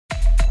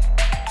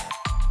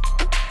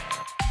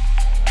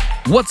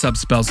What's up,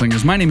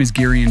 Spellslingers? My name is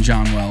Gary and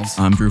John Wells.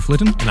 I'm Drew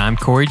Flitton. And I'm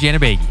Corey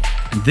Janabagi.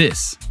 And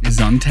this is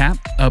Untap,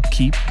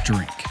 Upkeep,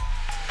 Drink.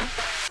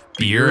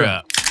 Beer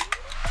up.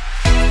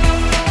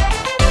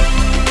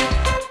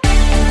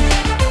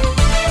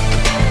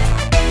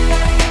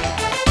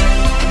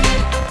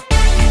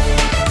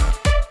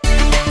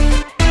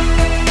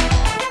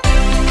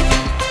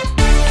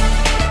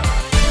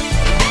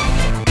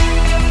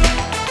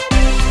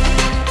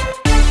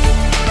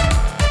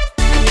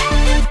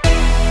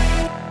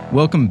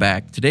 Welcome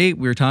back. Today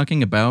we're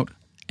talking about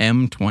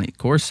M20,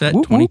 Core Set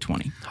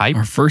 2020. Hype.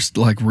 Our first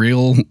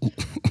real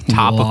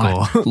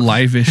Topical.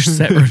 live-ish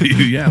set review.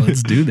 Yeah,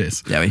 let's do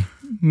this. Yeah, we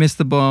missed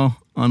the ball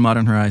on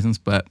Modern Horizons,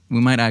 but we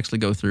might actually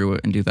go through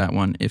it and do that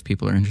one if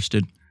people are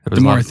interested.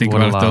 The more I think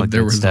about it, though,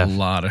 there was a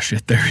lot of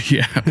shit there.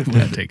 Yeah, it would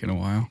have taken a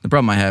while. The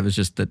problem I have is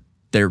just that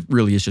there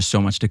really is just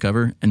so much to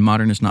cover, and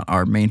Modern is not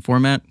our main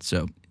format,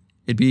 so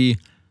it'd be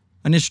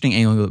an interesting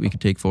angle that we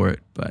could take for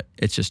it, but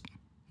it's just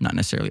not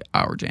necessarily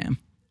our jam.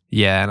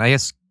 Yeah, and I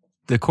guess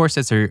the core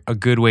sets are a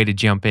good way to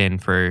jump in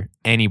for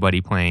anybody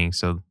playing,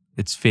 so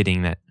it's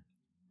fitting that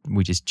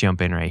we just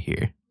jump in right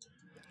here.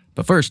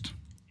 But first,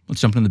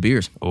 let's jump into the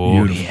beers. Oh,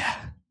 Beautiful. yeah.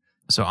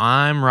 So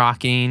I'm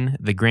rocking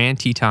the Grand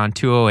Teton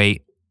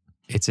 208.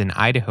 It's an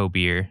Idaho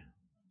beer.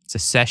 It's a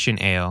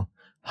session ale,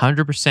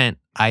 100%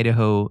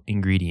 Idaho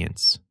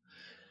ingredients.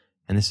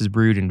 And this is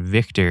brewed in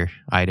Victor,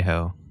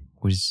 Idaho,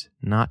 which is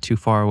not too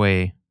far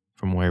away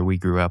from where we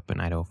grew up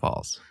in Idaho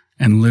Falls.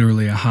 And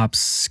literally a hop,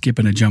 skip,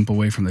 and a jump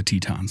away from the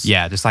Tetons.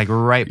 Yeah, just like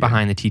right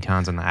behind the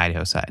Tetons on the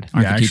Idaho side.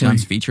 Aren't Yeah, the Tetons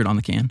actually- featured on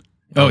the can?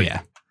 Oh,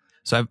 yeah.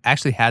 So I've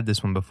actually had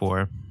this one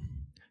before.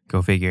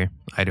 Go figure.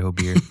 Idaho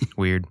beer.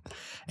 Weird.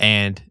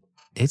 And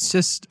it's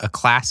just a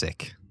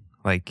classic.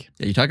 Like,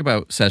 Yeah, you talk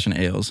about session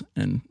ales,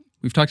 and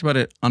we've talked about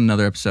it on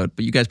another episode,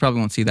 but you guys probably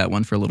won't see that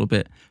one for a little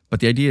bit.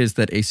 But the idea is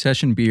that a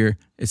session beer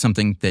is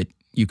something that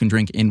you can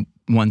drink in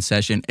one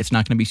session. It's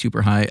not going to be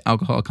super high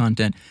alcohol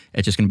content.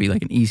 It's just going to be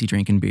like an easy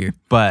drinking beer.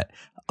 but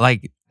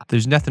like,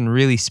 there's nothing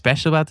really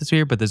special about this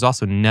beer, but there's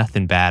also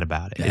nothing bad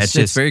about it. Yeah,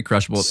 it's very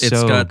crushable. It's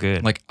so got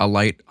good. like a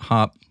light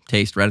hop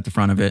taste right at the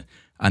front of it,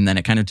 and then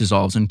it kind of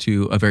dissolves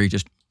into a very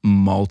just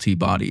malty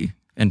body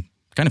and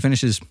kind of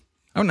finishes,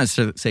 I wouldn't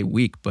necessarily say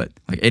weak, but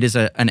like it is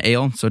an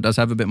ale, so it does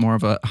have a bit more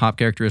of a hop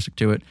characteristic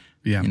to it.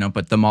 Yeah. You know,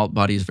 but the malt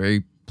body is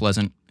very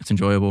pleasant. It's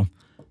enjoyable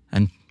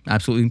and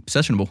absolutely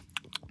sessionable.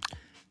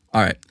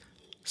 All right.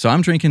 So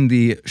I'm drinking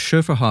the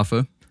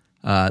Schöfferhofer.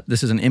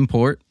 This is an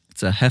import.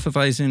 It's a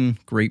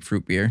Hefeweizen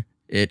grapefruit beer.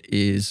 It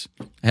is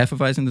a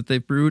Hefeweizen that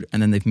they've brewed,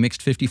 and then they've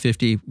mixed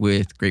 50-50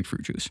 with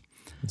grapefruit juice.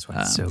 That's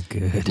why it's so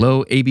good.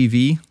 Low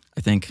ABV,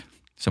 I think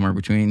somewhere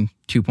between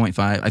 2.5.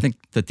 I think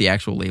that the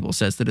actual label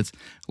says that it's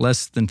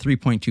less than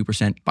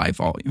 3.2% by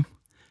volume.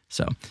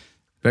 So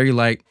very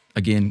light.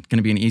 Again, going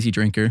to be an easy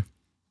drinker.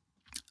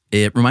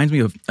 It reminds me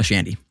of a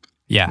shandy,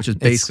 Yeah. which is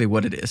basically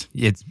what it is.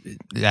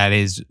 That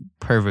is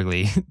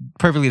perfectly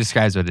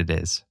describes what it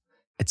is.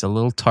 It's a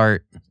little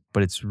tart,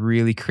 but it's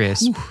really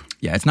crisp.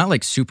 Yeah, it's not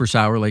like super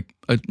sour like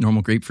a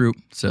normal grapefruit.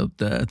 So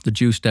the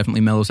juice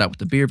definitely mellows out with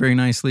the beer very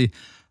nicely.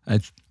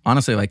 It's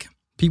honestly, like,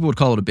 people would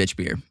call it a bitch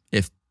beer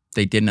if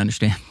they didn't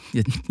understand.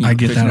 I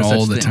get that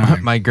all the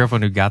time. My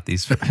girlfriend who got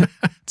these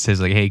says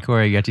like, "Hey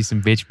Corey, I got you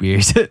some bitch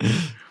beers."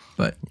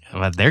 But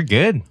they're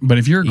good. But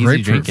if you're a Easy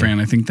grapefruit drinking. fan,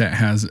 I think that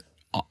has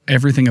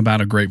everything about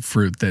a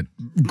grapefruit that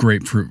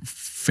grapefruit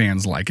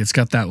fans like. It's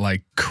got that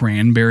like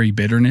cranberry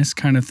bitterness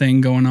kind of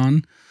thing going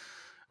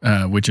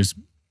on, which is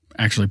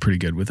actually pretty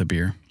good with a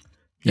beer.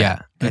 Yeah,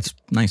 it's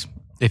nice.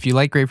 If you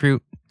like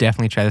grapefruit,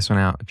 definitely try this one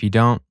out. If you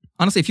don't,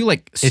 Honestly, if you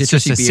like it's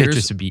just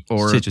citrusy a beers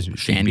or citrusy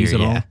shandies beer,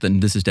 at all, yeah.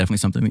 then this is definitely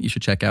something that you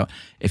should check out.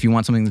 If you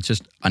want something that's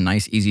just a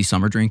nice, easy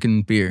summer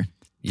drinking beer,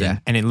 Yeah,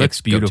 then and it looks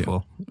it's go-to.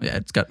 beautiful. Yeah,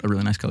 it's got a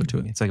really nice color to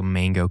it. It's like a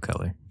mango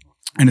color.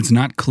 And it's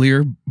not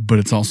clear, but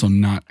it's also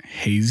not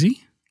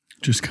hazy.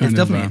 Just kind It's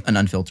of definitely an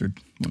unfiltered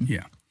one.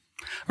 yeah.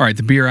 All right,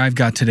 the beer I've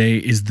got today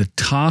is the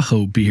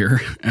Tahoe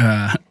beer.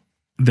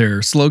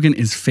 Their slogan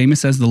is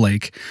 "Famous as the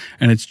Lake,"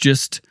 and it's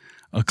just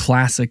a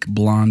classic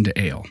blonde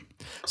ale.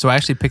 So I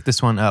actually picked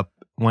this one up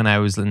when I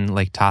was in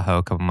Lake Tahoe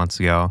a couple months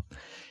ago.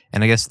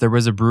 And I guess there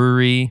was a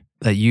brewery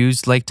that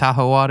used Lake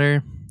Tahoe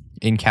water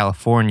in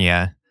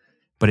California,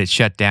 but it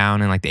shut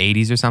down in like the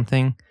 80s or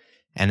something.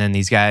 And then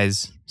these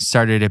guys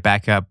started it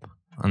back up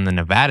on the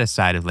Nevada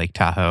side of Lake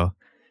Tahoe,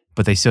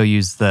 but they still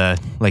use the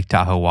Lake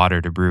Tahoe water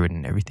to brew it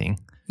and everything.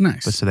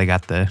 Nice. But so they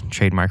got the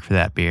trademark for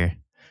that beer.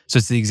 So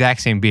it's the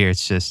exact same beer.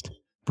 It's just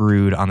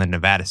brewed on the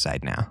Nevada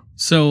side now.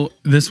 So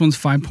this one's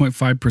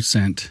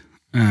 5.5%.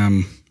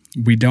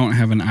 We don't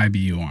have an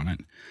IBU on it,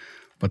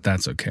 but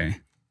that's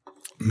okay.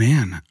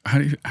 Man, how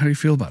do you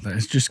feel about that?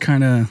 It's just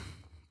kind of,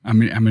 I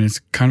mean, it's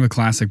kind of a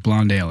classic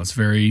blonde ale. It's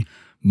very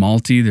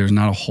malty. There's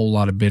not a whole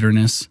lot of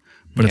bitterness,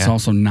 but it's Yeah.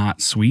 also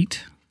not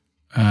sweet.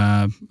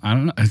 I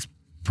don't know. It's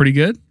pretty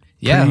good.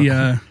 Yeah.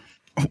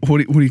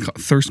 Pretty, what do you call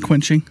it? Thirst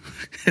quenching?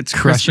 It's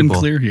crisp and Crushable.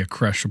 clear. Yeah,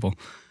 crushable.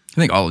 I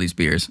think all of these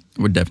beers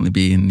would definitely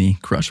be in the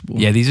crushable.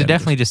 Yeah, these are category.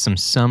 definitely just some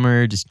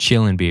summer, just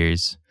chilling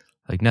beers.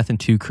 Like nothing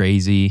too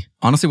crazy.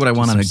 Honestly, what I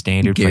want some on a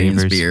standard Gaines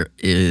flavors. beer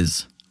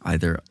is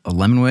either a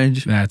lemon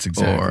wedge That's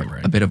exactly or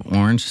right. a bit of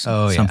orange,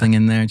 Oh, yeah. something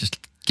in there. Just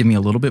give me a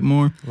little bit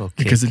more. A little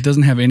Because kick. it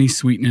doesn't have any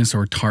sweetness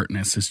or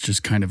tartness. It's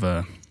just kind of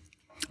a,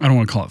 I don't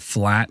want to call it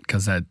flat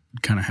because that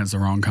kind of has the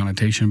wrong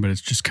connotation, but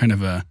it's just kind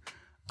of a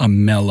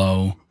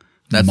mellow.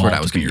 That's what malt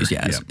I was going to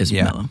beer. use, is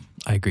Yeah. mellow.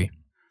 I agree.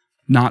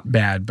 Not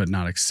bad, but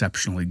not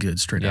exceptionally good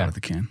straight Yeah. out of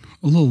the can.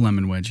 A little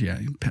lemon wedge. Yeah,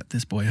 you can pet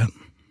this boy up.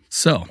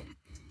 So,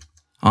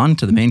 On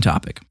to the main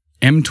topic.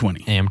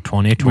 M20. AM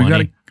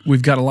 2020.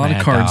 We've got a lot of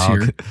Mad cards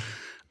dog.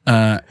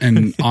 here.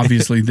 And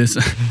obviously this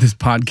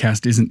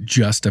podcast isn't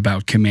just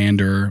about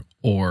Commander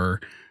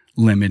or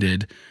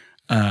Limited.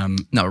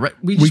 No, right.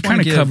 We just kind wanna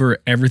of give- cover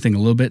everything a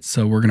little bit,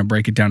 so we're going to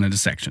break it down into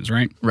sections,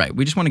 right? Right.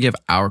 We just want to give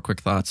our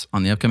quick thoughts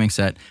on the upcoming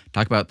set,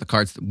 talk about the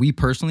cards that we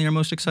personally are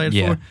most excited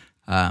Yeah.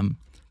 for.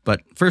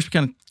 But first, we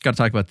kind of got to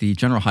talk about the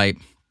general hype,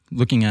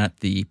 looking at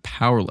the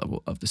power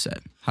level of the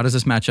set. How does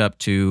this match up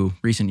to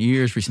recent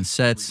years, recent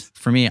sets?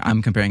 For me,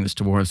 I'm comparing this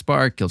to War of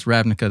Spark, Guilds of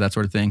Ravnica, that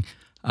sort of thing.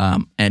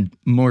 And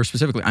more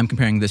specifically, I'm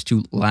comparing this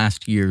to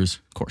last year's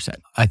core set.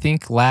 I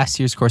think last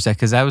year's core set,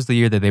 because that was the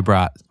year that they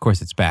brought core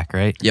sets back,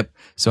 right? Yep.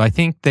 So I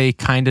think they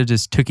kind of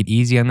just took it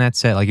easy on that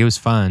set. Like it was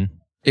fun.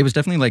 It was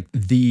definitely like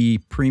the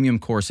premium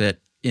core set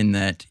in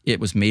that it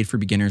was made for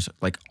beginners.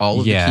 Like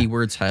all of Yeah. the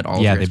keywords had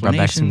all Yeah, of their they brought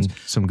back explanations.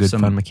 some good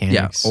fun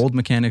mechanics. Yeah, old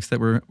mechanics that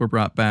were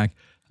brought back.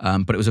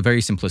 But it was a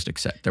very simplistic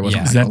set. There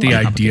wasn't Yeah. Is like that a the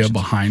lot of idea complications.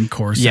 behind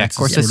core sets? Yeah, Is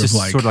core sets sort is of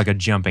like, sort of like a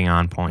jumping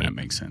on point, that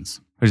makes sense.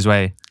 which is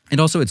why, And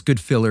also, it's good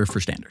filler for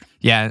standard.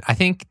 yeah, I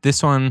think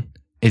this one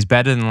is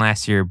better than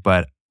last year,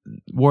 but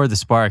War of the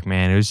Spark,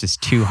 man, it was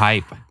just too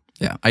hype.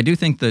 Yeah, I do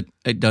think that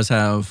it does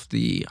have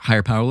the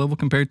higher power level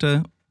compared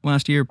to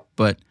last year,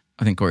 but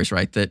I think Corey's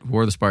right that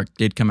War of the Spark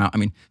did come out. I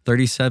mean,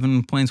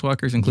 37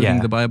 Planeswalkers, including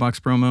Yeah. the buy box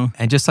promo.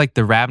 And just like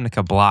the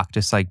Ravnica block,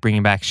 just like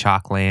bringing back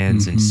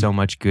Shocklands and so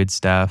much good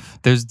stuff.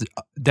 There's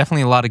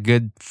definitely a lot of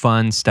good,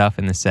 fun stuff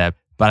in the set,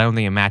 but I don't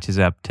think it matches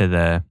up to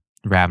the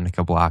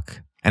Ravnica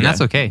block. And Yeah.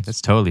 that's okay.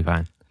 That's totally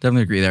fine.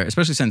 Definitely agree there,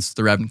 especially since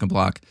the Ravnica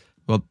block.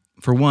 Well,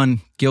 for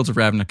one, Guilds of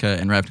Ravnica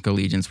and Ravnica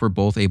Allegiance were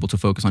both able to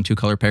focus on 2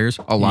 color pairs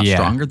a lot Yeah.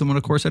 stronger than what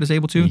a core set is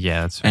able to.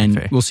 Yeah, that's very And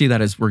fair. we'll see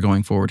that as we're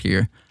going forward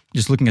here.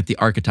 Just looking at the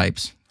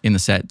archetypes in the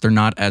set, they're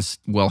not as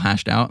well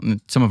hashed out,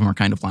 and some of them are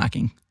kind of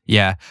lacking.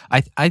 Yeah,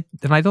 I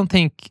don't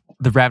think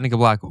the Ravnica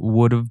block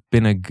would have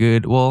been a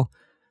good. Well,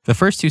 the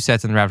first 2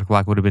 sets in the Ravnica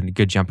block would have been a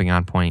good jumping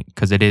on point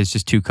because it is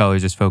just 2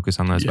 colors. Just focus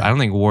on those. Yeah. But I don't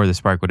think War of the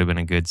Spark would have been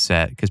a good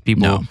set because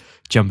people No.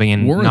 jumping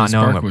in War of not the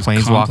knowing Spark what was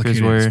planeswalkers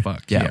complicated as were.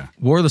 fuck. Yeah.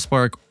 War of the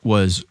Spark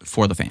was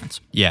for the fans.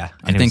 Yeah,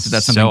 I and it think was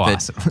that's something so that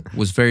awesome.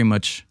 was very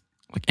much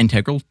like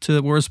integral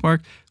to War of the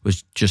Spark,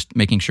 was just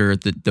making sure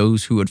that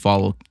those who had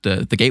followed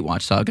the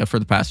Gatewatch saga for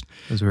the past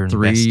Those were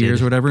 3 invested.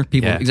 years or whatever,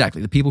 people Yeah.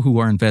 exactly, the people who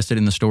are invested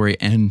in the story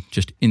and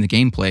just in the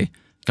gameplay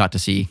got to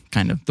see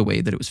kind of the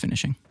way that it was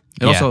finishing.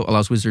 It Yeah. also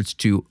allows Wizards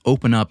to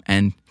open up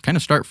and kind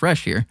of start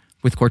fresh here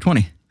with Core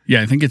 20.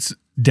 Yeah, I think it's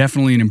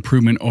definitely an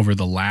improvement over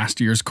the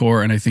last year's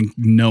core. And I think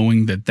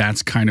knowing that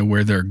that's kind of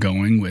where they're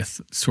going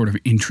with sort of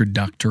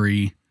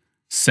introductory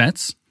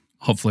sets,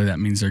 hopefully that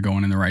means they're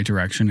going in the right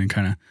direction and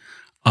kind of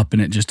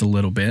upping it just a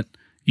little bit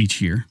each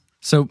year.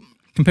 So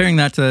comparing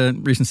that to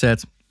recent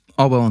sets,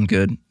 all well and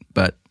good,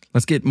 but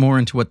let's get more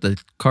into what the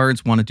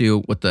cards want to do,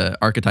 what the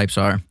archetypes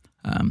are.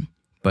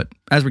 But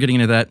as we're getting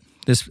into that,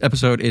 this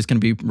episode is going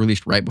to be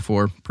released right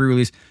before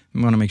pre-release.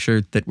 We want to make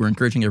sure that we're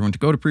encouraging everyone to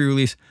go to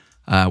pre-release.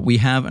 We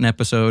have an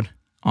episode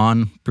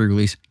on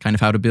pre-release, kind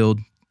of how to build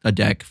a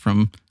deck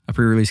from a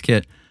pre-release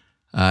kit.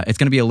 It's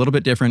going to be a little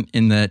bit different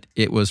in that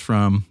it was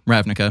from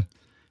Ravnica.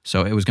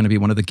 So it was going to be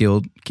one of the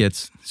guild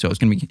kits. So it's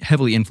going to be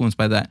heavily influenced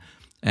by that.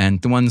 And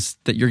the ones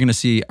that you're going to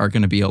see are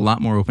going to be a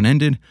lot more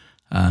open-ended.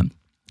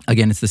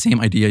 Again, it's the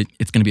same idea.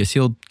 It's going to be a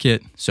sealed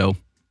kit. So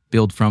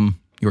build from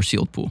your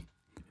sealed pool.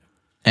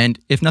 And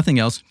if nothing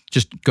else,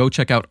 just go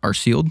check out our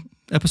sealed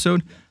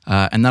episode.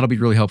 And that'll be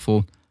really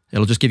helpful.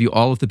 It'll just give you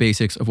all of the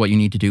basics of what you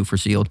need to do for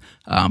sealed.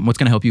 What's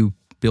going to help you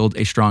build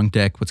a strong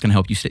deck. What's going to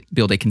help you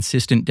build a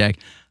consistent deck.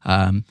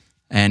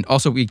 And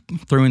also, we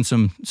throw in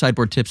some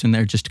sideboard tips in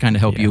there just to kind of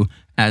help you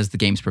as the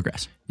games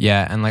progress.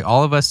 Yeah, and like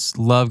all of us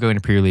love going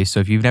to pre-release. So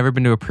if you've never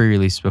been to a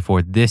pre-release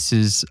before, this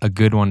is a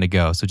good one to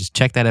go. So just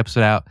check that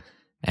episode out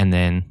and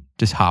then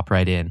just hop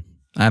right in.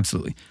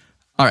 Absolutely.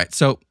 All right,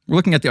 so we're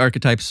looking at the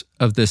archetypes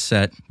of this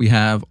set. We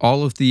have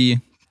all of the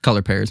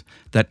color pairs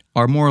that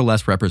are more or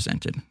less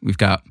represented. We've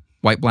got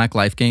white-black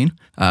life gain,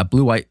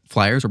 blue-white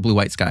flyers or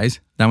blue-white skies.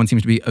 That one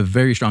seems to be a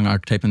very strong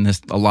archetype in this,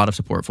 a lot of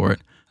support for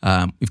it.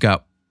 We've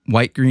got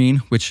white-green,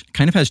 which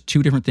kind of has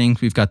 2 different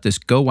things. We've got this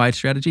go-wide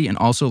strategy and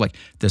also like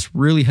this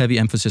really heavy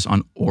emphasis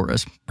on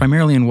auras,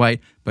 primarily in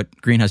white, but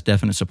green has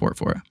definite support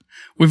for it.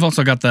 We've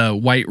also got the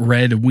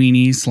white-red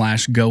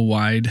weenie / go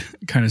wide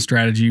kind of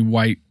strategy.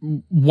 White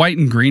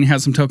and green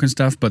has some token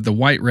stuff, but the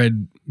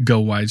white-red go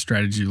wide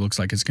strategy looks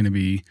like it's going to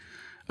be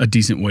a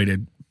decent way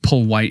to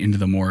pull white into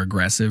the more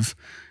aggressive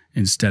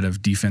instead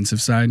of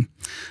defensive side.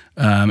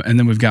 And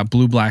then we've got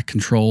blue-black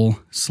control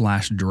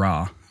 /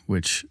 draw,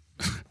 which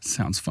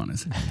Sounds fun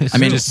as I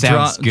mean, just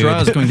sounds good. draw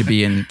is going to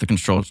be in the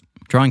control.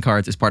 Drawing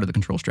cards is part of the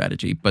control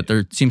strategy, but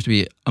there seems to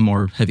be a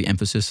more heavy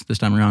emphasis this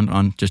time around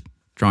on just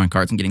drawing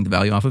cards and getting the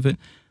value off of it.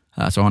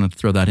 So I wanted to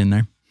throw that in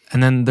there.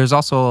 And then there's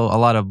also a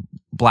lot of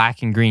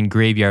black and green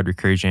graveyard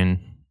recursion.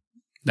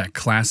 that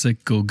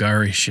classic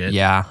Golgari shit.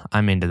 Yeah,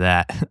 I'm into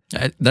that.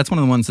 That's one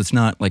of the ones that's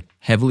not like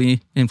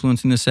heavily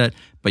influencing this set,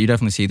 but you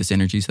definitely see the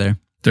synergies there.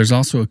 There's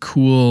also a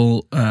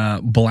cool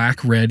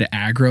black-red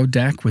aggro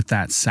deck with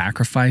that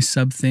sacrifice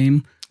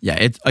sub-theme. Yeah,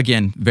 it's,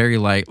 again, very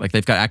light. Like,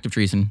 they've got Active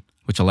Treason,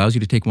 which allows you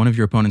to take one of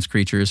your opponent's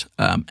creatures.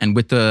 And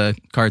with the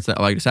cards that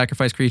allow you to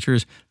sacrifice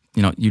creatures,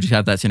 you know, you just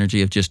have that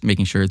synergy of just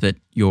making sure that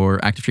your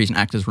Active Treason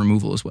acts as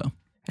removal as well.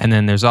 And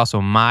then there's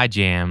also My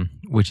Jam,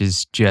 which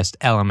is just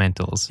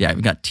elementals. Yeah,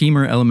 we've got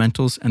Teamer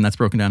Elementals, and that's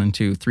broken down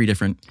into 3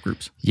 different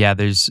groups. Yeah,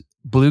 there's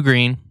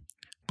blue-green,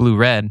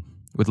 blue-red,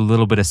 with a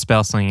little bit of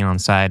spell slinging on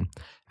the side.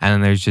 And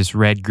then there's just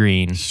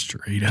red-green,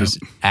 Straight up. just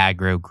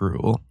aggro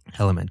gruel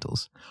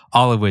elementals,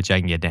 all of which I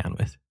can get down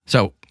with.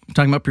 So,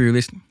 talking about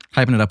pre-release,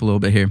 hyping it up a little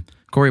bit here.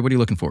 Corey, what are you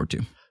looking forward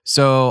to?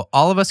 So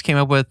all of us came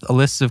up with a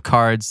list of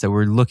cards that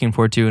we're looking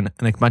forward to in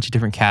a bunch of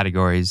different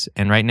categories.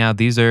 And right now,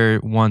 these are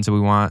ones that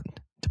we want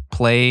to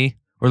play.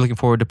 We're looking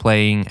forward to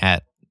playing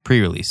at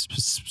pre-release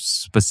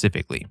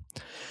specifically.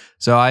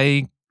 So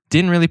I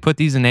didn't really put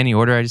these in any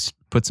order. I just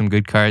put some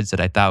good cards that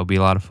I thought would be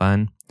a lot of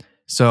fun.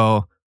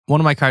 So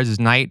one of my cards is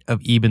Knight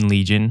of Ebon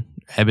Legion.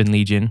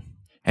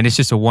 And it's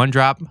just a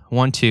 1-drop,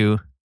 1/2.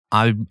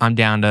 I'm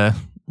down to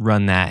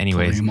run that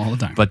anyways. Play 'em all the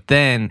time. But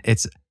then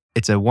it's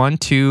a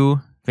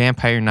 1/2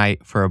 Vampire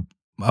Knight for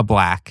a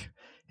black.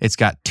 It's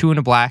got 2 and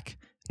a black.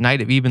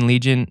 Knight of Ebon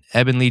Legion.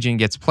 Ebon Legion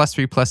gets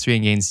 +3/+3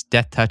 and gains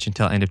Death Touch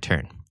until end of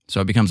turn.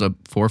 So it becomes a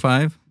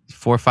 4/5?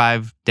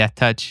 4/5 Death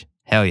Touch.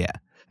 Hell yeah.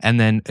 And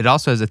then it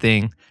also has a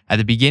thing. At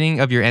the beginning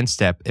of your end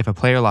step, if a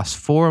player lost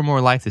 4 or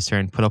more life this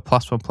turn, put a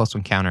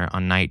 +1/+1 counter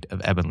on Knight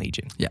of Ebon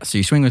Legion. Yeah, so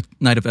you swing with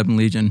Knight of Ebon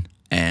Legion,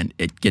 and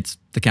it gets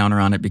the counter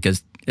on it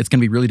because it's going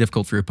to be really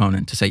difficult for your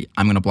opponent to say,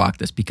 I'm going to block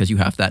this because you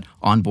have that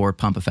onboard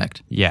pump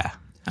effect. Yeah.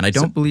 And I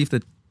don't believe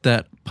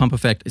that pump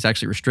effect is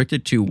actually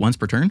restricted to once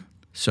per turn,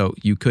 so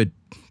you could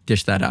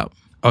dish that out.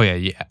 Oh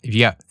yeah. If you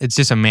got, it's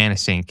just a mana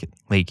sink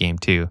late game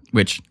too.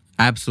 Which,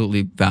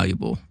 absolutely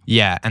valuable.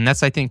 Yeah, and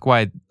that's I think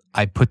why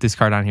I put this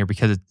card on here,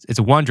 because it's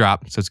a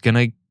 1-drop, so it's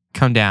gonna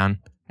come down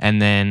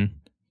and then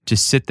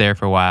just sit there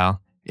for a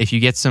while. If you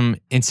get some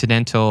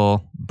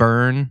incidental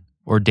burn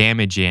or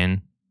damage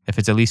in, if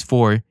it's at least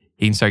 4,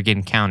 you can start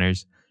getting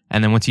counters.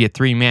 And then once you get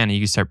 3 mana, you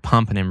can start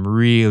pumping him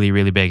really,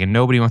 really big. And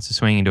nobody wants to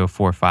swing into a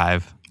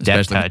 4/5 Death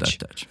Especially with Touch.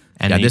 Death Touch.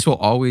 And Yeah, this will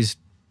always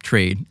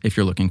trade if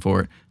you're looking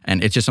for it,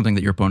 and it's just something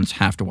that your opponents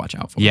have to watch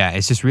out for. Yeah,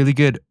 it's just really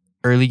good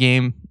early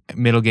game,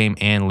 middle game,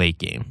 and late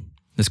game.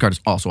 This card is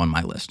also on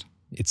my list.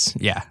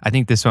 I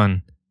think this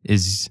one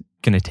is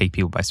going to take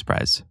people by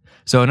surprise.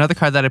 So another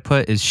card that I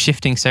put is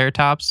Shifting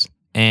Ceratops,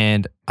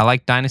 and I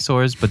like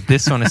dinosaurs, but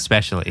this one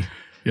especially.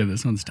 Yeah,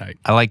 this one's tight.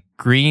 I like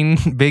green,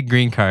 big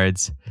green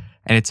cards,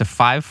 and it's a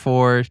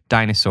 5/4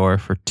 dinosaur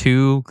for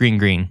 2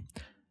 green.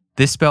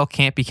 This spell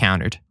can't be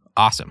countered.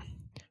 Awesome.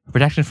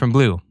 Protection from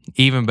blue,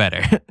 even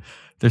better.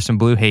 There's some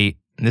blue hate,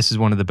 and this is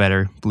one of the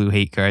better blue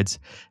hate cards.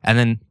 And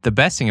then the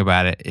best thing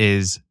about it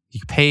is you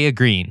pay a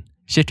green.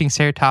 Shifting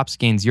Ceratops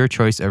gains your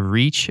choice of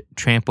reach,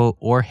 trample,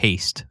 or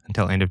haste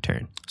until end of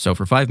turn. So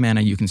for 5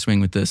 mana, you can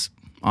swing with this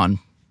on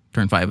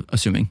turn 5,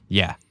 assuming.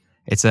 Yeah.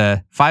 It's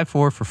a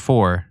 5/4 for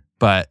 4,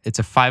 but it's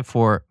a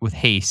 5/4 with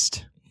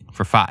haste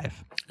for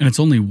 5. And it's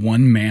only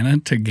 1 mana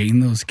to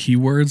gain those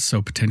keywords,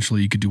 so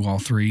potentially you could do all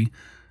 3.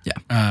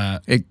 Yeah.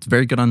 It's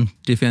very good on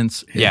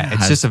defense. Yeah,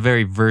 it's just a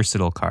very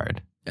versatile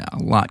card. Yeah,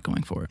 a lot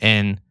going for it.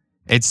 And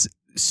it's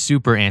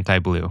super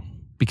anti-blue.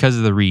 Because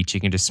of the reach,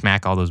 you can just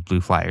smack all those blue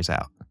flyers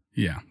out.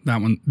 Yeah,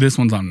 this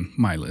one's on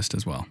my list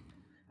as well.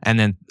 And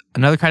then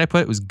another card I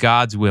put was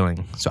God's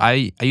Willing. So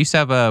I used to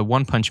have a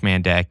One Punch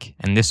Man deck,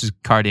 and this is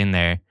a card in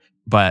there.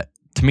 But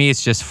to me,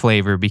 it's just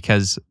flavor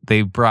because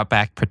they brought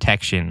back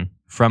protection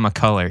from a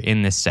color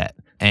in this set.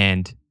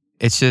 And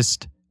it's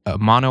just a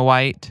mono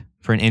white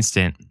for an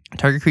instant.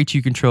 Target creature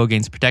you control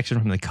gains protection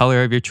from the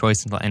color of your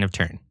choice until end of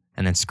turn.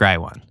 And then scry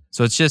 1.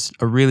 So it's just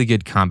a really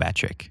good combat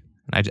trick.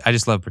 And I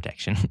just love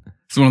protection.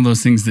 It's one of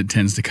those things that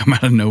tends to come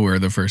out of nowhere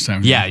the first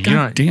time. Yeah, Like, you're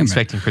God not damn it.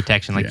 expecting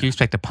protection. Like Yeah. you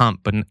expect a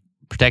pump, but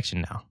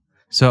protection now.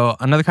 So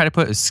another card I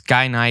put is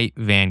Sky Knight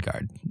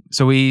Vanguard.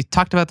 So we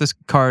talked about this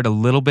card a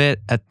little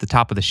bit at the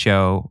top of the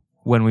show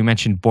when we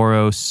mentioned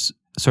Boros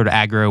sort of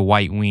aggro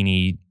white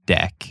weenie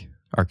deck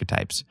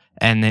archetypes.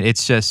 And then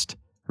it's just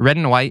red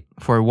and white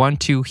for a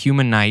 1/2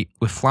 human knight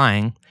with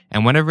flying.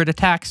 And whenever it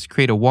attacks,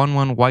 create a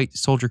 1/1 white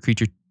soldier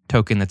creature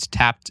token that's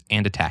tapped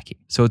and attacking.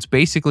 So it's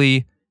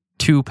basically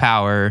 2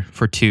 power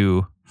for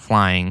 2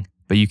 flying,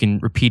 but you can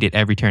repeat it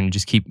every turn and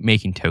just keep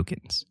making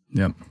tokens.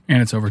 Yep.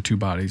 And it's over 2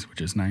 bodies, which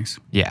is nice.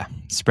 Yeah,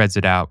 spreads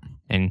it out.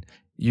 And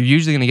you're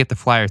usually going to get the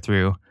flyer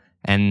through,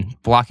 and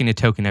blocking a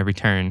token every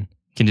turn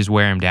can just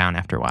wear him down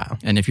after a while.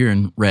 And if you're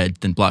in red,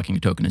 then blocking a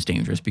token is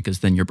dangerous because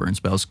then your burn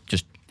spells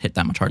just hit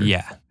that much harder.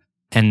 Yeah.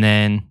 And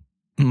then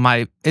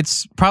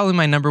it's probably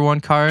my number one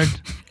card.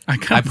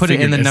 I put it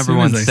in the number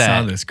one I set.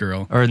 saw this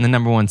girl. Or in the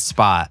number one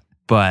spot,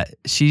 but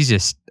she's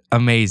just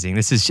amazing.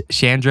 This is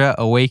Chandra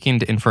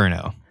Awakened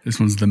Inferno. This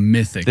one's the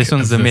mythic. This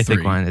one's the mythic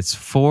three. one. It's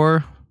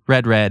 4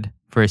 red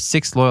for a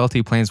 6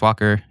 loyalty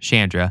planeswalker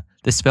Chandra.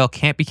 This spell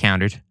can't be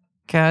countered.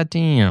 God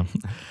damn.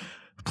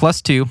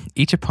 +2,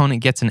 each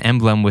opponent gets an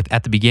emblem with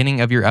at the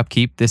beginning of your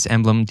upkeep, this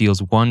emblem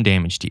deals 1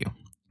 damage to you.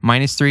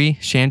 -3,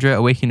 Chandra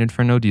Awakened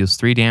Inferno deals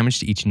 3 damage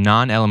to each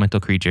non-elemental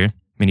creature.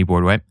 Mini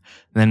board wipe.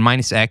 And then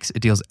 -X, it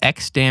deals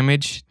X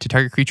damage to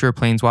target creature or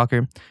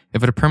planeswalker.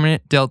 If a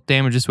permanent dealt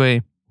damage this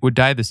way would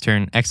die this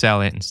turn,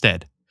 exile it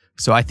instead.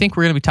 So I think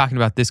we're going to be talking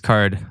about this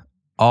card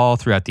all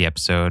throughout the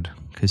episode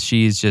because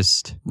she's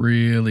just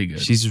really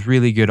good. She's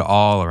really good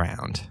all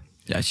around.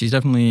 Yeah, she's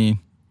definitely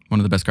one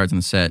of the best cards in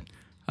the set.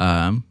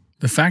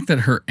 The fact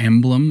that her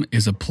emblem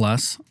is a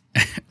plus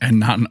and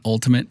not an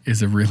ultimate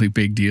is a really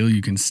big deal.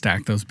 You can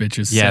stack those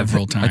bitches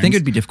several times. I think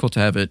it'd be difficult to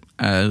have it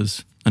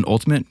as an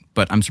ultimate,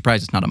 but I'm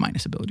surprised it's not a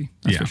minus ability.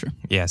 That's for sure.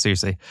 Yeah,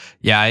 seriously.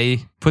 Yeah,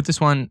 I put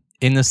this one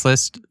in this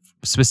list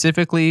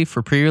specifically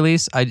for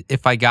pre-release.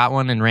 If I got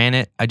one and ran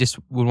it, I just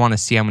would want to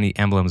see how many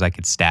emblems I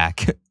could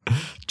stack.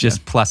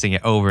 Just plussing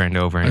it over and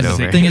over and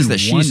over. The thing is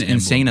that One she's emblem.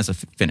 insane as a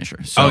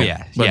finisher. So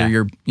whether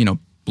you're,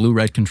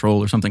 blue-red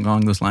control or something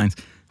along those lines,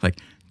 like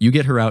you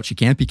get her out, she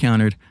can't be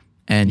countered.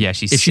 And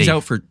she's if she's safe.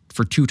 out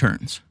for 2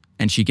 turns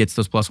and she gets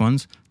those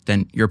 +1s,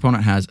 then your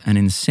opponent has an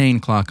insane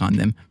clock on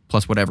them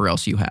plus whatever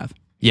else you have.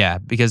 Yeah,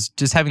 because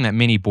just having that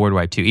mini board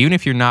wipe too, even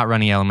if you're not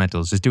running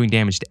elementals, just doing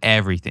damage to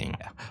everything.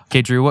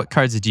 Okay, Drew, what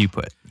cards did you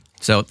put?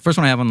 So the first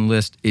one I have on the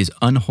list is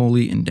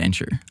Unholy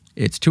Indenture.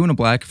 It's 2 and a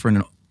black for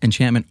an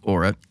enchantment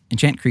aura.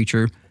 Enchant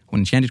creature. When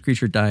enchanted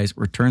creature dies,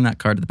 return that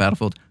card to the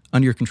battlefield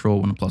under your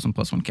control when a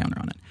 +1/+1 counter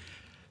on it.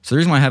 So the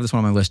reason why I have this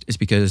one on my list is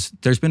because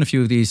there's been a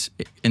few of these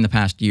in the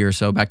past year or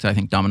so, back to, I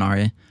think,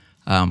 Dominaria,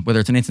 whether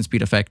it's an instant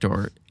speed effect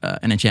or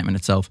an enchantment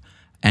itself.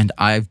 And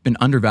I've been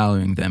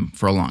undervaluing them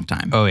for a long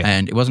time. Oh, yeah.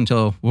 And it wasn't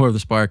until War of the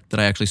Spark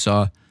that I actually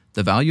saw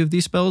the value of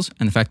these spells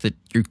and the fact that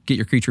you get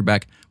your creature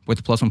back with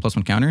a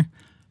 +1/+1 counter.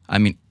 I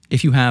mean,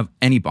 if you have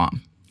any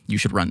bomb, you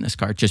should run this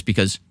card just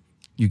because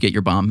you get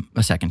your bomb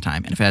a second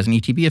time. And if it has an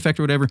ETB effect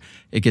or whatever,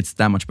 it gets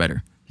that much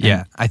better.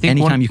 Yeah, And I think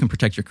anytime you can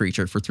protect your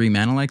creature for 3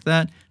 mana like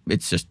that,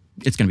 it's going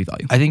to be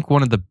value. I think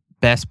one of the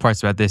best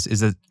parts about this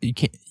is that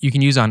you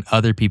can use on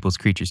other people's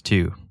creatures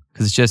too,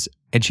 because it's just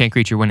enchant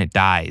creature when it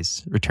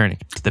dies, return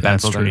it to the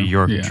battlefield under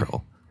your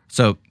control.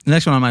 So the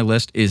next one on my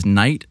list is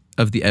Knight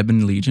of the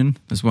Ebon Legion.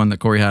 This is one that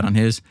Corey had on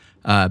his.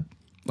 I'm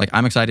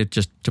excited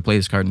just to play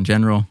this card in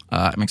general.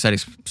 I'm excited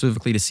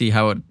specifically to see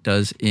how it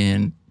does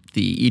in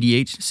the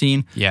EDH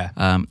scene. Yeah.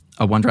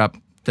 A 1-drop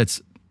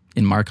that's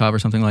in Markov or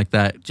something like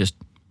that just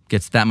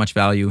gets that much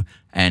value.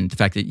 And the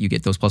fact that you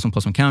get those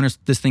 +1/+1 counters,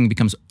 this thing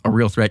becomes a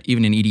real threat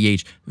even in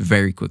EDH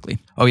very quickly.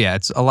 Oh yeah,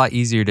 it's a lot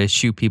easier to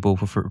shoot people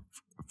for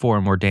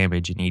 4 more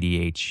damage in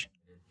EDH.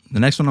 The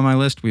next one on my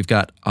list, we've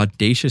got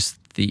Audacious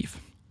Thief.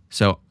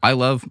 So I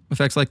love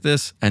effects like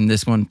this, and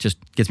this one just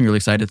gets me really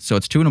excited. So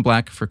it's 2 and a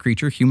black for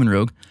creature, human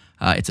rogue.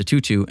 It's a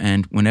 2/2,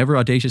 and whenever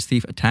Audacious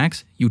Thief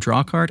attacks, you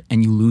draw a card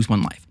and you lose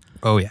 1 life.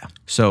 Oh yeah.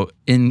 So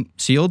in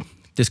Sealed,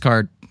 this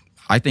card,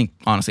 I think,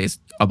 honestly, is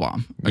a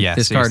bomb.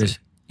 This card is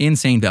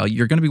insane value.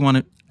 You're going to be want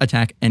to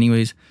attack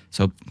anyways,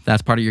 so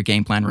that's part of your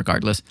game plan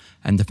regardless.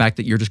 And the fact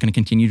that you're just going to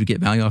continue to get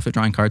value off of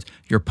drawing cards,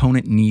 your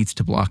opponent needs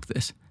to block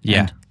this. Yeah.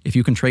 And if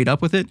you can trade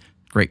up with it,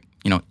 great.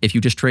 If you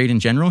just trade in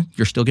general,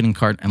 you're still getting a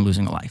card and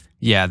losing a life.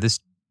 Yeah, this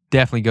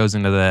definitely goes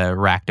into the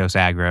Rakdos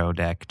aggro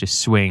deck. Just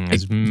swing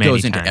as many times. It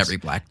goes into every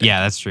black deck. Yeah,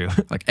 that's true.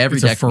 Like every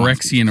It's deck. a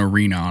Phyrexian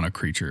arena on a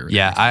creature.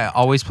 Yeah, I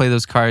always play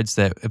those cards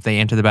that if they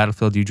enter the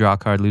battlefield, you draw a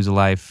card, lose a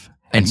life.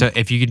 And so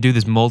if you can do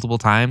this multiple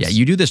times. Yeah,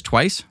 you do this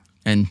twice,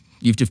 and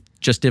you've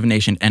just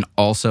divinationed and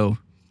also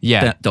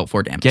dealt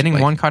 4 damage. Getting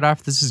 1 card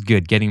off this is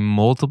good. Getting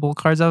multiple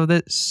cards out of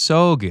it,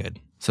 so good.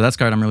 So that's a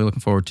card I'm really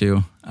looking forward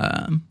to.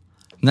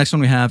 Next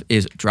one we have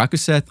is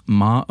Drakuseth,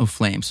 Maw of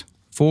Flames.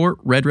 4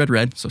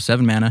 red, so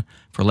 7 mana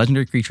for a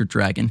legendary creature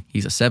dragon.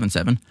 He's a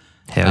 7/7.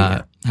 Hell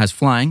yeah. Has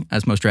flying,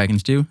 as most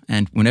dragons do,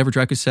 and whenever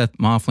Drakuseth,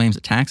 Maw of Flames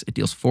attacks, it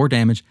deals 4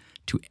 damage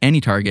to any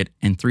target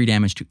and 3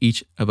 damage to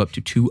each of up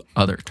to 2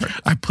 other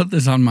targets. I put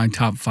this on my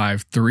top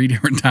 5 3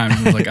 different times.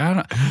 I was like,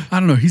 I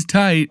don't know, he's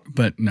tight,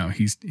 but no,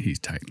 he's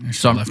tight. I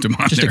should have left him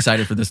on just there.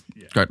 excited for this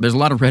card. There's a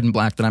lot of red and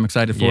black that I'm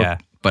excited for,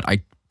 but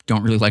I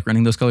don't really like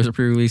running those colors at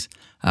pre-release.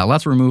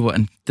 Lots of removal,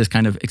 and this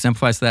kind of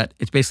exemplifies that.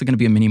 It's basically going to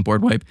be a mini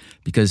board wipe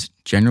because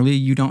generally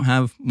you don't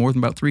have more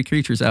than about 3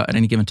 creatures out at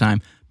any given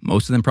time.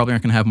 Most of them probably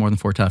aren't going to have more than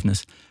 4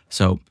 toughness.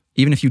 So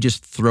even if you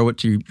just throw it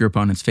to your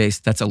opponent's face,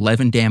 that's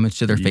 11 damage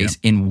to their face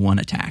in 1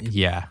 attack.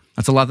 Yeah.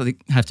 That's a lot that they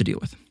have to deal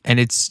with. And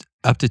it's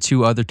up to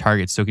 2 other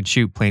targets, so it can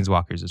shoot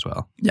planeswalkers as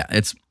well. Yeah,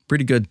 it's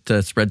pretty good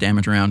to spread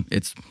damage around.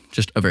 It's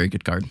just a very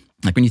good card.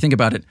 Like when you think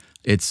about it,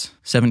 it's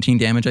 17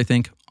 damage, I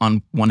think,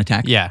 on 1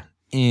 attack. Yeah.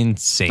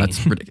 Insane.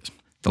 That's ridiculous.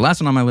 The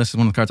last one on my list is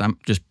one of the cards I'm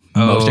just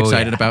most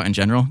excited about in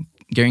general.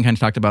 Gary kind of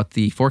talked about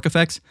the fork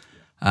effects.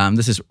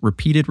 This is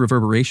Repeated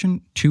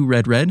Reverberation, 2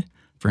 red.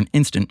 for an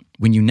instant.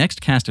 When you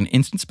next cast an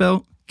instant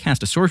spell,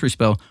 cast a sorcery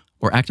spell,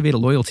 or activate a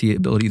loyalty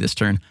ability this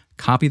turn,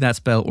 copy that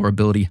spell or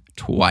ability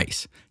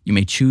twice. You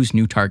may choose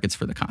new targets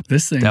for the copy.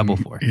 This thing Double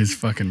for. is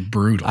fucking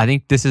brutal. I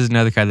think this is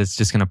another card that's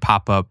just going to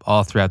pop up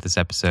all throughout this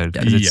episode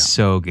because it's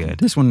so good.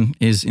 This one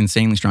is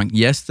insanely strong.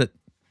 Yes, that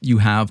you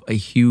have a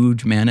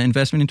huge mana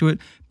investment into it,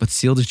 but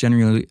sealed is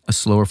generally a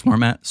slower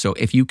format. So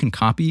if you can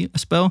copy a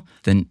spell,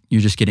 then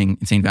you're just getting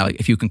insane value.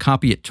 If you can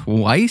copy it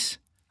twice,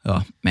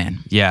 oh man.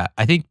 Yeah,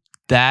 I think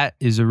that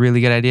is a really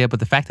good idea.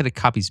 But the fact that it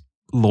copies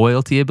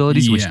loyalty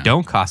abilities, which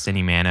don't cost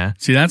any mana,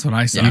 See, that's what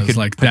I saw. you It was could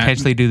like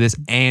potentially do this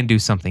and do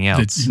something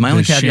else. It's- My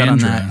only The caveat on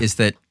Chandra. that is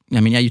that, I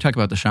mean, yeah, you talk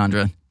about the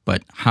Chandra,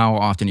 but how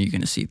often are you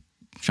going to see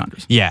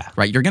Chandras? Yeah.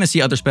 Right? You're going to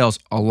see other spells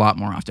a lot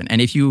more often.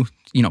 And if you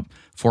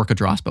fork a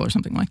draw spell or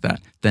something like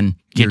that, then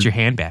Get your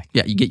hand back.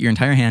 Yeah, you get your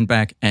entire hand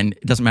back, and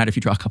it doesn't matter if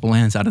you draw a couple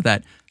lands out of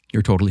that,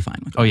 you're totally fine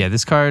with it. Oh, yeah.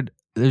 This card,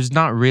 there's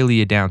not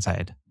really a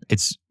downside.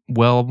 It's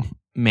well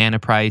mana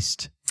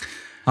priced.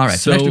 All right,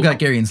 so next we've got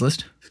Garion's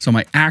list. So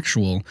my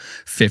actual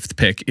 5th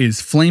pick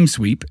is Flame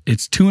Sweep.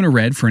 It's 2 and a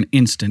red for an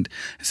instant.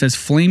 It says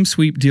Flame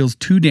Sweep deals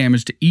 2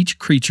 damage to each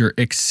creature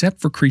except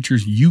for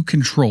creatures you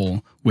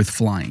control with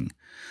flying.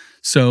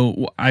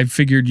 So I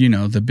figured,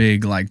 the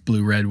big like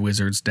blue-red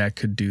Wizards deck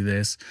could do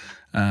this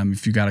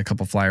if you got a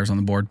couple flyers on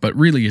the board. But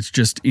really, it's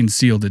just in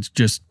sealed. It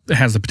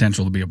has the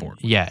potential to be a board.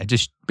 Yeah. It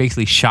just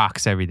basically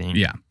shocks everything.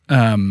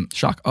 Yeah.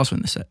 Shock, also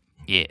in the set.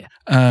 Yeah.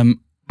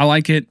 I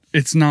like it.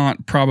 It's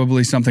not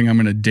probably something I'm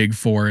going to dig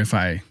for if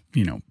I,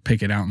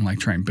 pick it out and like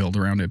try and build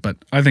around it. But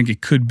I think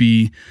it could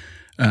be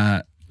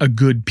a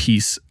good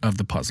piece of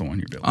the puzzle when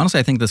you're building. Honestly,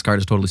 I think this card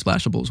is totally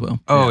splashable as well.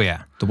 Oh,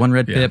 yeah. The 1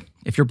 red pip,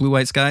 if you're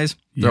blue-white skies,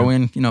 throw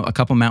in, a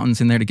couple mountains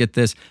in there to get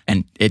this,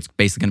 and it's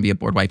basically going to be a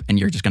board wipe, and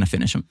you're just going to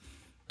finish them.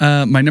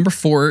 My number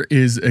 4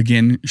 is,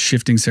 again,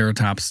 Shifting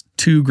Ceratops.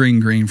 2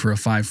 green for a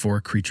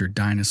 5/4 creature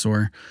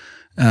dinosaur.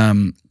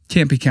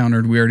 Can't be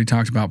countered. We already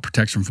talked about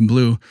protection from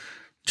blue.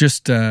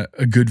 Just a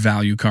good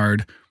value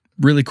card.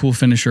 Really cool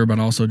finisher, but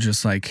also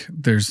just like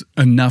there's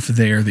enough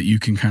there that you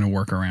can kind of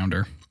work around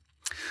her.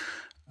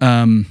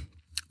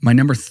 My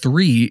number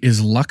 3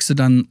 is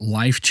Luxodon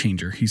Life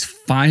Changer. He's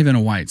 5 and a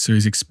white, so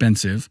he's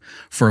expensive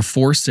for a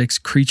 4/6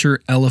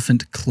 creature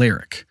elephant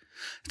cleric.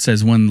 It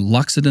says when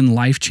Luxodon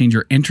Life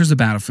Changer enters the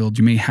battlefield,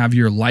 you may have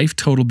your life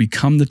total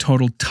become the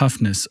total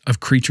toughness of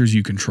creatures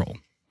you control.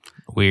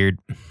 Weird.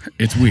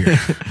 It's weird.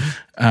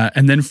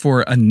 And then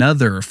for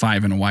another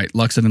 5 and a white,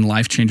 Luxodon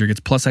Life Changer gets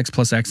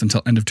 +X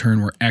until end of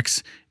turn, where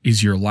X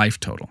is your life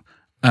total.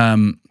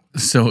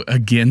 So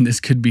again, this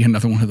could be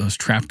another one of those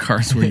trap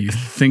cards where you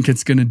think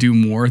it's going to do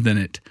more than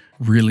it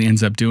really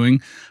ends up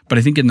doing. But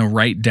I think in the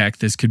right deck,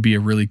 this could be a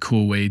really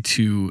cool way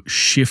to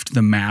shift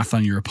the math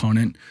on your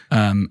opponent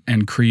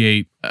and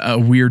create a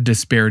weird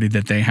disparity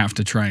that they have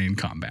to try and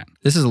combat.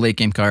 This is a late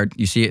game card.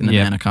 You see it in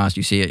the mana cost.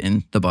 You see it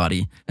in the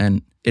body.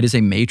 And it is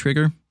a May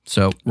trigger.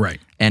 So, right.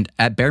 And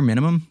at bare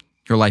minimum,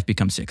 your life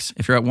becomes 6.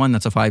 If you're at 1,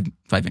 that's a 5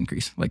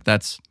 increase. Like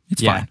it's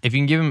fine. If you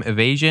can give him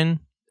evasion,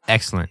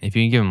 excellent. If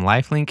you can give him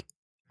lifelink,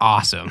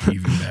 awesome.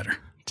 Even better.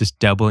 Just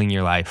doubling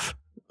your life,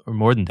 or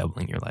more than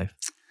doubling your life.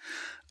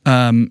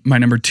 My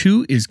number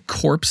 2 is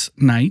Corpse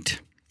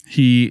Knight.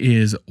 He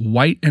is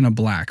white and a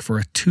black for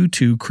a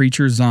 2/2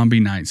 creature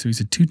zombie knight. So he's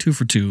a 2/2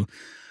 for 2.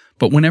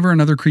 But whenever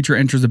another creature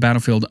enters the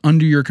battlefield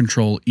under your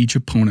control, each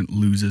opponent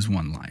loses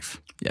 1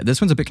 life. Yeah,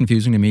 this one's a bit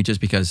confusing to me just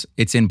because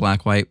it's in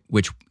black-white,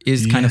 which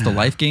is kind of the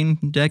life gain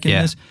deck in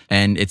this.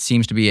 And it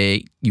seems to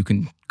be you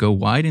can go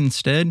wide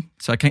instead.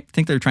 So I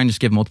think they're trying to just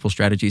give multiple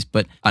strategies,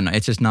 but I don't know,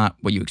 it's just not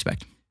what you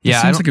expect. It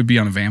seems like it'd be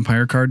on a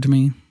vampire card to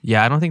me.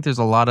 Yeah, I don't think there's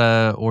a lot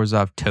of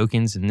Orzhov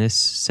tokens in this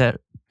set,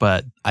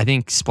 but I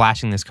think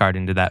splashing this card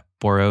into that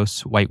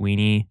Boros White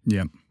Weenie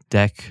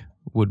deck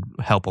would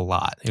help a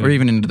lot. Or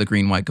even into the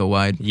green-white go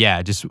wide.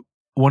 Yeah, just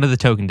one of the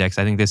token decks.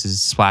 I think this is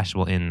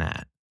splashable in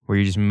that, where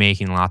you're just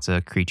making lots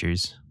of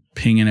creatures.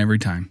 Pinging every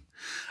time.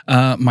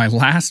 My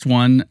last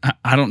one,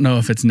 I don't know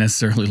if it's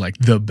necessarily like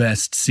the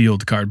best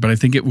sealed card, but I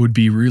think it would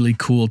be really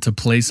cool to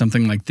play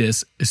something like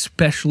this,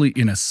 especially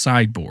in a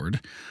sideboard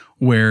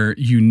where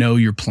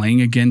you're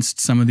playing against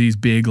some of these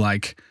big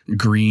like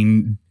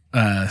green,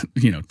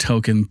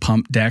 token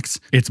pump decks.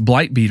 It's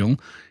Blight Beetle.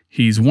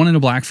 He's 1 and a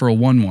black for a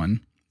 1/1.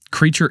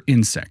 Creature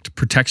insect,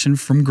 protection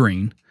from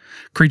green.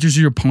 Creatures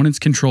your opponents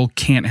control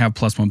can't have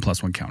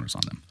 +1/+1 counters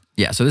on them.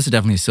 Yeah, so this is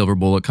definitely a silver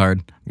bullet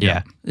card.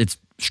 Yeah. It's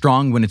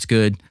strong when it's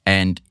good,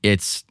 and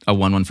it's a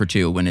 1/1 for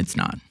 2 when it's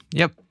not.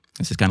 Yep.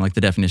 This is kind of like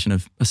the definition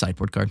of a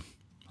sideboard card.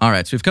 All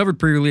right, so we've covered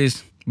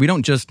pre-release. We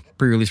don't just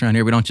pre-release around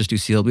here. We don't just do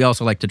sealed. We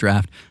also like to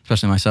draft,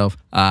 especially myself.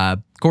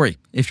 Corey,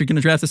 if you're going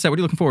to draft this set, what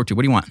are you looking forward to?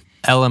 What do you want?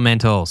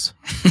 Elementals.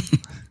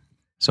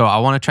 So I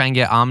want to try and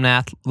get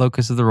Omnath,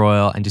 Locust of the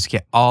Royal, and just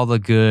get all the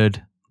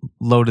good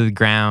low to the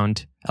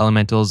ground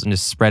elementals and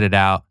just spread it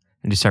out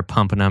and just start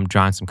pumping them,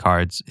 drawing some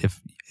cards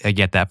if I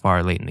get that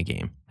far late in the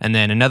game. And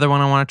then another one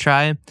I want to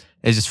try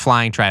is just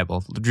Flying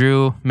Tribal.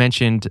 Drew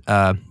mentioned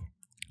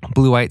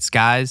Blue White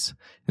Skies.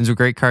 There's a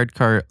great card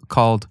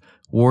called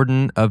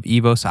Warden of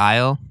Evos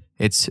Isle.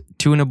 It's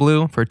 2 and a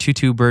blue for a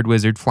 2/2 bird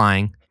wizard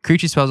flying.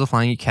 Creature spells of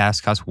flying you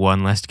cast cost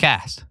 1 less to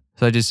cast.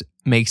 So it just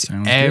makes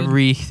Sounds good.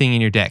 everything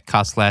in your deck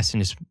cost less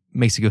and just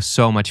makes it go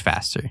so much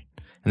faster.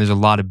 And there's a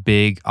lot of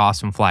big,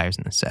 awesome flyers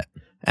in this set.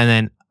 And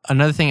then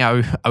another thing I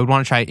would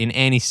want to try in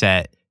any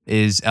set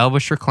is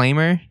Elvish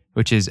Reclaimer,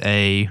 which is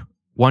a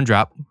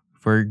 1-drop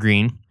for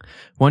green.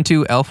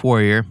 1/2 Elf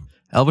Warrior.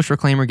 Elvish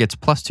Reclaimer gets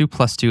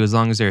 +2/+2 as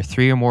long as there are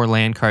 3 or more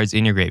land cards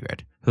in your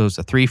graveyard. So it's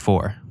a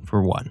 3/4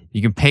 for 1.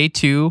 You can pay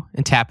 2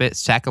 and tap it,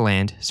 sack a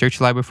land, search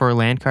your library for a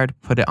land card,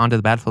 put it onto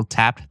the battlefield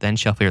tapped, then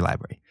shuffle your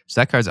library. So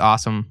that card's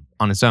awesome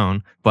on its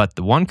own. But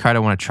the one card I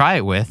want to try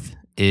it with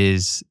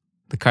is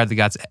the card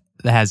that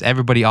has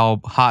everybody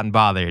all hot and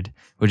bothered,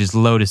 which is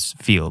Lotus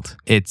Field.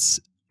 It's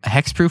a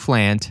hexproof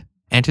land,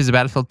 enters the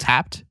battlefield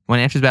tapped. When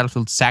it enters the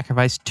battlefield,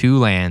 sacrifice 2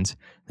 lands,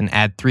 then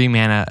add 3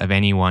 mana of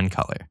any one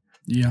color.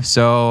 Yeah.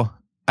 So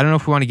I don't know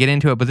if we want to get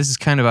into it, but this is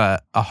kind of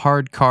a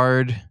hard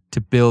card to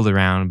build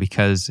around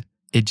because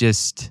it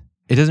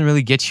doesn't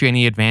really get you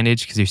any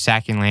advantage because you're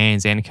sacking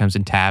lands and it comes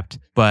in tapped.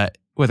 But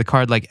with a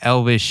card like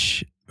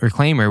Elvish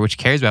Reclaimer, which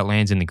cares about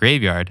lands in the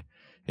graveyard,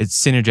 it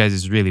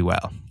synergizes really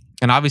well.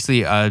 And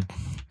obviously a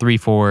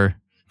 3/4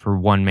 for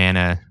 1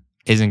 mana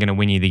isn't going to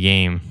win you the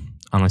game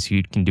unless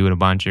you can do it a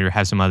bunch or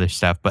have some other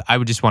stuff. But I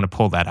would just want to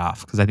pull that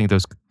off because I think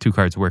those 2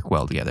 cards work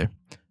well together.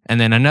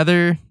 And then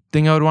another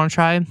thing I would want to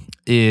try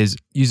is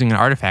using an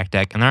artifact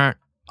deck. And there aren't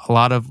a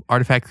lot of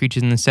artifact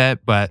creatures in the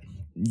set, but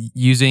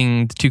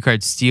using the 2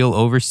 cards Steel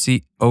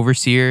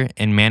Overseer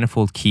and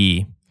Manifold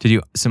Key to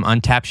do some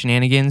untapped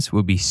shenanigans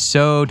would be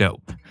so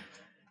dope.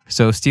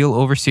 So Steel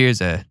Overseer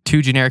is a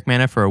 2 generic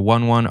mana for a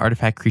 1/1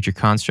 artifact creature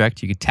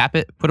construct. You can tap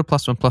it, put a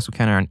 +1/+1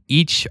 counter on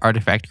each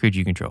artifact creature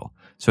you control.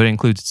 So it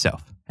includes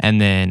itself. And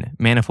then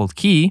Manifold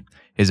Key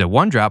is a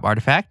 1-drop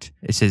artifact.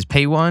 It says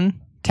pay 1,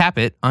 tap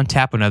it,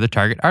 untap another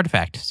target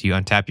artifact. So you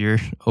untap your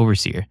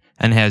Overseer.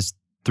 And it has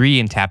 3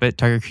 and tap it.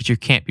 Target creature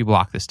can't be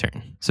blocked this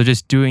turn. So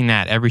just doing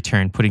that every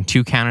turn, putting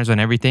 2 counters on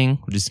everything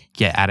will just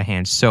get out of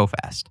hand so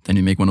fast. Then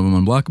you make one of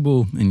them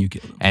unblockable and you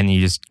kill them. And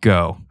you just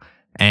go.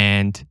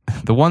 And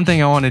the one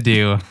thing I want to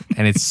do,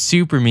 and it's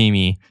super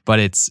memey, but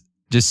it's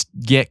just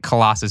get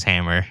Colossus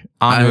Hammer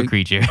onto a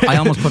creature. I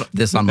almost put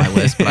this on my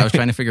list, but I was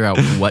trying to figure out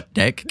what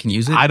deck can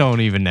use it. I don't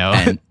even know.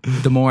 And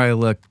the more I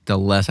look, the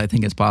less I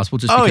think it's possible,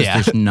 just because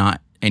there's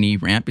not any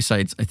ramp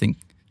besides, I think,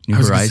 New I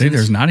was gonna Horizons. say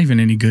there's not even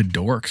any good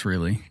dorks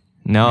really.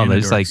 No, Mana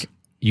there's dorks. like,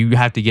 you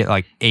have to get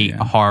like 8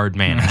 hard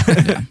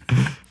mana.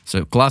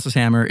 So Colossus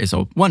Hammer is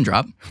a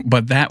 1-drop.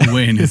 But that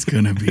win is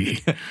gonna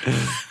be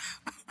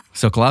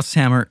So Colossus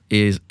Hammer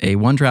is a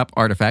 1-drop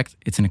artifact.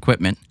 It's an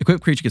equipment.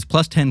 Equipped creature gets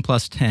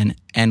 +10/+10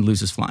 and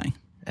loses flying.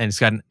 And it's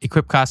got an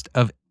equip cost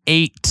of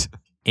 8.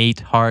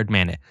 8 hard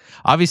mana.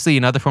 Obviously,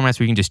 in other formats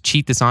where you can just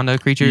cheat this onto a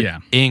creature,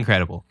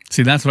 incredible.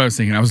 See, that's what I was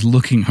thinking. I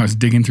was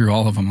digging through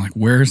all of them. Like,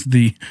 where's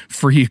the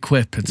free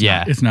equip?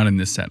 It's not in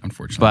this set,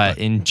 unfortunately. But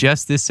in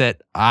just this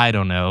set, I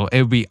don't know.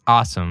 It would be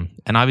awesome.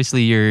 And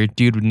obviously, your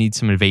dude would need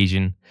some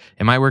evasion.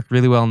 It might work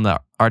really well in the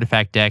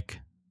artifact deck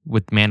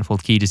with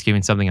Manifold Key, just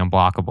giving something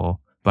unblockable.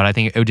 But I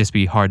think it would just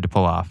be hard to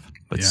pull off.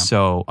 But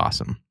so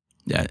awesome.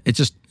 Yeah, it's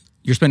just,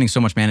 you're spending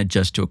so much mana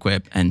just to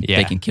equip, and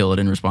they can kill it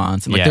in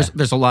response. And like,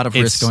 there's a lot of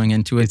risk going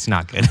into it. It's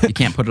not good. You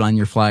can't put it on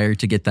your flyer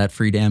to get that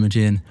free damage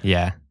in.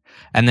 Yeah.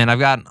 And then I've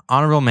got an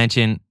honorable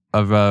mention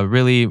of a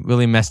really,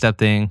 really messed up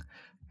thing,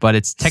 but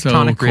it's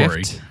Tectonic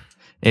Rift.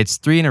 It's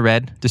 3 and a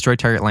red, destroy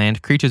target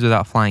land. Creatures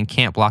without flying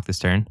can't block this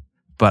turn.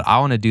 But I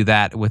want to do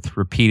that with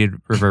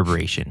repeated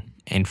reverberation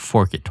and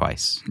fork it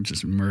twice.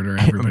 Just murder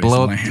everybody's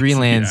Blow up lands. 3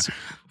 lands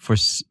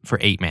for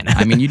 8 mana.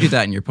 I mean, you do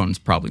that and your opponent's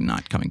probably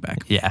not coming back.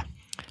 Yeah.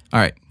 All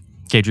right.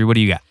 Okay, Drew, what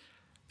do you got?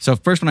 So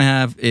first one I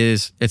have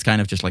is, it's kind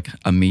of just like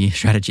a me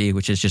strategy,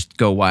 which is just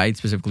go wide,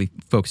 specifically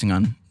focusing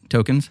on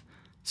tokens.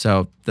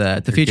 So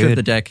the feature of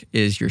the deck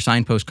is your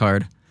signpost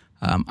card,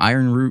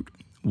 Ironroot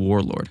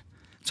Warlord.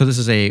 So this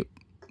is a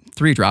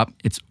 3-drop.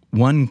 It's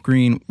 1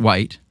 green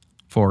white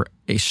for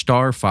a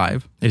star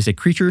 5. It is a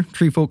creature,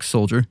 Treefolk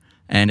Soldier,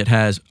 and it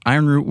has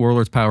Ironroot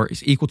Warlord's power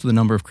is equal to the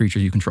number of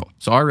creatures you control.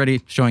 So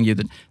already showing you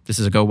that this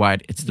is a go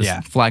wide. It's this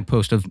flag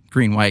post of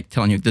green white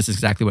telling you this is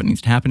exactly what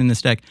needs to happen in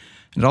this deck.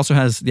 And it also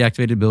has the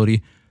activated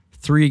ability,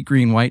 3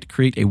 green white,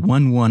 create a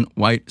 1/1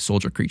 white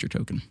soldier creature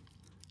token.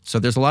 So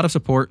there's a lot of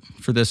support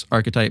for this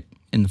archetype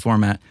in the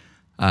format.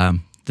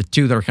 The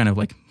 2 that are kind of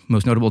like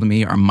most notable to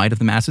me are Might of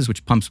the Masses,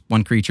 which pumps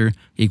 1 creature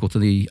equal to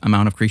the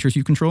amount of creatures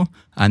you control,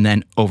 and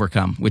then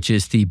Overcome, which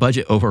is the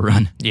budget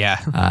overrun. Yeah.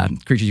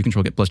 Creatures you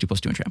control get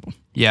 +2/+2 and trample.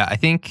 Yeah, I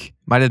think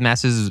Might of the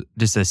Masses is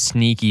just a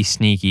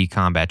sneaky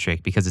combat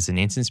trick because it's an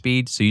instant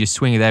speed. So you just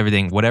swing at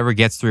everything. Whatever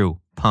gets through,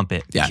 pump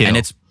it. Yeah, kill. and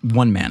it's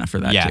 1 mana for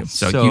that too.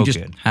 So you just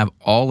good. have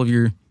all of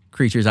your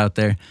creatures out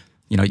there.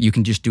 You know, you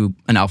can just do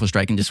an Alpha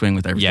Strike and just swing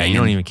with everything. Yeah, you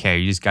don't even care.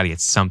 You just got to get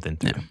something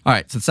through. Yeah. All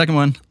right, so the second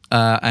one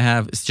I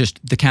have is just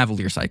the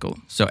Cavalier cycle.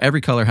 So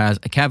every color has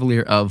a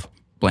Cavalier of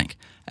blank.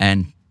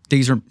 And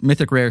these are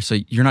mythic rare, so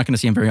you're not going to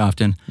see them very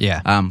often.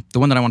 Yeah. The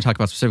one that I want to talk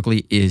about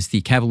specifically is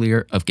the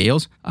Cavalier of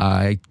Gales.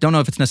 I don't know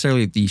if it's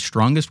necessarily the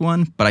strongest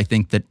one, but I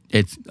think that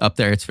it's up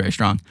there. It's very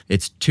strong.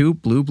 It's 2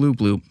 blue, blue,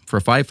 blue for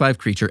a 5/5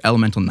 creature,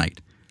 Elemental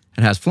Knight.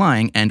 It has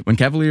flying, and when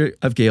Cavalier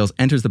of Gales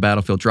enters the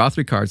battlefield, draw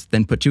 3 cards,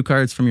 then put 2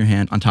 cards from your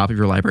hand on top of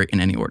your library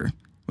in any order.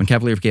 When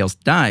Cavalier of Gales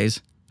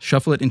dies,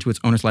 shuffle it into its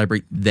owner's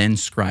library, then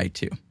scry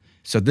 2.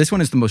 So this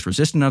one is the most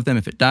resistant of them.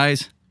 If it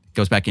dies, it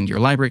goes back into your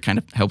library. It kind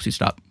of helps you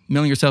stop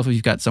milling yourself if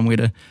you've got some way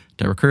to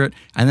recur it.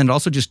 And then it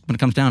also just, when it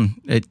comes down,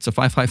 it's a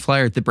 5/5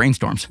 flyer that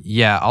brainstorms.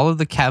 Yeah, all of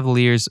the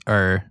Cavaliers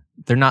they're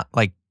not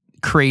like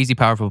crazy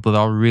powerful, but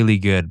they're all really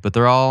good. But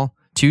they're all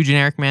 2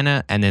 generic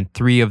mana and then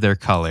 3 of their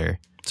color.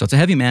 So it's a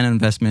heavy mana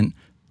investment,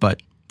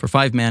 but for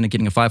 5 mana,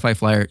 getting a 5/5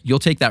 flyer, you'll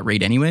take that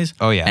rate anyways.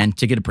 Oh, yeah. And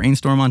to get a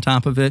brainstorm on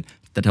top of it,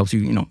 that helps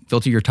you,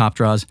 filter your top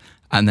draws.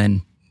 And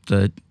then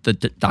the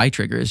die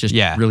trigger is just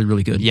really,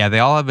 really good. Yeah, they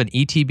all have an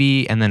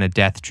ETB and then a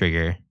death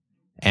trigger.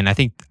 And I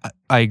think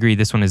I agree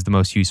this one is the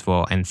most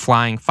useful. And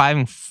flying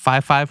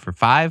 5/5 for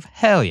 5,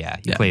 hell yeah,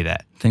 you play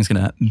that. Thing's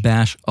going to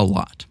bash a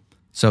lot.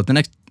 So the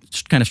next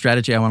kind of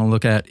strategy I want to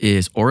look at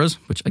is auras,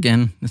 which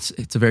again,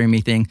 it's a very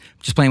me thing.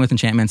 Just playing with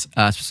enchantments.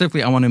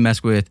 Specifically, I want to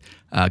mess with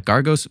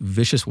Gargos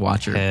Vicious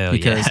Watcher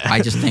because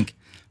I just think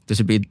this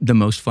would be the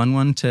most fun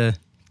one to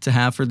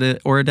have for the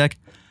aura deck.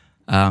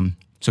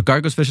 So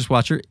Gargos Vicious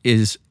Watcher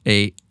is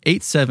a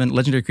 8/7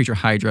 legendary creature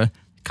Hydra,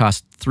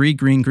 costs 3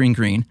 green, green,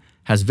 green,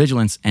 has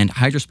vigilance, and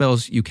Hydra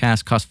spells you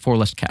cast cost 4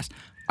 less to cast.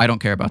 I don't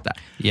care about that.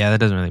 Yeah, that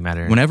doesn't really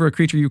matter. Whenever a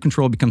creature you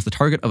control becomes the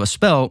target of a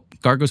spell,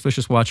 Gargos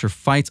Vicious Watcher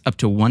fights up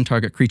to 1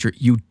 target creature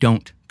you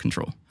don't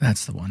control.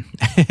 That's the one.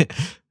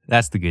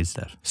 That's the good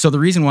stuff. So the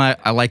reason why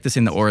I like this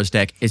in the Auras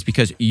deck is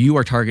because you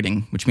are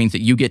targeting, which means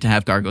that you get to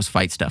have Gargos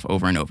fight stuff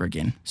over and over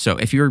again. So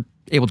if you're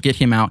able to get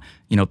him out,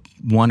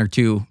 1 or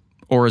 2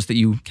 auras that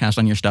you cast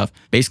on your stuff,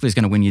 basically is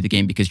going to win you the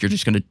game because you're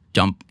just going to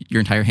dump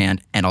your entire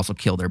hand and also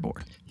kill their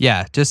board.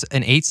 Yeah, just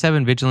an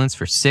 8/7 vigilance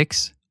for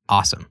 6.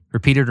 Awesome.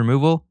 Repeated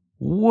removal,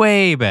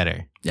 way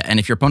better. Yeah, and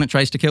if your opponent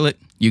tries to kill it,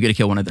 you get to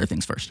kill one of their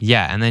things first.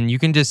 Yeah, and then you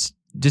can just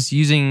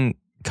using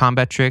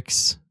combat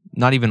tricks,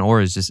 not even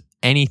auras, just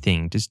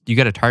anything. Just you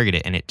got to target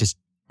it and it just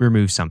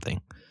removes something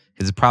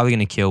because it's probably going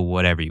to kill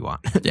whatever you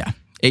want. Yeah,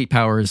 8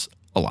 power is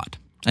a lot.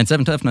 And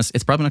 7 toughness,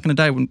 it's probably not going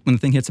to die when the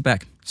thing hits it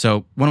back.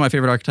 So one of my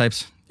favorite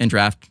archetypes in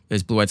draft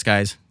is Blue-White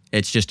Skies.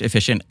 It's just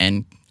efficient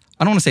and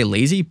I don't want to say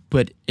lazy,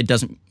 but it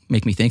doesn't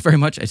make me think very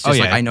much. It's just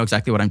like I know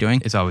exactly what I'm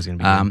doing. It's always going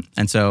to be good.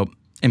 And so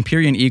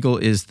Empyrean Eagle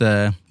is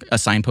a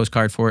signpost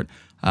card for it.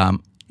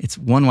 It's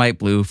 1 white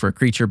blue for a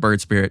creature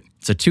bird spirit.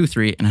 It's a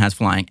 2/3 and it has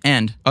flying.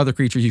 And other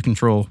creatures you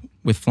control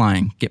with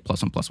flying get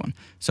 +1/+1.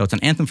 So it's an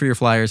anthem for your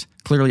flyers.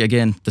 Clearly,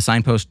 again, the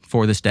signpost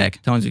for this deck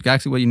telling you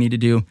exactly what you need to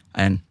do,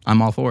 and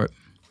I'm all for it.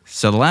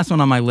 So the last one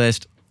on my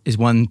list is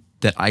one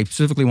that I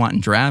specifically want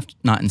in draft,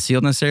 not in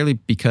sealed necessarily,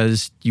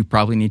 because you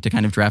probably need to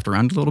kind of draft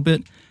around a little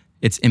bit.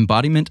 It's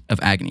Embodiment of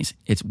Agonies.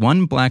 It's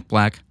 1 black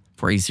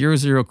for a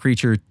 0/0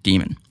 creature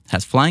demon. It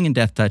has flying and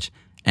death touch,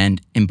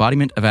 and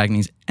Embodiment of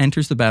Agonies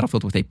enters the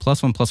battlefield with a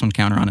 +1/+1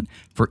 counter on it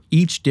for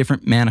each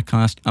different mana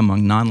cost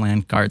among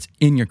non-land cards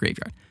in your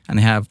graveyard. And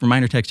they have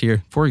reminder text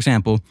here. For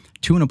example,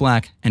 2 and a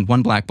black and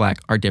 1 black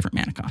are different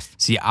mana costs.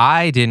 See,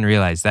 I didn't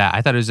realize that.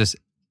 I thought it was just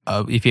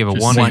if you have a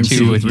Just 1 or one, 2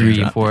 two, or three 3 or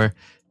drop. 4,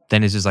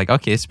 then it's just like,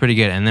 okay, it's pretty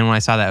good. And then when I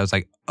saw that, I was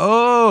like,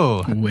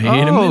 oh, Wait a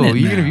minute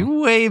you're going to now.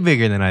 be way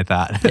bigger than I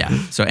thought. Yeah.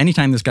 So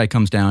anytime this guy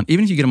comes down,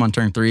 even if you get him on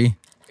turn 3,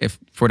 if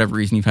for whatever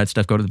reason you've had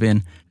stuff go to the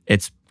bin,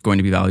 it's going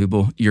to be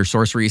valuable. Your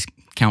sorceries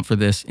count for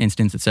this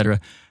instance, etc.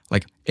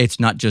 Like it's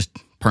not just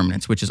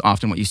permanence, which is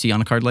often what you see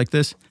on a card like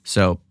this.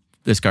 So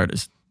this card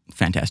is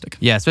fantastic.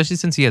 Yeah, especially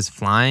since he has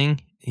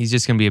flying, he's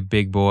just going to be a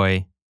big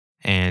boy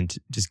and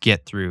just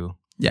get through.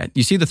 Yeah,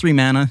 you see the 3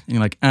 mana, and you're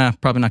like,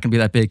 probably not going to be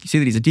that big. You see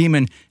that he's a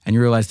demon, and you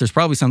realize there's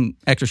probably some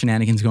extra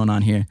shenanigans going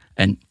on here.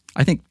 And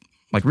I think,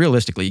 like,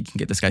 realistically, you can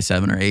get this guy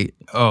 7 or 8,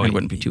 and it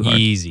wouldn't be too hard.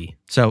 Easy.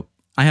 So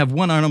I have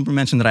one honorable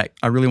mention that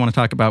I really want to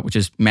talk about, which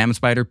is Mammoth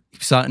Spider. You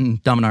saw it in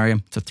Dominaria.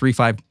 It's a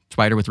 3/5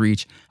 spider with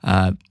reach.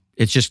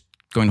 It's just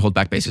going to hold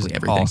back basically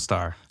everything.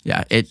 All-star.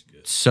 Yeah, it's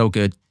so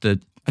good.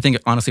 I think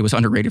it honestly was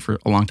underrated for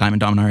a long time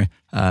in Dominaria,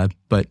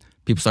 but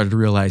people started to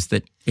realize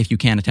that if you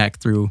can attack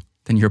through,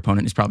 then your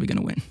opponent is probably going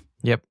to win.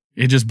 Yep.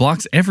 It just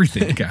blocks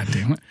everything. God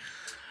damn it.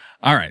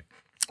 All right.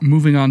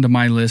 Moving on to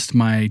my list,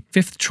 my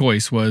 5th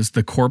choice was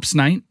the Corpse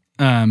Knight.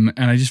 And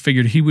I just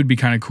figured he would be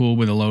kind of cool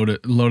with a low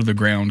to the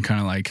ground, kind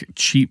of like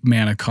cheap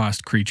mana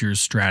cost creatures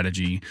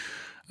strategy.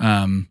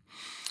 I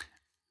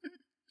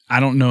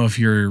don't know if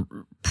you're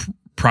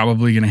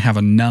probably going to have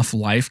enough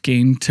life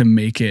gain to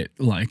make it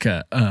like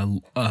a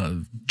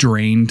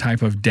drain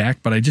type of deck,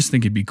 but I just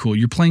think it'd be cool.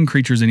 You're playing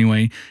creatures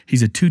anyway.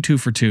 He's a 2/2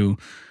 for 2.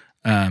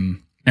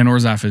 And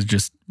Orzhov is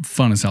just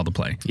fun as hell to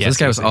play. Yeah, this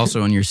guy was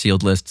also on your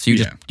sealed list, so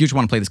you just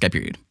want to play this guy,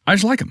 period. I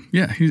just like him.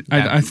 Yeah,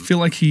 I feel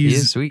like He is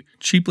he's sweet.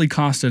 cheaply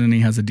costed and he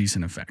has a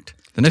decent effect.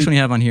 The next one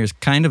you have on here is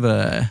kind of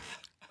a,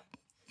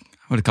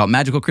 what do you call it?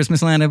 Magical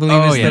Christmas Land, I believe.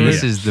 Oh is yeah, the-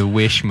 this is the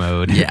wish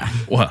mode. yeah.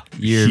 Well,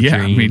 Year of yeah.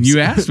 I mean, dreams. you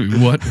asked me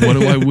what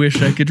do I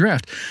wish I could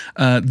draft.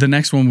 The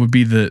next one would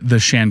be the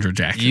Chandra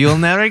Jack. You'll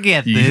never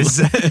get this.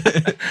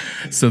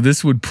 So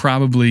this would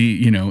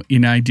probably,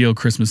 in ideal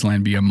Christmas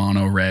land, be a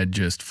mono red,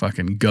 just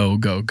fucking go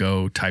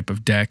type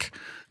of deck.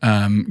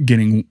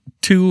 Getting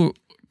two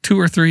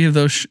or three of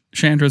those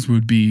Chandras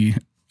would be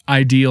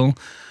ideal.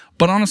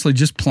 But honestly,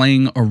 just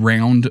playing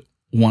around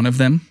one of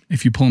them,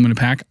 if you pull them in a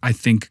pack, I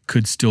think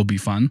could still be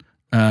fun.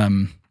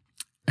 And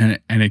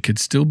it could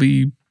still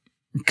be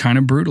kind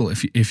of brutal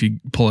if you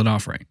pull it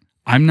off right.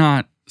 I'm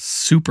not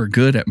super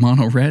good at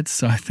mono red,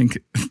 so I think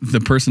the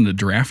person to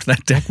draft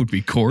that deck would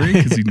be Corey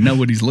because he'd know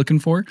what he's looking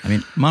for. I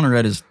mean, mono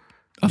red is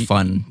a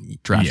fun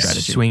draft Yes.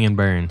 strategy. Swing and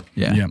burn.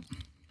 Yeah. Yep.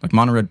 Like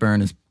mono red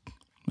burn is,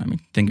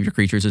 think of your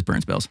creatures as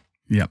burn spells.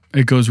 Yep.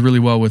 It goes really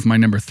well with my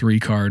number 3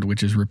 card,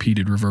 which is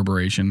Repeated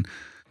Reverberation.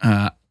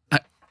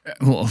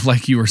 Well,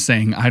 like you were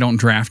saying, I don't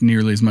draft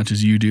nearly as much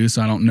as you do,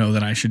 so I don't know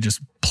that I should just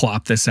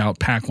plop this out,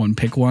 pack one,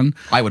 pick one.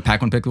 I would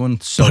pack one, pick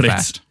one so But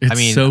fast.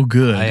 it's so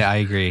good. I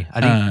agree. I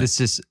think this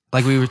is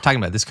like we were talking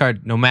about. This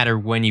card, no matter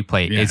when you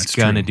play it, Yeah, it's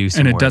gonna true. do some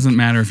And it work. doesn't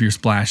matter if you're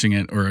splashing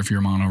it or if you're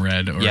mono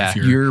red or Yeah. if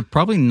you're You're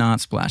probably not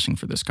splashing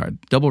for this card.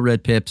 Double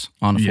red pips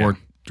on a Yeah. 4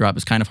 drop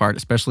is kind of hard,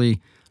 especially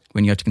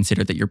when you have to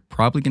consider that you're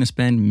probably going to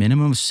spend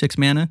minimum of 6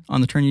 mana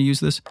on the turn you use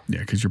this.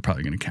 yeah, because you're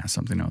probably going to cast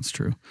something else.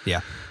 True.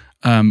 Yeah.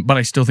 But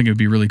I still think it would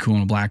be really cool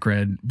in a black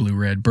red, blue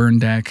red burn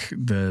deck.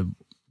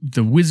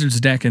 The Wizards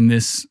deck in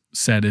this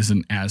set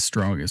isn't as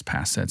strong as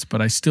past sets,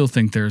 but I still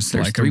think there's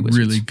like a 3 wizards.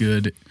 really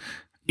good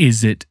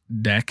Is It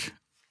deck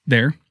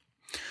there.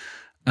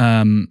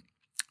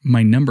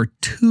 My number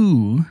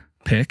 2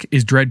 pick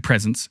is Dread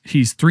Presence.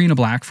 He's 3 and a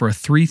black for a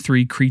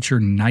 3/3 creature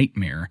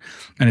nightmare.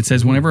 And it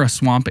says whenever a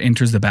swamp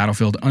enters the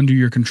battlefield under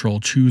your control,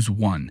 choose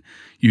 1.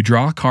 You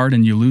draw a card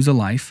and you lose a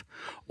life,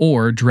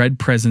 or Dread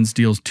Presence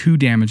deals 2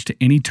 damage to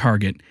any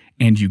target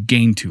and you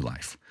gain 2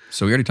 life.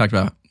 So we already talked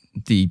about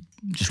the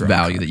just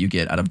value that you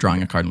get out of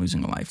drawing a card and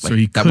losing a life. So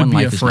he that could one be a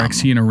life is phenomenal.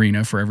 Phyrexian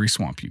Arena for every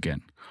swamp you get.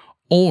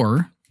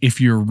 Or if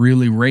you're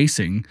really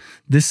racing,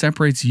 this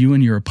separates you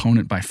and your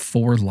opponent by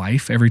 4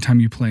 life every time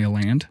you play a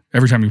land,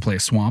 every time you play a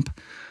swamp.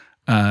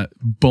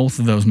 Both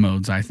of those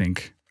modes, I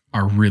think,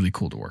 are really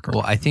cool to work around.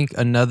 Well, I think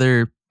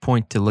another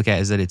point to look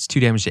at is that it's 2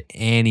 damage to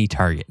any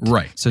target.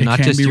 Right. So It not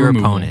can just be your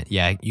removable. opponent.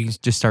 Yeah. You can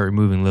just start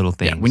removing little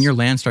things. Yeah, when your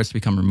land starts to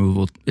become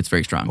removable, it's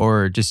very strong.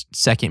 or just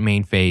second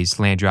main phase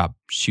land drop,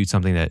 shoot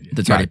something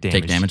That's got already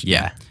take damage.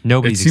 Yeah. It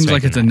Nobody's seems like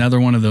it's expecting that. another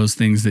one of those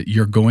things that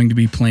you're going to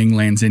be playing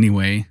lands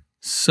anyway.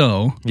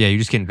 So Yeah, you're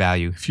just getting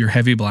value. if you're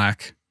heavy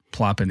black,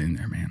 plop it in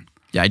there, man.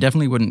 Yeah, I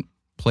definitely wouldn't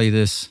play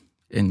this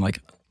in like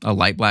a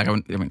light black.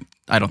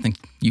 I don't think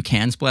you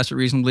can splash it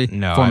reasonably.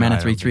 No, 4 I mana,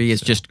 don't 3/3. think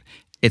It's so. just,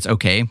 it's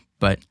okay.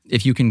 But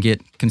if you can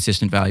get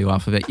consistent value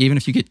off of it, even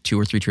if you get 2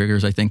 or 3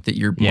 triggers, I think that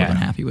you're more than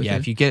happy with Yeah, it.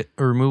 if you get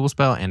a removal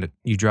spell and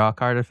you draw a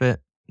card of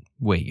it,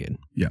 way good.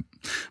 Yep.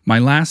 My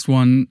last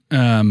one,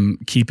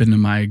 keeping to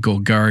my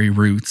Golgari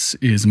roots,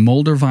 is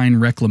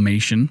Moldervine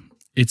Reclamation.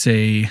 It's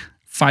a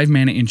 5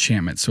 mana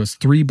enchantment, so it's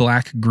 3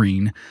 black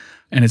green,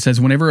 and it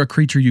says whenever a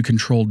creature you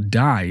control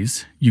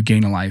dies, you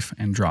gain a life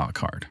and draw a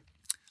card.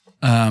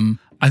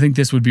 I think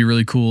this would be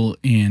really cool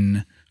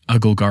in a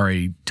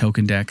Golgari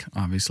token deck.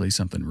 Obviously,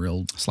 something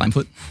real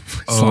Slimefoot.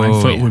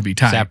 Slimefoot yeah. would be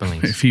tight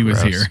Saplings. if he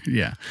was Gross. here.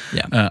 Yeah.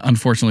 Yeah.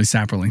 Unfortunately,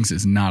 Saplings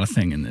is not a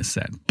thing in this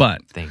set,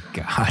 but Thank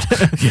God.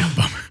 yeah,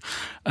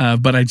 bummer.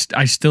 But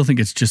I still think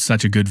it's just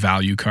such a good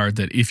value card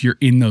that if you're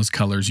in those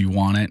colors, you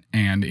want it.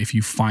 And if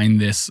you find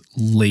this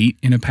late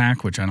in a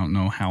pack, which I don't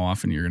know how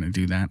often you're going to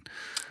do that.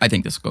 I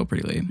think this will go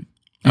pretty late.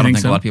 I You don't think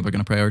think so? a lot of people are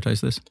going to prioritize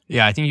this.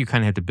 Yeah, I think you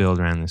kind of have to build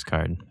around this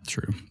card.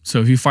 True.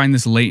 So if you find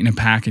this late in a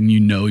pack and you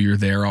know you're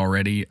there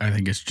already, I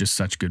think it's just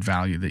such good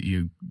value that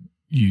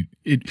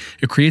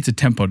it creates a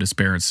tempo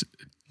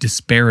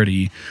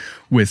disparity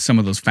with some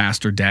of those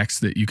faster decks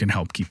that you can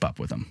help keep up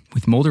with them.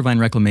 With Moldervine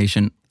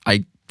Reclamation,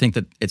 I think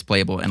that it's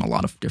playable in a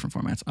lot of different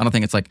formats. I don't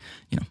think it's like,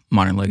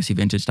 Modern Legacy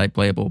Vintage type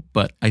playable,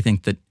 but I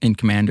think that in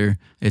Commander,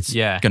 it's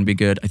Yeah. going to be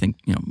good. I think,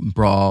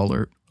 Brawl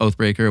or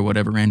Oathbreaker or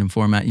whatever random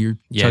format you're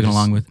chugging just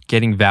along with.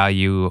 Getting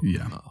value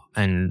Yeah.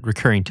 and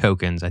recurring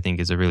tokens, I think,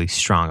 is a really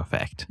strong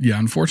effect. Yeah,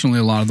 unfortunately,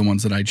 a lot of the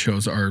ones that I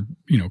chose are,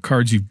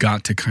 cards you've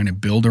got to kind of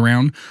build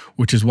around,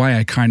 which is why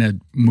I kind of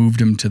moved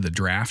them to the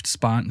draft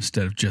spot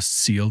instead of just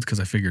sealed, because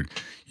I figured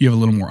you have a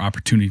little more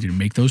opportunity to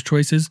make those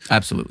choices.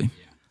 Absolutely.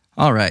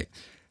 All right.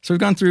 So we've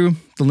gone through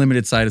the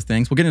limited side of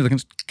things. We'll get into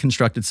the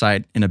constructed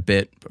side in a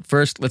bit. But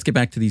first, let's get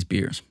back to these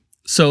beers.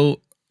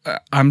 So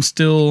I'm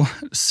still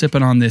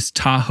sipping on this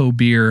Tahoe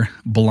Beer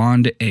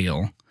Blonde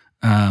Ale.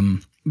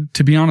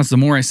 To be honest, the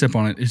more I sip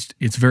on it,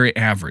 it's very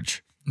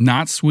average.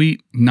 Not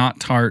sweet, not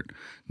tart,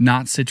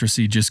 not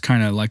citrusy, just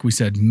kind of, like we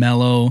said,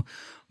 mellow,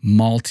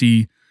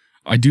 malty.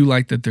 I do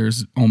like that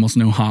there's almost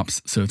no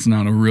hops, so it's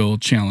not a real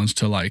challenge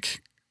to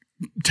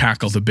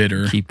tackle the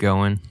bitter. Keep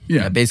going.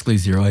 Yeah. basically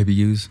 0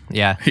 IBUs.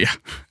 Yeah. Yeah.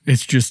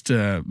 It's just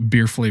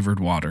beer flavored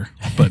water,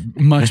 but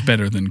much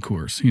better than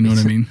Coors. You know what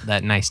I mean?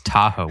 That nice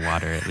Tahoe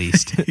water, at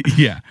least.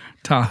 Yeah.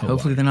 Tahoe.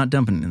 Hopefully they're not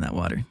dumping it in that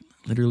water,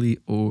 literally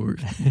or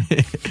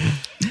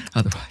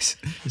otherwise.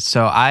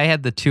 So I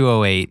had the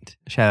 208.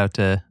 Shout out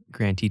to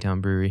Grand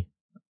Teton Brewery,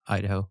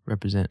 Idaho,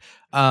 represent.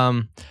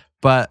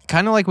 But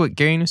kind of like what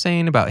Gary was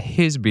saying about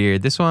his beer,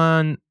 this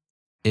one,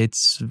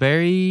 it's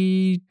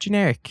very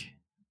generic,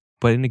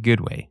 but in a good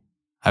way.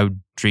 I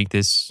would drink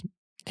this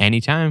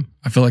anytime.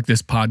 I feel like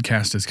this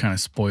podcast has kind of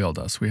spoiled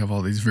us. We have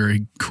all these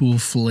very cool,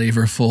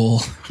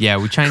 flavorful Yeah,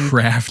 we try and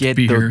craft get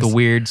beers. the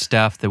weird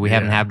stuff that we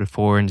haven't Yeah. had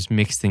before and just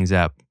mix things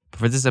up.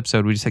 But for this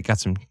episode, we just got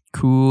some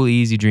cool,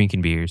 easy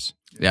drinking beers.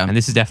 Yeah, And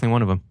this is definitely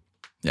one of them.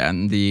 yeah,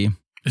 and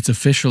It's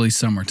officially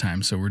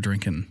summertime, so we're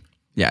drinking.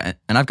 yeah,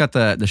 and I've got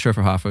the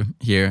Schöfferhofer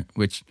here,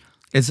 which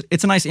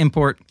it's a nice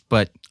import,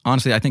 but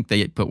honestly, I think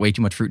they put way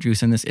too much fruit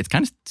juice in this. It's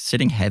kind of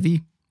sitting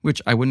heavy,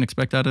 which I wouldn't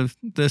expect out of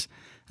this.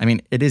 I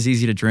mean, it is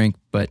easy to drink,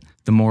 but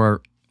the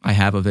more I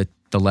have of it,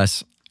 the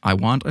less I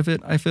want of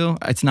it, I feel.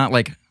 It's not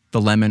like the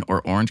lemon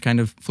or orange kind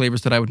of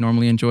flavors that I would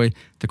normally enjoy.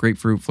 The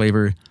grapefruit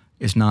flavor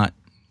is not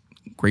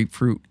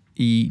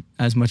grapefruit-y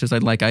as much as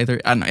I'd like either.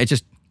 I don't know, it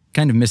just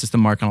kind of misses the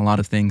mark on a lot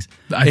of things.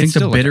 I think It's the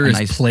still, like, bitter a is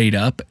nice- played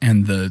up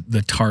and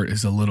the tart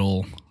is a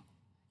little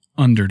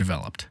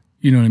underdeveloped.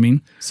 You know what I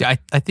mean? See, I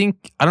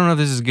think, I don't know if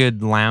this is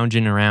good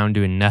lounging around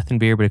doing nothing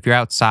beer, but if you're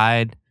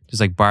outside,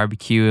 just like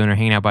barbecuing or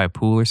hanging out by a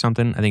pool or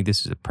something, I think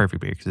this is a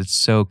perfect beer because it's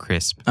so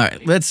crisp. All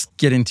right, let's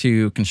get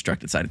into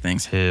constructed side of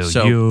things. Hell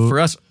so yeah. for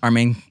us, our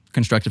main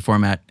constructed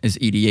format is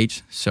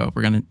EDH. So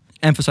we're going to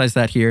emphasize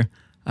that here.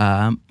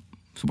 So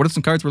what are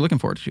some cards we're looking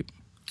forward to?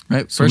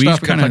 Right. So First we off,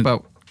 each we're going to talk kinda-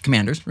 about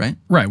commanders, right?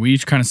 Right. We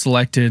each kind of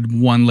selected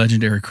one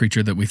legendary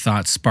creature that we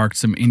thought sparked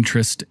some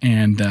interest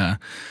and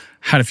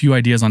had a few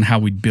ideas on how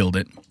we'd build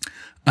it.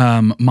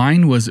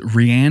 Mine was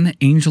Rianne,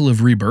 Angel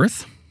of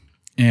Rebirth.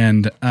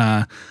 And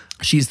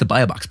She's the Buy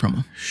a Box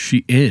promo.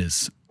 she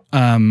is.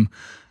 I'm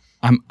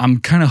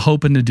kind of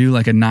hoping to do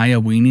like a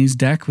Naya Weenies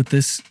deck with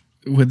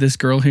this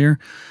girl here.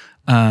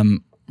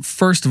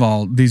 First of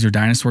all, these are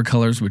dinosaur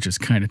colors, which is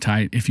kind of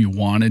tight. If you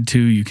wanted to,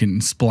 you can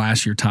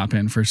splash your top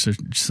end for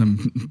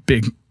some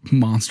big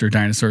monster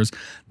dinosaurs.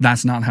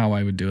 That's not how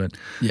I would do it.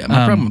 Yeah,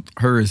 my problem with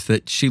her is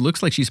that she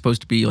looks like she's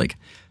supposed to be like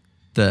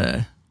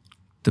the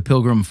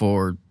pilgrim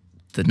for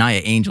the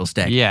Naya Angels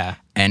deck. Yeah.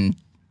 And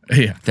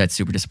Yeah. that's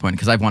super disappointing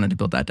because I've wanted to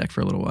build that deck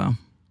for a little while.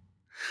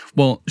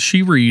 Well,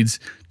 she reads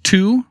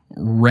 2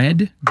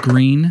 red,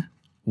 green,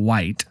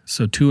 white,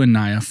 so 2 and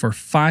Naya for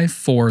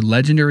 5/4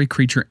 legendary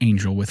creature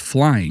angel with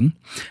flying.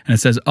 And it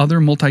says other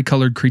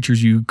multicolored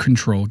creatures you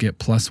control get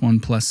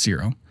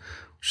 +1/+0,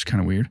 which is kind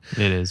of weird. It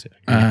is.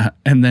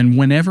 And then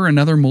whenever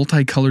another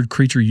multicolored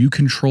creature you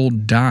control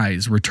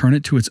dies, return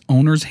it to its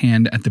owner's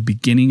hand at the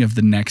beginning of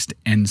the next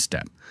end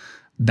step.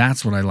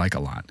 That's what I like a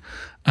lot.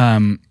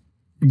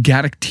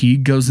 Gaddock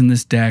Teague goes in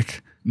this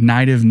deck.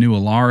 Knight of New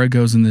Alara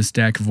goes in this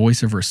deck.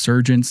 Voice of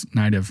Resurgence,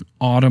 Knight of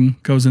Autumn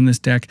goes in this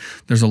deck.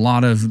 There's a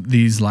lot of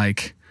these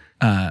like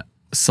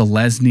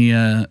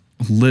Selesnya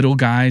little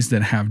guys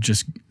that have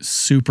just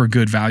super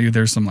good value.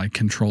 There's some like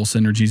control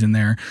synergies in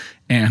there.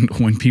 And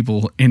when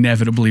people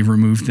inevitably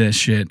remove this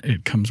shit,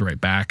 it comes right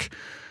back.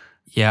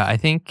 Yeah, I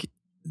think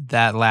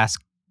that last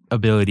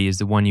ability is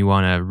the one you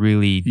want to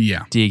really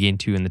Yeah. dig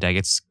into in the deck.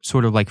 It's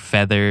sort of like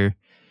Feather,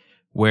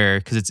 where,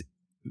 because it's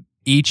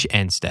each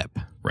end step.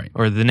 Right.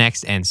 Or the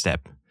next end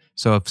step.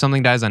 So if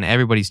something dies on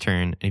everybody's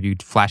turn, if you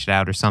flash it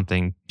out or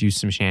something, do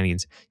some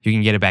shenanigans, you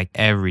can get it back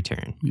every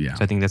turn. Yeah.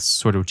 So I think that's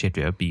sort of what you have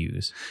to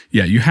abuse.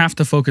 Yeah, you have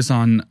to focus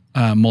on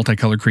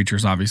multicolored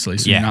creatures, obviously.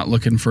 So Yeah. you're not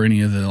looking for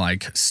any of the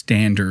like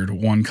standard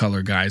one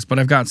color guys. But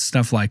I've got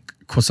stuff like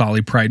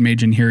Quasali Pride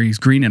Mage in here. He's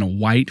green and a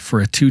white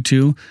for a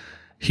 2/2.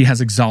 He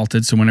has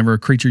Exalted, so whenever a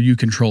creature you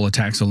control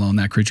attacks alone,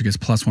 that creature gets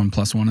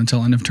 +1/+1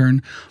 until end of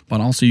turn. But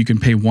also you can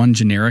pay 1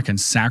 generic and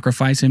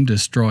sacrifice him to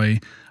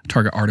destroy a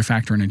target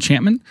artifact or an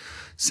enchantment.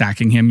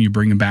 Sacking him, you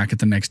bring him back at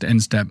the next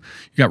end step.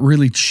 You got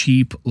really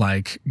cheap,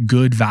 like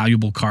good,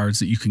 valuable cards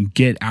that you can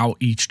get out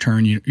each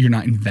turn. You're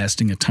not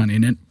investing a ton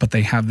in it, but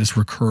they have this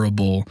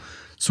recurable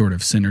sort of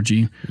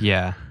synergy.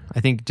 Yeah. I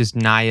think just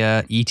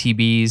Naya,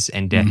 ETBs,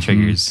 and death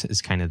triggers is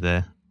kind of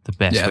the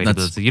best Yeah, way to build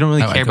that's it. So you don't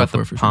really how I care go about the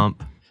for sure.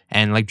 pump.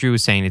 And like Drew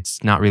was saying,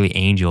 it's not really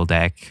angel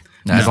deck.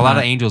 No, Because it's a lot not.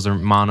 of angels are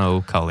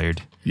mono-colored.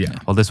 Yeah.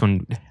 Well, this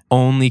one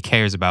only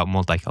cares about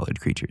multicolored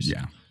creatures.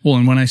 Yeah. Well,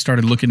 and when I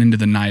started looking into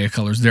the Naya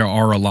colors, there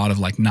are a lot of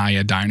like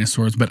Naya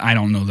dinosaurs, but I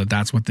don't know that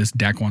that's what this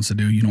deck wants to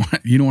do. You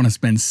don't want to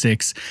spend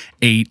 6,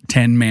 8,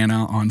 10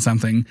 mana on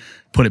something,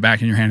 put it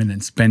back in your hand, and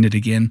then spend it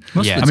again.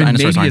 Most Yeah. of the I mean,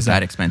 dinosaurs maybe aren't as a-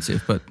 that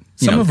expensive, but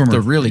Some of them the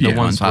are- really The good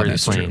ones ones. where you're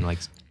obviously. playing, like,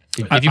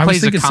 if I you was play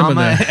thinking some of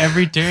Zakama the-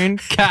 every turn,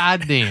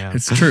 goddamn.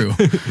 It's true.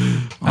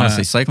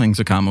 Honestly, cycling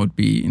Zakama would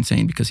be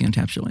insane because he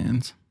untaps your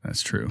lands.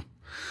 That's true.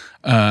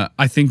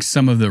 I think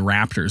some of the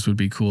raptors would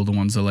be cool. The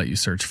ones that let you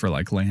search for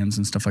like lands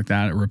and stuff like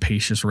that. A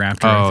rapacious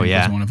raptor. I Oh, think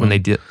yeah. was one of When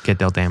them. they get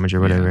dealt damage or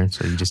whatever.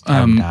 So you just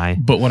have them die.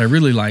 But what I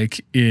really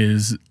like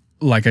is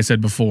like I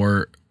said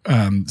before,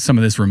 some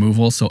of this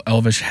removal. So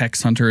Elvish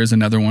Hex Hunter is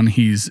another one.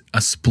 He's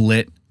a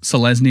split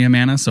Selesnya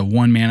mana, so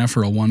 1 mana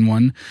for a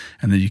 1/1,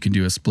 and then you can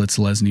do a split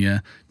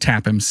Selesnya,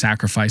 tap him,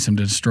 sacrifice him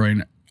to destroy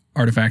an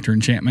artifact or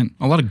enchantment.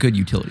 A lot of good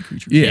utility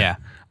creatures. Yeah.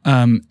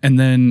 And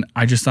then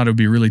I just thought it would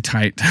be really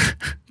tight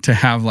to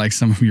have like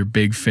some of your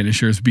big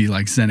finishers be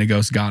like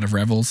Xenagos, God of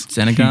Revels.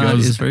 Xenagos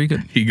is very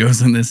good. He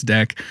goes in this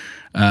deck.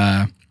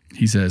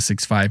 He's a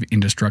 6/5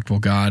 indestructible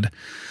god.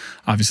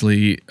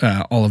 Obviously,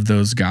 all of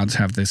those gods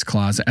have this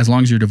clause. As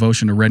long as your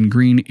devotion to red and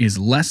green is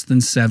less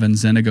than 7,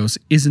 Xenagos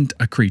isn't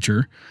a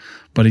creature.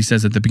 But he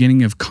says at the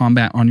beginning of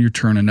combat on your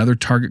turn, another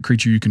target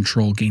creature you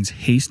control gains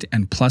haste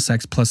and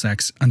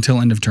 +X/+X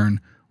until end of turn,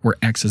 where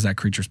X is that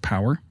creature's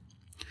power.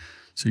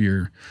 So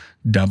you're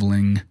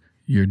doubling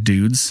your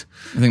dudes.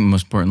 I think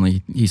most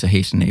importantly, he's a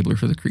haste enabler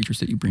for the creatures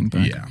that you bring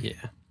back. Yeah.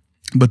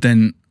 But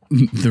then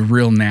the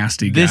real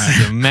nasty guy. This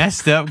is a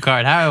messed up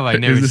card. How have I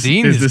never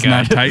seen this guy? Is this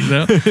not tight,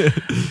 though?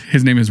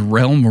 His name is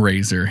Realm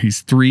Razor.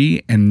 He's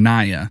 3 and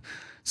Naya.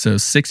 So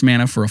 6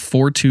 mana for a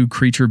 4/2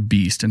 creature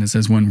beast. And it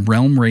says when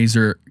Realm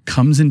Razor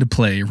comes into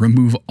play,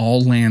 remove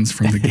all lands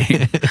from the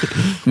game.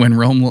 When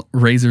Realm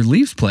Razor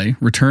leaves play,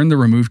 return the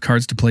removed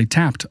cards to play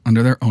tapped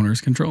under their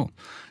owner's control.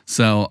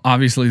 So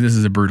obviously this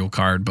is a brutal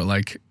card, but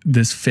like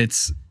this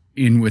fits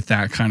in with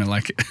that kind of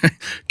like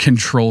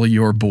control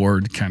your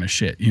board kind of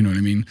shit. You know what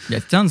I mean? Yeah,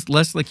 it sounds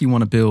less like you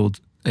want to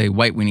build a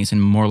White Weenies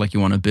and more like you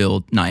want to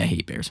build Naya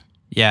Hate Bears.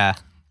 Yeah.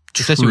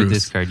 Especially with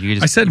this card. You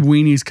just, I said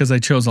weenies because I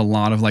chose a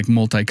lot of like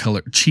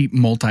cheap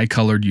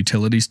multicolored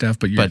utility stuff,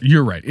 but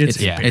you're right. It's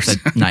a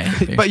Naya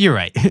Hate Bear. But you're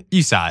right.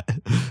 You saw it.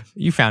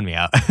 You found me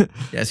out.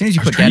 Yeah, as soon as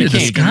you put trying to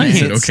Gaddock Teeg disguise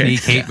in it, there, okay.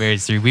 Sneak Hate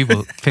Bears through. We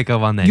will pick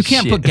up on that you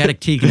can't shit. put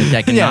Gaddock Teeg in a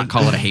deck and not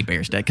call it a Hate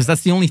Bears deck because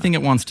that's the only thing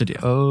it wants to do.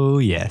 Oh,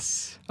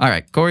 yes. All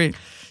right, Corey.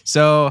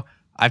 So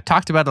I've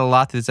talked about it a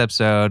lot this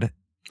episode.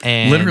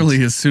 And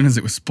literally, as soon as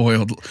it was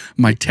spoiled,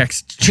 my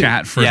text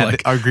chat for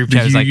our group the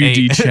chat was like, UUD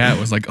hey. chat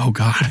was like, oh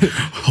God.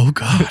 Oh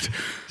God.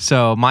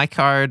 So my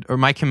card or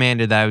my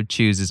commander that I would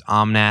choose is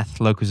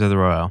Omnath, Locus of the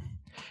Royal.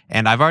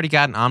 And I've already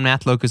got an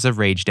Omnath, Locus of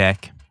Rage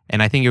deck.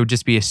 And I think it would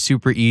just be a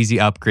super easy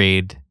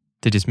upgrade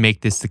to just make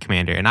this the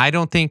commander. And I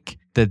don't think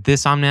that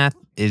this Omnath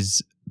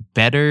is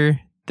better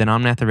than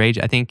Omnath of Rage.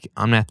 I think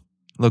Omnath,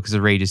 Locus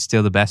of Rage is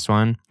still the best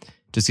one.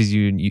 Just because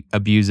you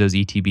abuse those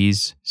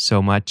ETBs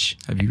so much.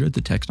 Have you read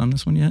the text on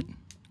this one yet?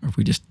 Or have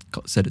we just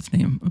said its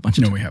name a bunch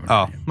of No, times? we haven't.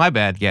 Oh, my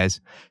bad,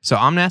 guys. So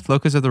Omnath,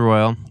 Locus of the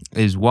Royal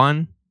is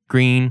 1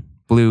 green,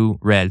 blue,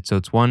 red. So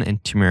it's 1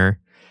 and Timur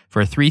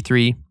for a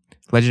 3/3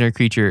 legendary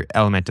creature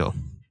elemental.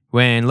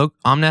 When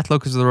Omnath,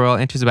 Locus of the Royal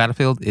enters the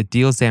battlefield, it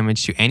deals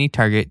damage to any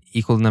target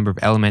equal to the number of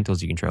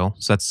elementals you control.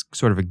 So that's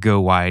sort of a go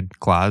wide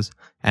clause.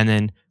 And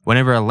then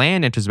whenever a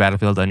land enters the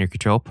battlefield under your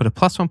control, put a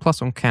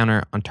 +1/+1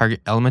 counter on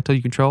target elemental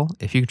you control.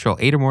 If you control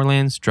 8 or more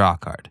lands, draw a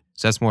card.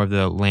 So that's more of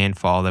the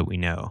landfall that we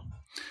know.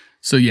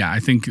 So yeah, I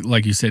think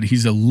like you said,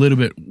 he's a little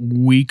bit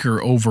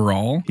weaker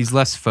overall. He's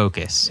less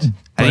focused.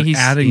 But I think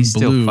adding he's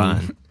blue still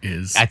fun.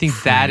 is I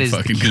think that pretty is the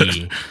fucking key.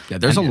 good. Yeah,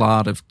 there's a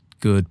lot of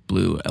good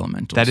blue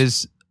elementals. That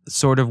is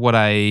sort of what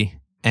I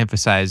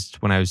emphasized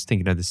when I was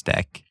thinking of this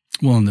deck.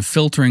 Well, and the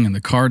filtering and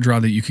the card draw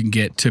that you can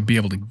get to be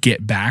able to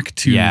get back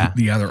to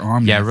the other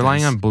arm. Yeah,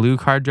 relying on blue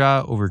card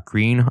draw over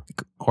green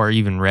or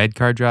even red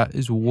card draw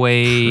is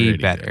way Pretty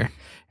better. good.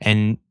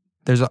 And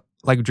there's,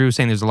 like Drew was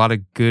saying, there's a lot of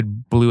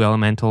good blue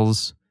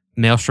elementals.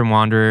 Maelstrom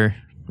Wanderer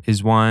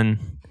is one.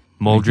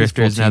 Mole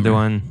Drifter is another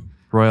one.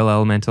 Royal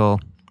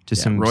Elemental.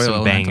 Just some Royal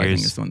Elemental, bangers. I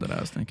think is the one that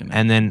I was thinking of.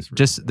 And then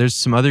just there's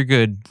some other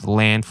good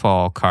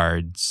landfall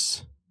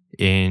cards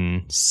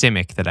in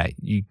Simic that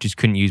you just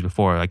couldn't use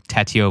before, like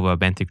Tatiova,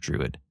 Benthic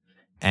Druid.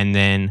 And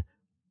then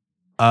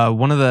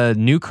one of the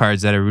new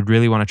cards that I would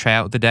really want to try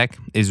out with the deck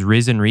is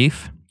Risen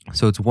Reef.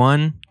 So it's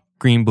 1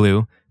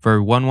 green-blue for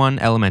 1/1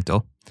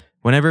 elemental.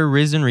 Whenever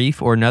Risen Reef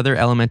or another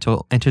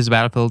elemental enters the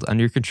battlefield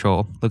under your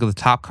control, look at the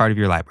top card of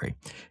your library.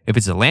 If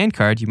it's a land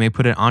card, you may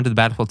put it onto the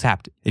battlefield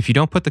tapped. If you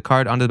don't put the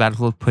card onto the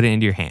battlefield, put it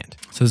into your hand.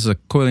 So this is a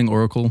Coiling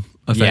Oracle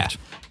effect, which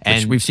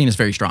And we've seen is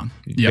very strong.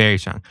 Yep. Very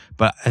strong.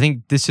 But I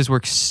think this just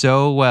works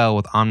so well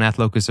with Omnath,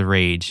 Locus of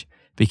Rage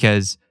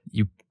because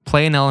you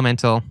play an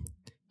elemental,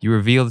 you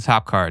reveal the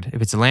top card.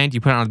 If it's a land, you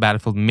put it on the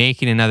battlefield,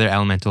 making another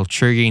elemental,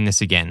 triggering this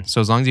again.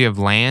 So as long as you have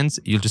lands,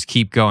 you'll just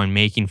keep going,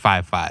 making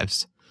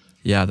 5/5s.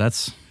 Yeah,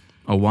 that's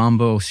a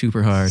wombo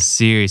super hard.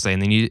 Seriously.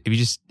 And then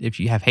if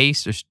you have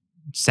haste or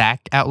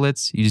sack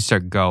outlets, you just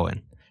start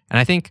going. And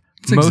I think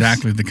It's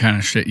exactly the kind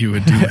of shit you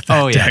would do with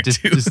that deck,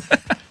 too.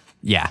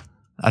 yeah.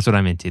 That's what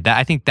I'm into.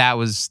 I think that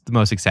was the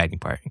most exciting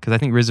part because I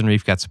think Risen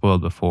Reef got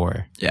spoiled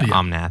before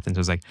Omnath, and so it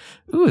was like,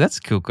 ooh, that's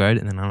a cool card.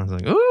 And then I was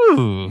like,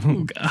 ooh,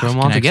 throw them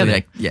all And together.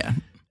 actually, yeah.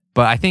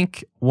 But I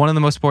think one of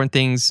the most important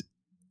things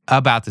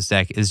about this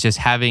deck is just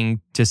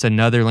having just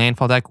another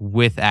landfall deck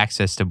with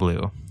access to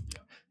blue.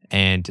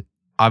 And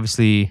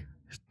obviously,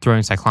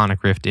 throwing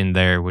Cyclonic Rift in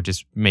there would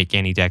just make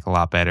any deck a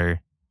lot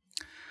better.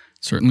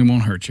 Certainly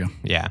won't hurt you.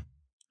 Yeah.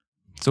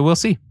 So we'll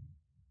see.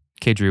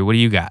 Okay, Drew, what do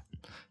you got?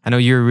 I know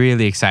you're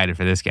really excited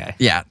for this guy.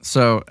 Yeah.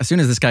 So as soon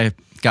as this guy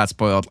got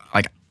spoiled,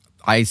 like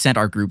I sent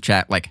our group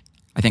chat like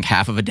I think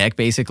half of a deck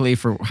basically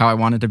for how I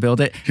wanted to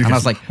build it, and I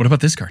was like, what about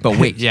this card? but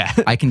wait, Yeah.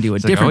 I can do a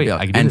It's different like, oh, wait,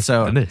 build. I can do And this,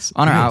 so and this,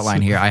 on our and this.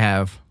 outline here, I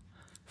have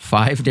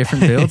 5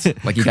 different builds.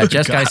 Like you got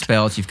Jeskai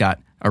spells, you've got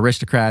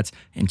aristocrats,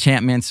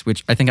 enchantments,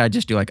 which I think I'd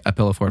just do like a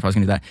pillow for if I was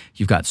gonna do that.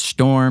 You've got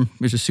storm,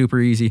 which is super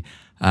easy.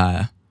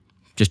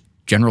 Just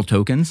general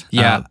tokens.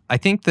 Yeah, I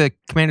think the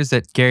commanders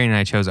that Gary and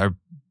I chose are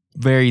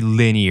very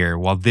linear,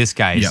 while this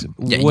guy is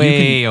Yeah,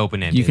 way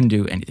open-ended. You can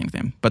do anything with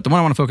him. But the one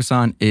I want to focus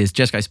on is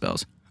Jeskai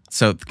spells.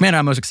 So the commander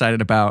I'm most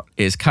excited about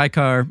is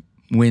Kaikar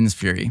Wind's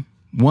Fury.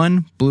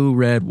 1 blue,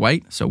 red,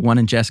 white, so 1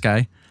 in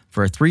Jeskai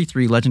for a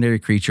 3/3 legendary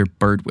creature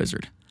bird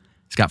wizard.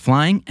 It's got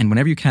flying, and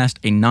whenever you cast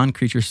a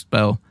non-creature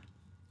spell,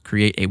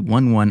 create a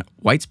 1/1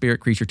 white spirit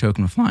creature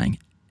token with flying.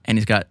 And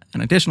he's got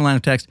an additional line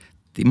of text,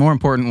 the more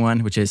important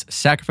one, which is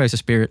sacrifice a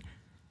spirit,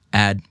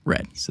 add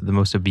red. So the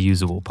most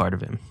abusable part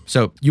of him.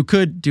 So you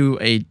could do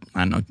a, I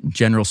don't know,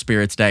 general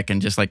spirits deck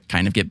and just like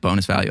kind of get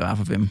bonus value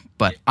off of him.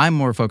 But I'm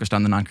more focused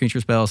on the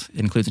non-creature spells. It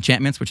includes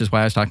enchantments, which is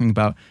why I was talking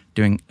about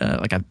doing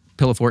like a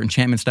Pillow Fort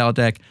enchantment style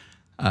deck.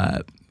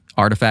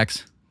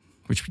 Artifacts,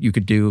 which you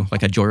could do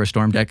like a Jorah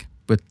Storm deck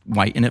with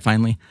white in it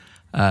finally.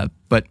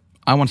 But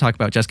I want to talk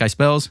about Jeskai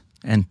spells.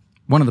 And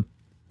one of the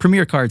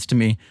premier cards to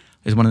me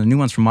is one of the new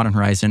ones from Modern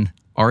Horizon,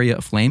 Aria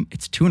of Flame.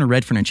 It's 2 and a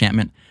red for an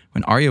enchantment.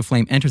 When Aria of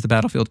Flame enters the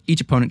battlefield,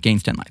 each opponent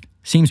gains 10 life.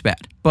 Seems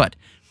bad, but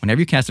whenever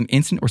you cast an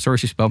instant or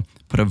sorcery spell,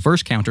 put a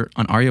verse counter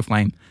on Aria of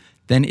Flame,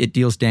 then it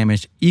deals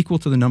damage equal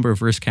to the number of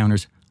verse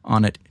counters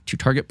on it to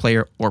target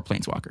player or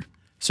planeswalker.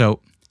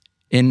 So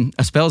in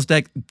a spells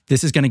deck,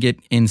 this is going to get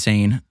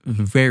insane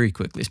very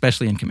quickly,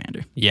 especially in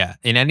Commander. Yeah,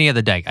 in any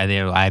other deck, I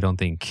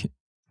think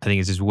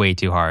it's just way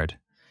too hard.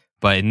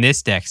 But in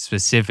this deck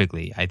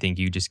specifically, I think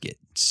you just get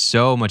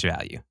so much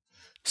value.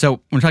 So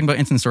when we're talking about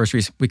instant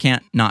sorceries, we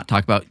can't not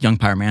talk about Young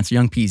Pyromancer,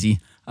 Young Peasy.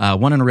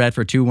 1 and a red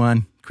for a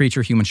 2/1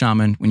 creature, human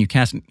shaman. When you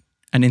cast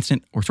an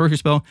instant or sorcery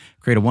spell,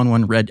 create a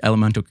 1/1 red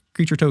elemental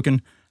creature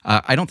token.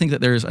 I don't think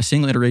that there's a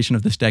single iteration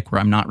of this deck where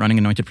I'm not running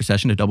Anointed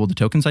Procession to double the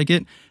tokens I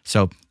get.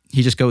 So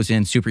he just goes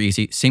in super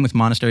easy. Same with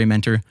Monastery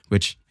Mentor,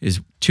 which is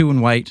 2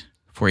 and white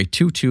for a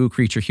 2/2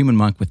 creature human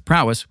monk with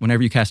prowess.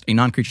 Whenever you cast a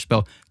non-creature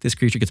spell, this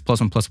creature gets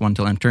 +1/+1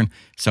 till end of turn.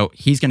 So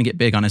he's going to get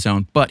big on his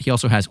own. But he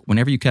also has,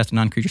 whenever you cast a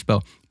non-creature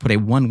spell, put a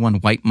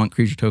 1/1 white monk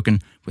creature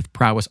token with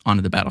prowess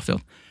onto the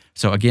battlefield.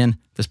 So again,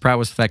 this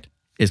prowess effect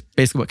is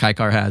basically what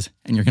Kaikar has,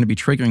 and you're going to be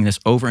triggering this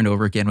over and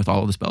over again with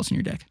all of the spells in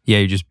your deck. Yeah,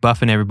 you're just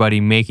buffing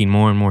everybody, making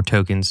more and more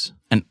tokens.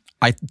 And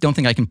I don't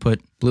think I can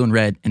put blue and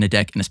red in a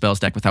deck, in a spells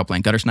deck, without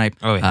playing Gutter Snipe.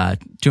 Oh, yeah.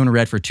 2 and a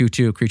red for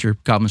 2/2 creature,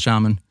 Goblin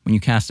Shaman. When you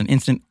cast an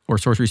instant or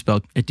sorcery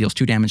spell, it deals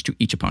 2 damage to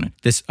each opponent.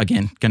 This,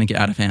 again, going to get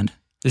out of hand.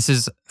 This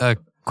is a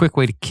quick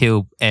way to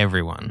kill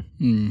everyone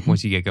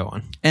once you get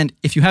going. And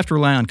if you have to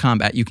rely on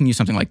combat, you can use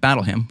something like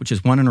Battle Hymn, which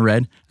is 1 and a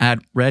red.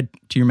 Add red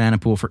to your mana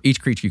pool for each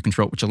creature you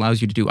control, which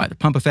allows you to do either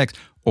pump effects,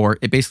 or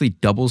it basically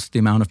doubles the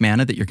amount of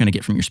mana that you're going to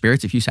get from your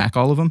spirits if you sack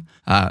all of them.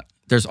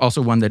 There's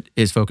also one that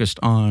is focused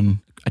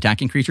on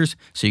attacking creatures,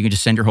 so you can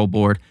just send your whole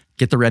board,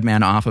 get the red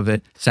mana off of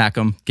it, sack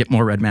them, get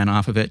more red mana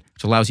off of it,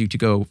 which allows you to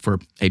go for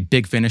a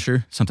big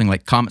finisher, something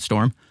like Comet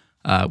Storm,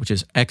 which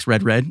is X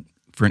red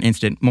for an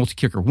instant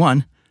multi-kicker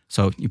 1.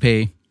 So you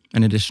pay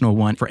an additional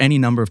 1 for any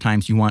number of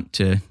times you want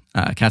to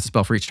cast a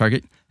spell for each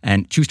target,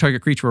 and choose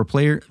target creature or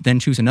player, then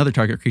choose another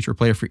target creature or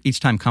player for each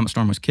time Comet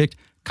Storm was kicked.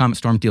 Comet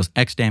Storm deals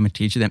X damage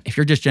to each of them. If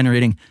you're just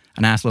generating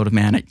an ass load of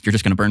mana, you're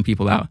just going to burn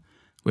people out,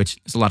 which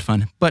is a lot of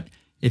fun. But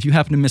if you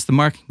happen to miss the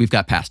mark, we've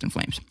got Past in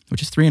Flames,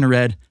 which is 3 and a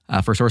red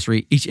for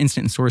sorcery. Each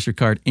instant and sorcery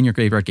card in your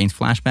graveyard gains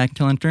flashback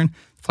until end of turn.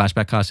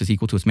 Flashback cost is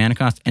equal to its mana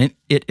cost, and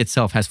it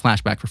itself has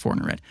flashback for 4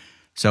 and a red.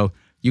 So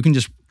you can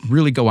just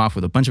really go off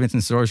with a bunch of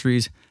instant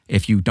sorceries.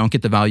 If you don't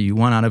get the value you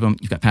want out of them,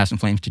 you've got Past in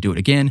Flames to do it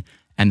again,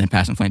 and then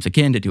Past in Flames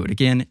again to do it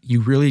again. You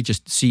really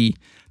just see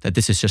that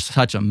this is just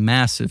such a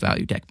massive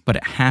value deck, but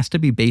it has to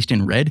be based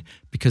in red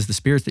because the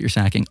spirits that you're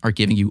sacking are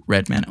giving you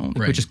red mana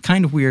only, which is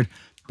kind of weird,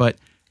 but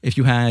if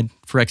you had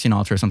Phyrexian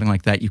Altar or something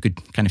like that, you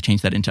could kind of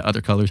change that into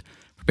other colors.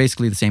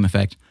 Basically the same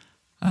effect.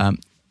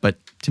 But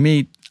to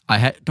me,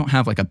 I don't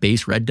have like a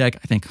base red deck.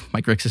 I think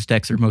my Grixis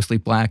decks are mostly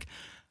black,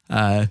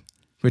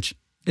 which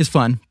is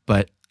fun,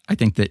 but I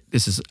think that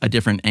this is a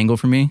different angle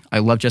for me. I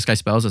love Jeskai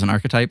spells as an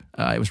archetype.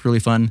 It was really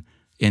fun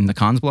in the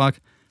cons block,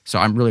 so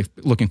I'm really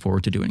looking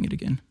forward to doing it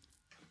again.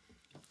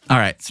 All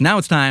right, so now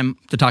it's time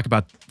to talk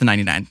about the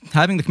 99.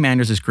 Having the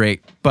commanders is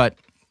great, but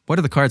what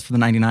are the cards for the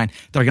 99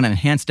 that are going to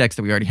enhance decks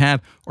that we already have,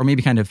 or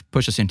maybe kind of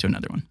push us into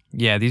another one?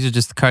 Yeah, these are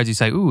just the cards you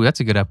say, ooh, that's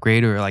a good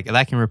upgrade, or like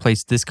that can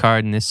replace this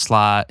card in this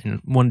slot,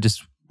 and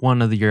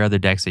one of your other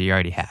decks that you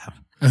already have.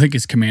 I think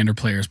as commander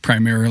players,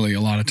 primarily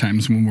a lot of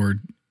times when we're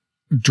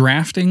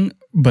drafting,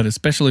 but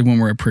especially when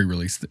we're at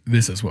pre-release,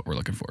 this is what we're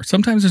looking for.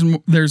 Sometimes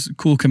there's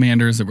cool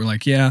commanders that we're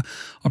like, yeah,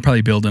 I'll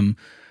probably build them.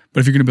 But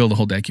if you're going to build a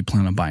whole deck, you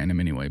plan on buying them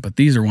anyway. But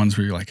these are ones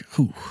where you're like,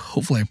 ooh,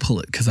 hopefully I pull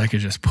it because I could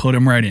just put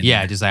them right in.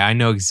 Yeah, just like I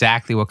know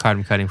exactly what card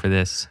I'm cutting for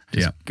this.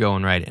 Just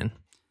going right in.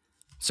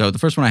 So the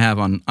first one I have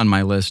on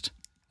my list,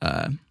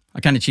 I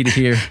kind of cheated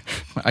here.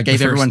 I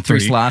gave everyone 3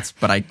 slots,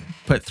 but I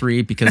put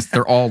 3 because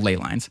they're all ley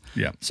lines.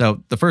 Yeah.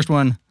 So the first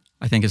one,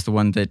 I think, is the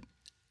one that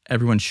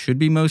everyone should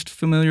be most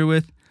familiar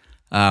with,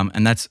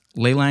 and that's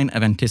Leyline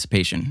of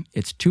Anticipation.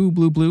 It's 2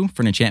 blue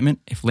for an enchantment.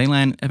 If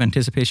Leyline of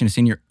Anticipation is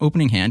in your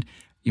opening hand,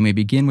 you may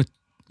begin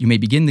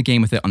the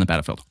game with it on the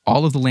battlefield.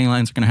 All of the ley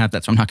lines are going to have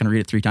that, so I'm not going to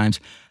read it 3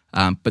 times.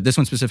 But this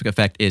one specific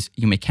effect is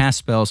you may cast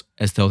spells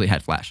as though they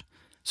had flash.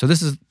 So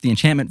this is the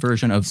enchantment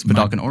version of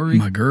Vidalcan Orrery,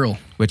 my girl,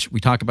 which we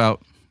talk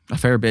about a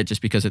fair bit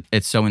just because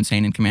it's so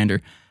insane in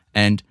Commander.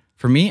 And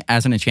for me,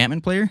 as an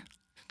enchantment player,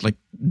 like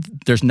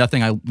there's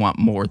nothing I want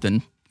more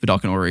than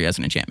Vidalcan Orrery as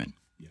an enchantment.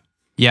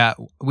 Yeah,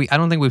 I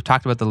don't think we've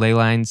talked about the ley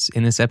lines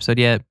in this episode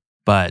yet,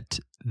 but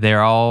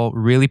they're all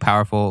really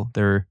powerful.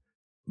 They're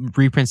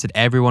reprints that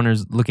everyone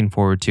is looking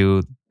forward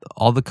to.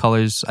 All the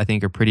colors, I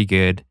think, are pretty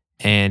good.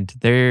 And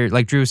they're,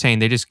 like Drew was saying,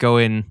 they just go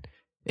in.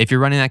 If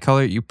you're running that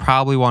color, you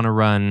probably want to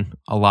run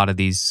a lot of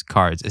these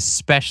cards,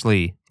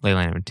 especially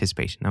Leyline of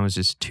Anticipation. That was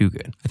just too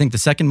good. I think the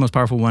second most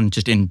powerful one,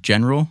 just in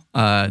general,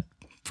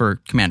 for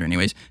Commander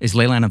anyways, is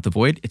Leyline of the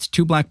Void. It's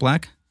 2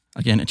 black,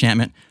 again,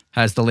 enchantment,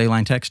 has the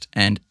leyline text,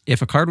 and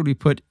if a card would be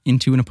put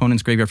into an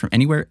opponent's graveyard from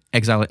anywhere,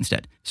 exile it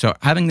instead. So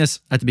having this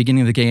at the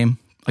beginning of the game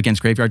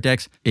against graveyard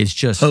decks is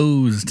just...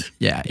 Posed.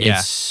 Yeah,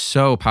 it's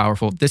so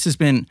powerful. This has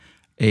been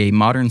a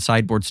modern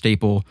sideboard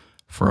staple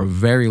for a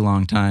very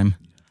long time.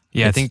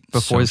 Yeah, I think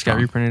before so this got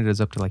strong. reprinted, it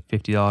was up to like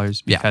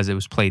 $50 because it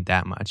was played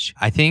that much.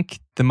 I think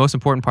the most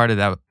important part of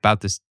that about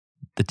this,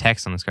 the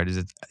text on this card,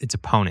 is its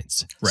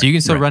opponents. So you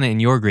can still run it in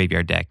your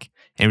graveyard deck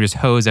and just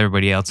hose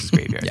everybody else's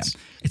graveyards.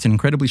 Yeah, it's an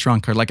incredibly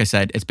strong card. Like I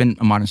said, it's been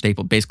a modern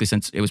staple basically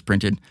since it was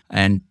printed,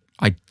 and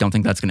I don't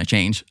think that's going to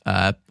change.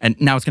 And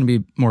now it's going to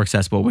be more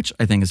accessible, which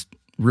I think is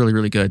really,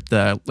 really good.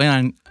 The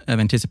Leyline of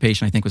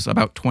Anticipation, I think, was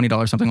about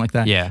 $20, something like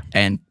that. Yeah.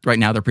 And right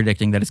now they're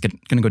predicting that it's going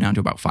to go down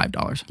to about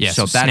 $5. Yeah,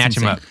 so that's snatch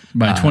insane. them up.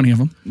 Buy 20 of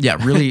them. Yeah,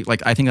 really,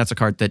 like I think that's a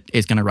card that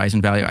is going to rise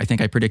in value. I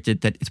think I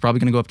predicted that it's probably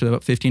going to go up to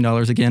about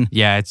 $15 again.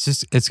 Yeah,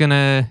 it's going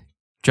to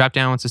drop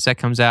down once the set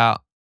comes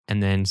out,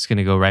 and then it's going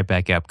to go right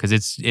back up because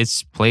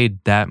it's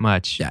played that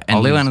much. Yeah, and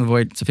Leyline of the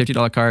Void, it's a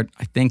 $50 card.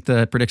 I think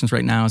the predictions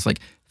right now is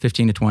like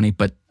 15 to 20,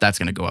 but that's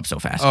going to go up so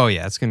fast. Oh,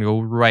 yeah, it's going to go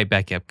right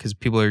back up because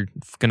people are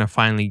going to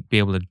finally be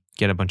able to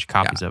get a bunch of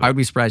copies of it. I would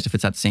be surprised if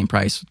it's at the same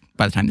price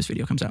by the time this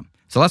video comes out.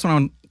 So the last one I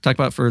want to talk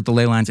about for the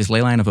ley lines is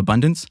Leyline of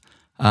Abundance.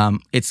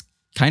 It's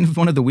kind of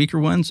one of the weaker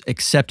ones,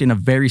 except in a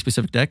very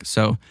specific deck.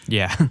 So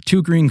Yeah.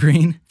 2 green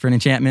for an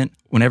enchantment.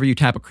 Whenever you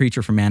tap a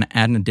creature for mana,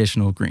 add an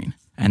additional green.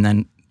 And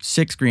then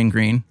 6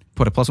 green,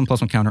 put a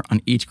 +1/+1 counter on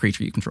each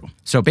creature you control.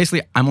 So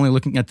basically, I'm only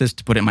looking at this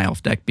to put it in my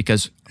elf deck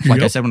because,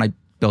 like I said when I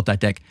built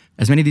that deck,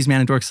 as many of these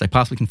mana dorks as I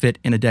possibly can fit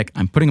in a deck,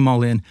 I'm putting them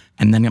all in,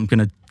 and then I'm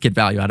going to get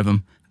value out of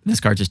them. This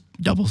card just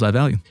doubles that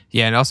value.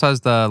 Yeah, and it also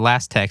has the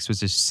last text,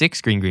 which is 6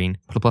 green,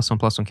 put a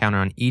 +1/+1 counter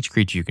on each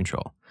creature you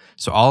control.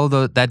 So all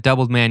of that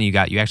doubled mana you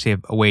got, you actually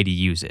have a way to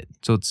use it.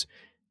 So it's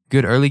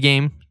good early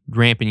game,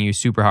 ramping you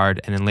super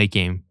hard, and then late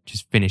game,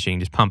 just finishing,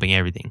 just pumping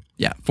everything.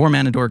 Yeah, 4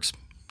 mana dorks,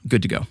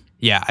 good to go.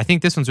 Yeah, I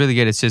think this one's really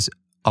good. It's just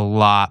a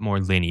lot more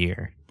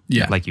linear.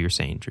 Yeah. Like you were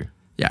saying, Drew.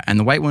 Yeah, and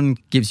the white one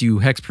gives you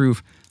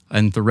hexproof,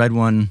 and the red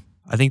one,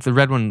 I think the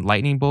red one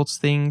lightning bolts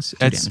things.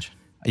 2 damage.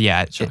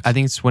 Yeah, I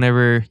think it's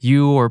whenever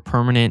you or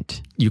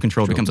permanent You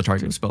control becomes a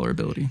target of spell or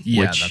ability.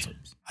 Yeah, which that's what,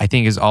 I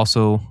think is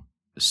also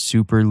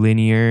super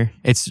linear.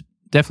 It's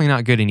definitely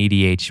not good in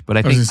EDH, but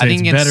I think was gonna say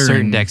it's against better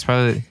certain in- decks,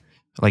 probably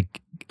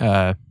like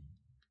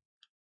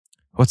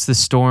what's the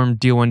storm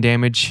deal 1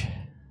 damage?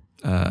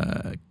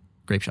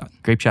 Grape shot.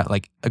 Grape shot,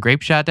 like a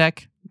grape shot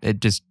deck. It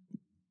just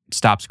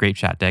stops grape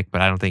shot deck,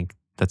 but I don't think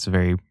that's a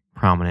very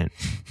prominent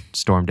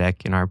storm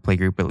deck in our play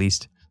group at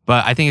least.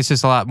 But I think it's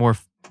just a lot more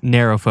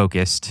narrow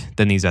focused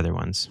than these other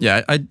ones.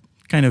 Yeah, I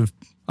don't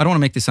want to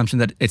make the assumption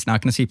that it's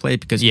not going to see play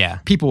because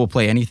people will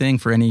play anything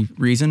for any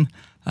reason.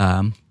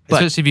 But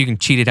especially if you can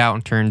cheat it out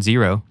in turn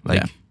 0.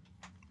 Like,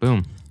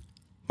 boom.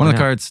 One of the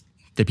cards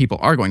that people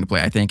are going to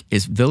play, I think,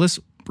 is Villas,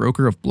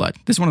 Broker of Blood.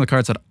 This is one of the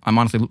cards that I'm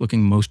honestly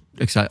looking most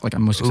excited. Like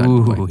I'm most excited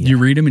to play. Yeah. You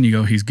read him and you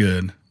go, he's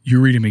good. You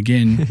read him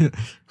again,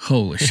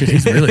 holy shit,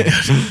 he's really good.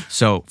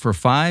 So for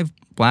 5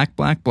 black,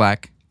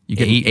 you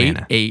get 8 an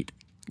mana. 8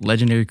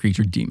 legendary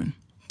creature demon.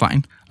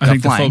 Fine. I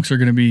think the flying. folks are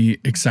going to be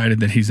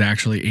excited that he's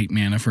actually 8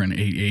 mana for an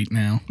 8/8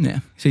 now. Yeah.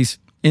 So he's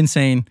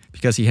insane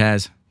because he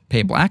has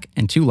pay black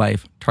and 2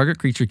 life. Target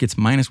creature gets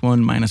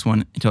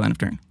 -1/-1 until end of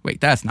turn. Wait,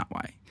 that's not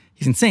why.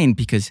 He's insane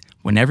because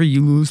whenever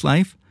you lose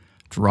life,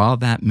 draw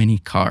that many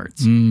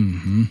cards.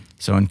 Mm-hmm.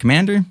 So in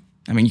Commander,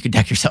 I mean, you could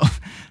deck yourself.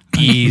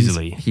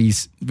 Easily.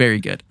 He's very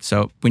good.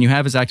 So when you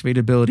have his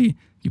activated ability,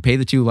 you pay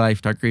the 2 life,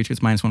 target creature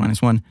gets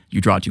 -1/-1, you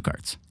draw 2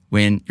 cards.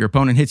 When your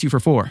opponent hits you for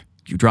 4,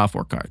 you draw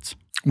 4 cards.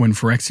 When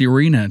Phyrexia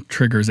Arena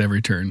triggers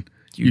every turn,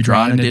 you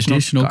draw an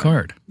additional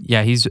card.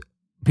 Yeah,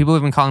 people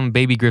have been calling him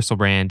Baby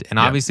Gristlebrand, and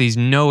obviously he's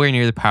nowhere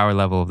near the power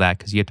level of that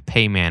because you have to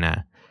pay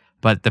mana.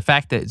 But the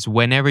fact that it's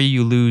whenever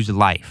you lose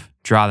life,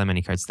 draw that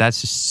many cards,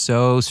 that's just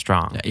so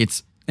strong. Yeah,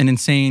 it's an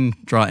insane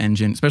draw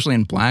engine, especially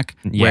in black,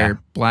 Yeah.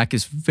 where black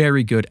is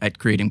very good at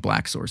creating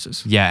black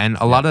sources. Yeah, and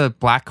a lot of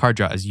black card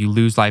draws, you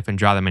lose life and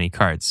draw that many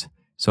cards.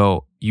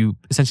 So you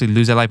essentially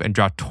lose that life and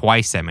draw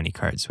twice that many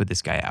cards with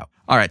this guy out.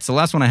 All right, so the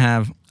last one I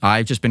have,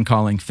 I've just been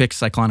calling Fix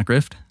Cyclonic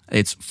Rift.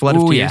 It's Flood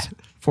of Ooh, Tears yeah.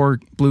 for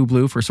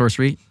blue for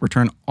sorcery.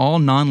 Return all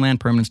non-land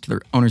permanents to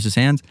their owner's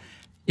hands.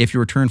 If you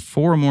return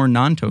 4 or more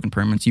non-token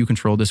permanents you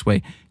control this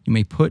way, you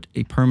may put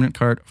a permanent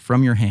card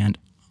from your hand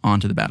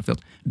onto the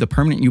battlefield. The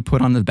permanent you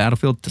put on the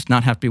battlefield does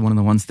not have to be one of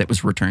the ones that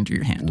was returned to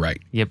your hand. Right.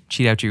 Yep,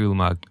 cheat out your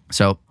Ulamog.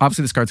 So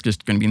obviously this card's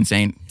just going to be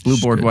insane. Blue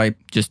board good. wipe,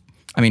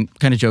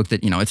 kind of joke that,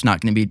 it's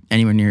not going to be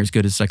anywhere near as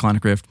good as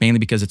Cyclonic Rift, mainly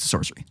because it's a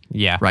sorcery.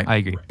 Yeah, Right. I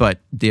agree.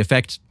 But the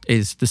effect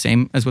is the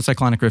same as what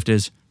Cyclonic Rift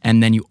is,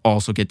 and then you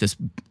also get this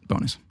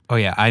bonus. Oh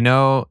yeah, I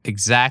know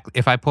exactly.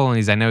 If I pull one of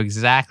these, I know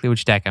exactly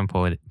which deck I'm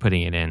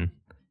putting it in.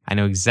 I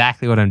know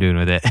exactly what I'm doing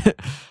with it.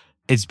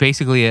 It's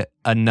basically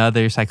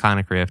another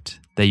Cyclonic Rift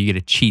that you get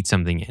to cheat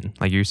something in,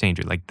 like you were saying,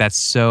 Drew. Like that's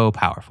so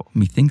powerful.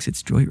 Methinks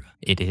it's Joyra.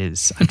 It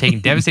is. I'm taking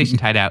Devastation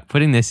Tide out,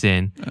 putting this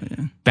in,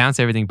 bounce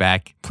everything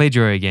back, play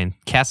Joy again,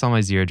 cast all my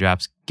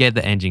 0-drops, get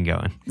the engine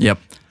going. Yep.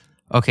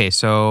 Okay,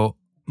 so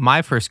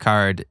my first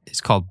card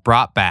is called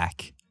Brought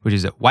Back, which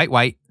is a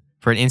white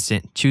for an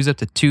instant. Choose up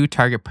to 2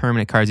 target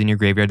permanent cards in your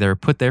graveyard that were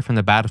put there from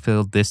the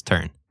battlefield this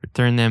turn.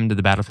 Return them to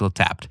the battlefield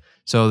tapped.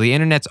 So the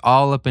internet's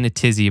all up in a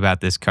tizzy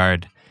about this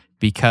card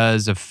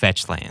because of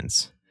fetch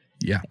lands.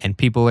 Yeah. And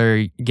people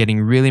are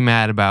getting really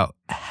mad about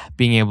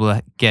being able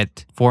to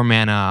get 4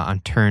 mana on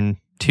turn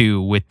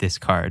 2 with this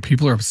card.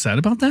 People are upset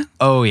about that?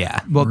 Oh, yeah.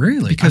 Well,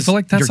 Really? because I feel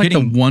like that's you're like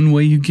getting- the one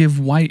way you give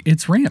white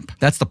its ramp.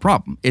 That's the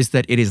problem, is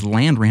that it is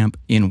land ramp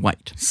in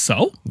white.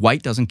 So?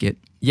 White doesn't get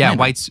Yeah, land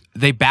whites,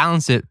 they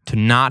balance it to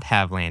not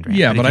have land ramp.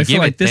 Yeah, if but you I feel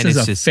give like it, this then is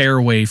it's a just-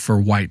 fair way for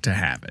white to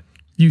have it.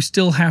 You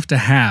still have to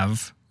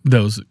have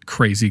those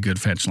crazy good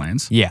fetch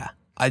lands. Yeah.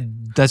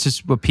 That's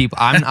just what people.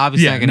 I'm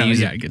obviously Yeah, not going to no,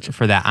 use yeah, I get you. it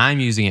for that. I'm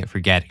using it for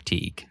Gaddock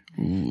Teague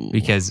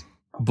because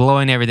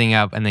blowing everything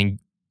up and then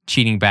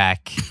cheating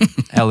back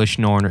Elish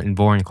Norn and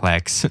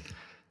Vorinclex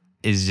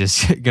is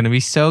just going to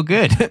be so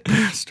good.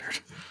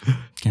 Bastard.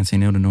 Can't say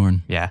no to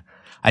Norn. Yeah.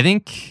 I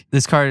think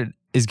this card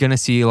is going to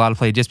see a lot of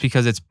play just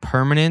because it's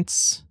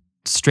permanence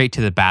straight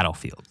to the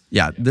battlefield.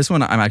 Yeah, this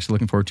one I'm actually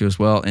looking forward to as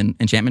well in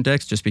enchantment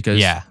decks, just because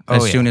Yeah.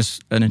 as Oh, yeah. soon as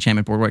an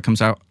enchantment board wipe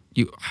comes out,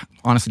 you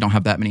honestly don't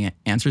have that many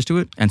answers to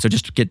it. And so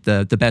just to get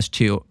the best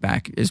 2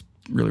 back is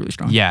really, really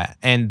strong. Yeah.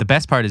 And the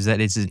best part is that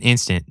it's an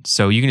instant.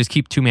 So you can just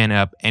keep 2 mana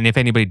up. And if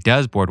anybody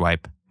does board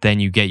wipe, then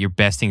you get your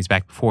best things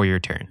back before your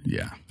turn.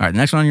 Yeah. All right, the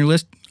next one on your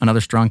list, another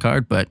strong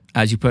card, but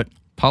as you put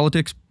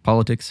politics.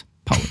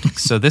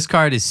 So this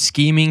card is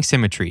Scheming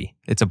Symmetry.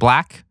 It's a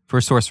black for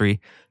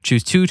sorcery.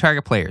 Choose 2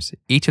 target players.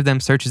 Each of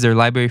them searches their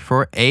library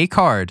for a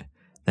card,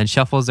 then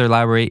shuffles their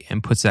library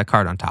and puts that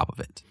card on top of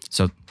it.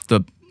 So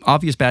the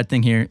obvious bad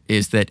thing here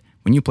is that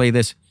when you play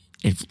this,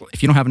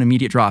 if you don't have an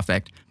immediate draw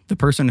effect, the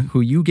person who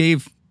you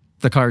gave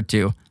the card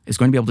to is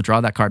going to be able to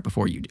draw that card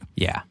before you do.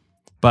 Yeah.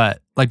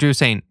 But like Drew was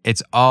saying,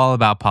 it's all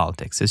about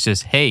politics. It's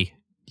just, hey,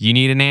 you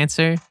need an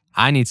answer?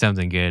 I need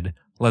something good.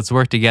 Let's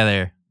work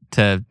together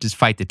to just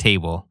fight the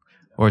table.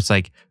 Or it's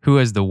like, who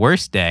has the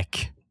worst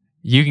deck?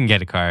 You can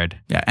get a card.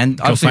 Yeah, and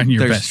Go obviously find your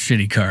there's- best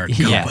shitty card.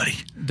 Go, Yeah. buddy.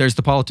 there's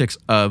the politics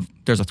of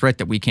there's a threat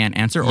that we can't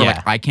answer, or Yeah.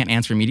 like I can't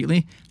answer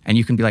immediately, and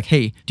you can be like,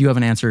 hey, do you have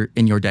an answer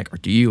in your deck, or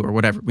do you, or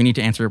whatever? We need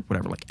to answer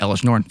whatever, like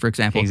Elish Norn, for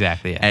example.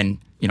 Exactly, yeah. And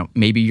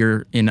maybe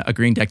you're in a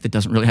green deck that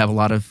doesn't really have a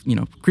lot of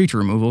creature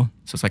removal,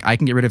 so it's like I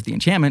can get rid of the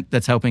enchantment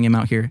that's helping him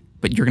out here,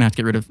 but you're gonna have to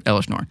get rid of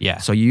Elish Norn. Yeah.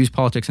 So you use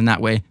politics in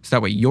that way, so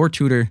that way your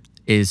tutor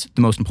is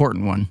the most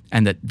important one,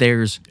 and that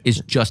theirs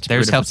is just to get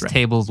Theirs rid of helps the threat.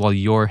 tables while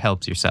your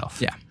helps yourself.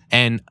 Yeah.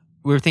 And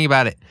we were thinking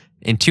about it.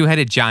 In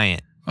Two-Headed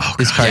Giant,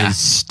 this card is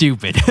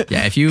stupid.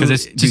 Yeah, if you because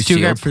it's do just 2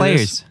 sealed guard for players.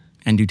 this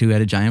and do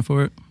 2-headed giant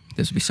for it,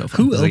 this would be so fun.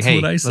 Who It's else like, hey,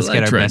 would I let's select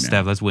get our right best now?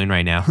 stuff. Let's win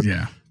right now.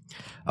 Yeah.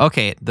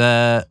 Okay,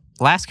 the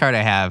last card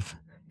I have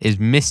is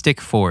Mystic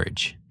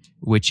Forge,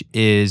 which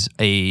is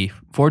a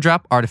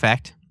 4-drop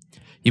artifact.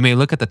 You may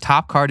look at the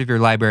top card of your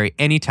library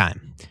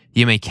anytime.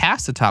 You may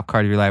cast the top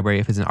card of your library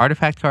if it's an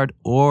artifact card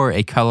or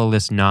a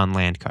colorless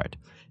non-land card.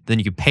 Then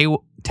you can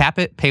tap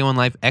it, pay 1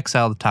 life,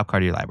 exile the top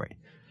card of your library.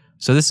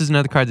 So this is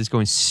another card that's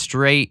going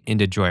straight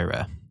into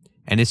Joyra.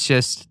 And it's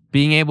just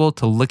being able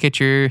to look at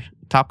your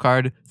top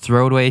card,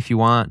 throw it away if you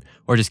want,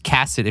 or just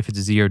cast it if it's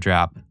a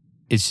 0-drop.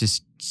 It's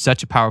just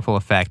such a powerful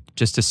effect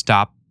just to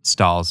stop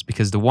stalls.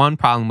 Because the one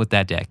problem with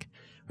that deck,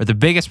 or the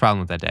biggest problem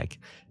with that deck,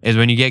 is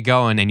when you get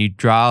going and you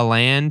draw a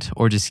land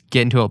or just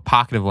get into a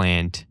pocket of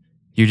land,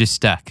 you're just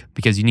stuck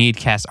because you need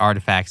to cast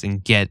artifacts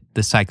and get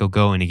the cycle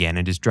going again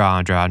and just draw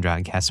and draw and draw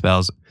and cast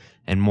spells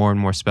and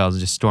more spells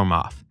and just storm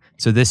off.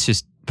 So this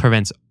just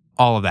prevents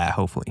all of that,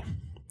 hopefully.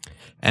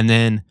 And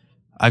then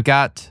I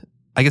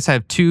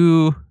have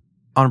 2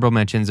 honorable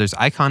mentions. There's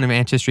Icon of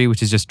Ancestry,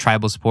 which is just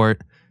tribal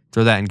support.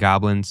 Throw that in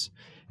goblins.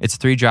 It's a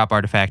 3-drop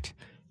artifact.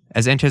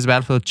 As it enters the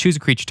battlefield, choose a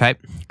creature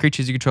type.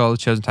 Creatures you control, the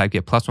chosen type,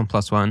 get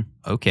 +1/+1.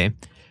 Okay.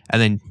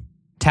 And then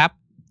tap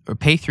or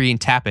pay 3 and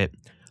tap it.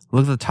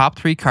 Look at the top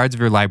 3 cards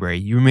of your library.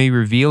 You may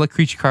reveal a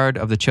creature card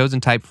of the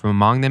chosen type from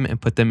among them and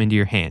put them into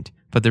your hand.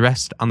 Put the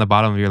rest on the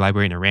bottom of your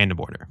library in a random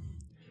order.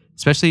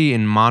 Especially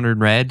in Modern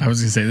Red. I was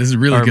going to say, this is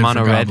really or good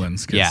Mono for Red.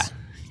 goblins. 'cause Yeah.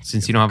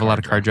 Since you don't have a lot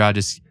of card draw,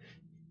 just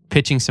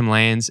pitching some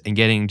lands and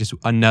getting just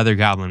another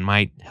goblin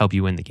might help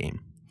you win the game.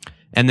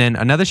 And then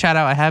another shout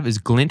out I have is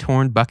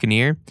Glinthorn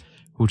Buccaneer,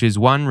 which is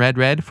 1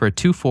 red for a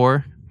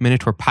 2/4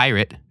 Minotaur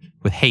Pirate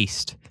with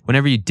haste.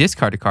 Whenever you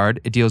discard a card,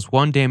 it deals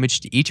 1 damage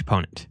to each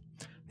opponent.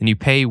 Then you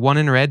pay 1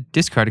 in red,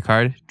 discard a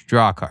card,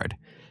 draw a card.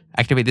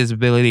 Activate this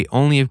ability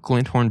only if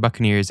Glinthorn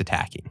Buccaneer is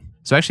attacking.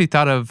 So I actually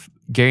thought of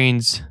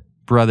Garen's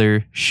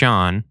brother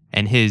Sean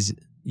and his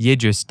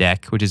Yidris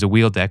deck, which is a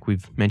wheel deck.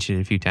 We've mentioned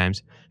it a few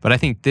times. But I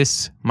think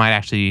this might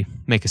actually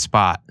make a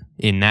spot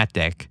in that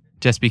deck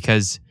just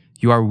because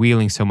you are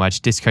wheeling so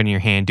much, discarding your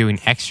hand, doing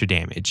extra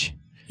damage.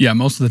 Yeah,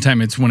 most of the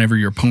time it's whenever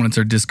your opponents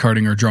are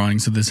discarding or drawing,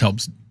 so this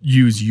helps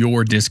use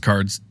your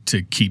discards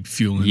to keep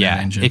fueling that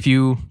engine. If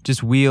you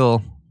just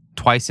wheel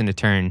twice in a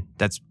turn,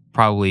 that's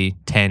probably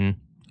 10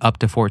 up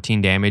to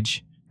 14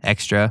 damage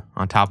extra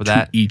on top of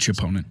that. To each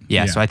opponent.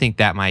 Yeah, so I think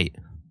that might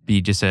be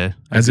just a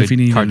As good if you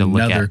need card to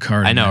look another at.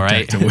 card I know, in that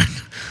right? deck to win.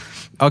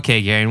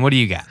 Okay, Garen, what do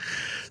you got?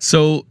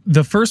 So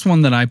the first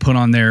one that I put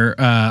on there,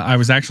 I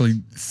was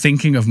actually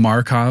thinking of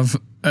Markov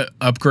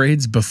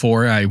upgrades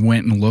before I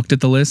went and looked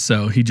at the list,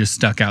 so he just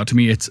stuck out to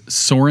me. It's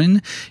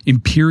Sorin,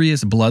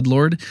 Imperious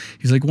Bloodlord.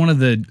 He's like one of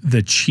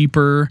the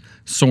cheaper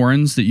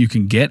Sorins that you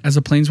can get as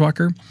a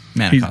Planeswalker.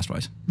 Mana cost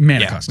wise.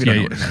 Mana Yeah, cost. we don't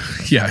Yeah, know what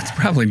it yeah. It's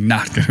probably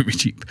not going to be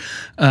cheap.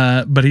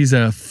 But he's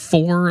a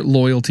 4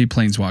 loyalty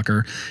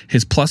Planeswalker.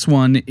 His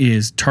 +1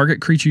 is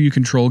target creature you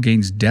control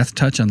gains Death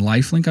Touch and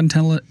Lifelink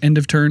until end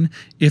of turn.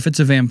 If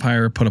it's a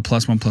vampire, put a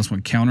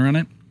 +1/+1 counter on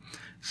it.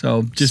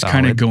 So just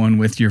kind of Solid. going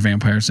with your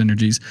vampire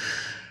synergies.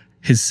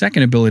 His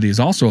second ability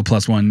is also a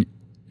 +1.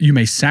 You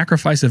may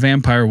sacrifice a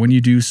vampire. When you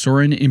do,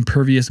 Sorin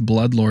Impervious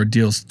Bloodlord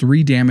deals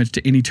 3 damage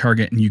to any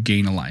target and you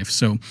gain a life.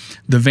 So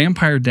the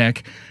vampire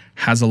deck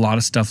has a lot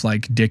of stuff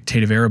like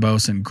Dictate of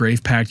Erebos and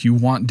Grave Pact. You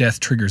want death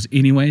triggers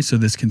anyway, so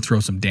this can throw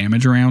some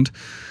damage around.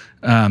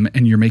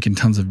 And you're making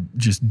tons of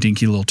just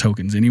dinky little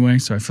tokens anyway,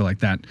 so I feel like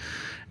that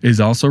is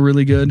also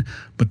really good.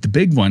 But the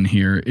big one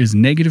here is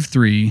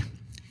 -3.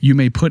 You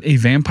may put a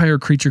vampire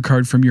creature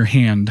card from your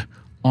hand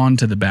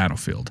onto the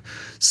battlefield.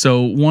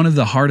 So one of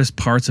the hardest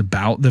parts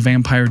about the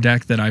vampire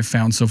deck that I've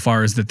found so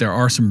far is that there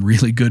are some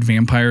really good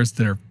vampires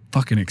that are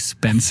fucking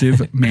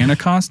expensive mana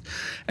cost,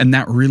 and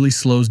that really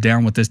slows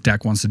down what this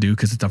deck wants to do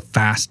because it's a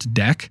fast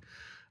deck.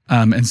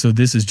 And so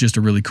this is just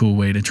a really cool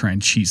way to try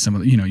and cheat some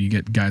of the, you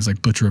get guys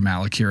like Butcher of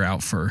Malakir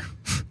out for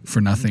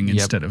nothing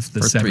instead of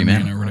the For 7 3 mana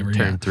mana. or whatever.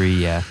 Turn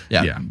 3, yeah.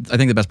 Yeah. I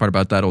think the best part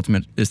about that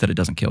ultimate is that it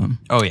doesn't kill him.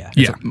 Oh, yeah.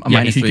 Yeah. A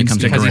minus he 3 can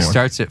comes stick in Because he around. four.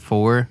 starts at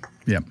 4.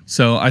 Yeah.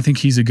 So I think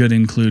he's a good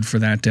include for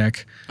that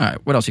deck. All right.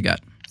 What else you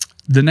got?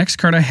 The next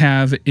card I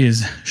have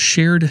is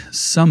Shared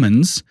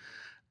Summons.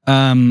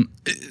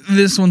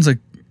 This one's a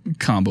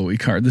combo-y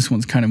card. This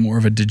one's kind of more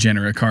of a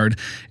degenerate card.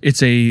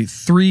 It's a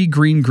 3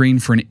 green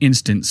for an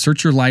instant.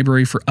 Search your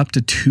library for up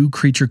to 2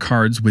 creature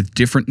cards with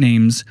different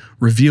names,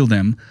 reveal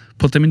them,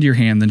 put them into your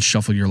hand, then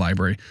shuffle your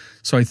library.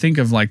 So I think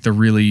of like the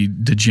really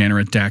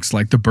degenerate decks,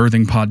 like the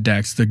Birthing Pod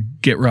decks, the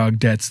Gitrog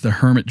decks, the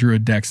Hermit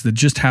Druid decks that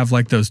just have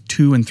like those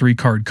 2 and 3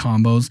 card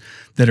combos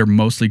that are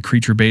mostly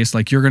creature based.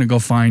 Like you're going to go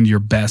find your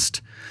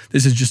best.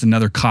 This is just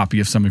another copy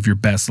of some of your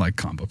best like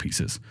combo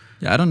pieces.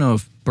 Yeah, I don't know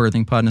if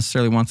Birthing Pod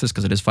necessarily wants this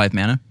because it is 5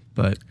 mana,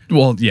 but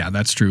Well, yeah,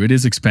 that's true. It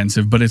is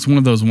expensive, but it's one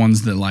of those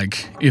ones that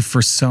like if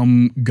for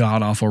some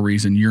god awful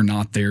reason you're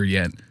not there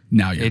yet,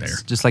 now you're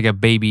It's just like a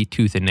baby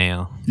tooth and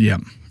nail. there. Yeah.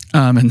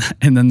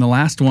 And then the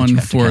last one you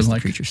have to for cast the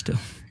like creature still.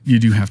 you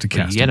do have to But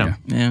you cast get him, him.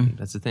 Yeah.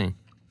 That's the thing.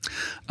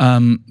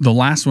 The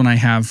last one I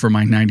have for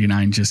my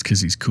 99 just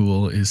because he's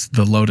cool is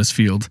the Lotus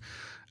Field.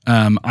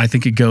 I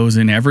think it goes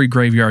in every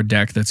graveyard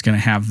deck that's going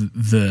to have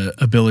the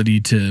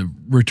ability to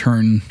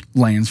return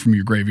lands from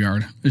your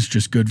graveyard. It's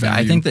just good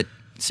value. I think that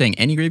saying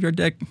any graveyard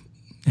deck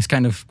is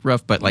kind of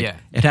rough, but like Yeah.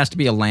 it has to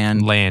be a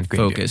land Graveyard.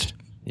 focused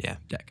Yeah.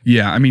 deck.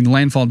 Yeah, I mean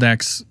landfall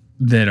decks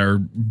that are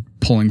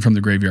pulling from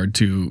the graveyard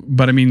too.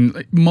 But I mean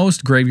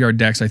most graveyard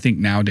decks I think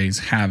nowadays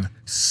have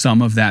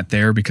some of that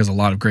there because a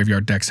lot of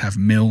graveyard decks have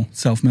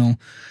self-mill.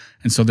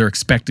 And so they're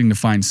expecting to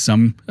find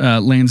some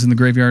lands in the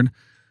graveyard.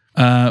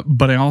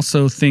 But I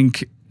also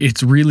think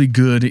it's really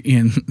good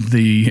in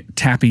the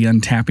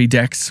tappy-untappy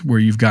decks where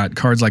you've got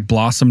cards like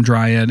Blossom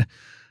Dryad.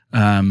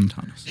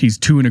 He's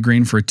 2 and a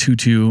green for a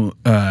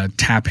 2/2.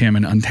 Tap him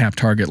and untap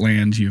target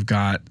land. You've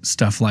got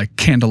stuff like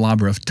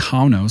Candelabra of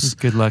Taunos.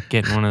 Good luck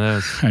getting one of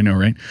those. I know,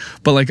 right?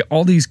 But like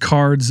all these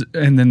cards,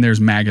 and then there's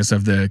Magus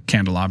of the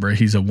Candelabra.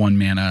 He's a 1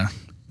 mana,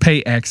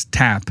 pay X,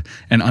 tap,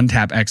 and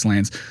untap X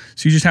lands.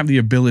 So you just have the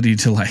ability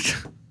to like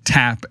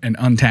tap and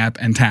untap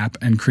and tap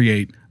and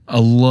create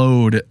a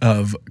load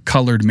of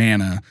colored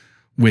mana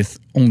with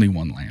only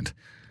 1 land.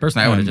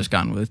 Personally, I would have just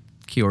gone with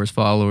Kior's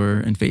Follower,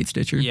 and Fate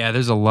Stitcher. Yeah,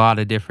 there's a lot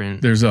of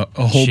different. There's a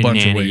whole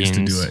bunch of ways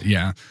to do Shenanigans. it.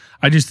 Yeah.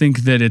 I just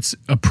think that it's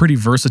a pretty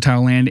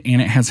versatile land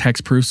and it has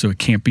hexproof, so it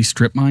can't be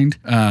strip mined.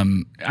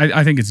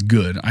 I think it's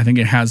good. I think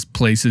it has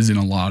places in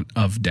a lot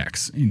of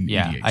decks in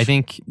Yeah, EDH. I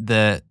think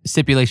the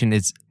stipulation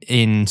is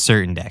in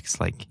certain decks.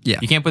 Like, Yeah,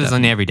 you can't put this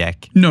on every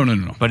deck, No.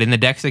 but in the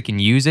decks that can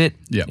use it,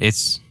 Yeah. it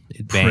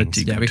bangs.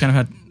 Pretty Yeah, we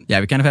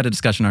kind of had a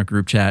discussion in our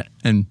group chat,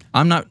 and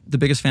I'm not the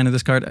biggest fan of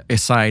this card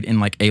aside in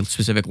like a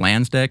specific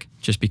lands deck,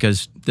 just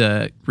because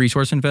the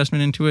resource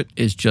investment into it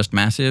is just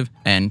massive.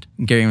 And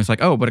Gary was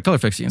like, "Oh, but a color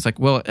fixing." It's like,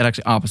 well, it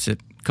actually opposite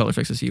color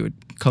fixes you. It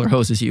color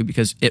hoses you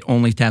because it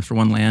only taps for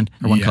one land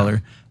or one Yeah.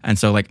 color. And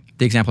so, like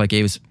the example I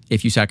gave is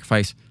if you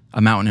sacrifice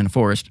a mountain and a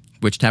forest,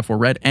 which tap for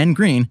red and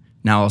green,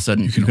 now all of a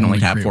sudden you can only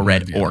tap create for one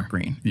red or the or other.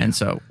 green. Yeah. And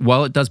so,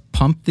 while it does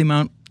pump the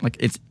amount, like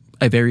it's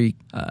a very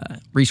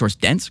resource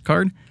dense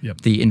card,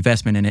 Yep. the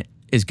investment in it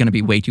is going to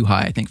be way too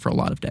high, I think, for a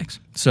lot of decks.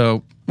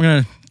 So we're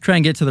going to try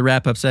and get to the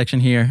wrap-up section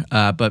here.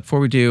 But before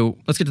we do,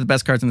 let's get to the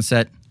best cards in the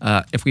set.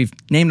 If we've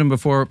named them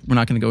before, we're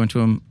not going to go into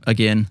them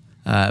again.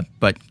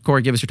 But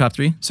Corey, give us your top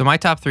three. So my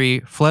top three,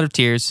 Flood of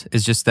Tears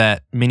is just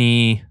that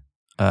mini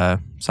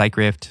Psych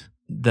Rift.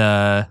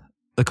 The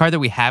card that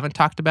we haven't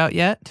talked about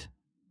yet,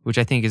 which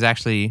I think is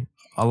actually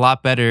a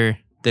lot better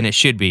than it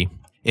should be.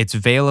 It's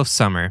Veil of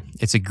Summer.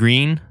 It's a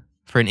green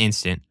for an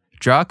instant.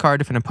 Draw a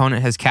card if an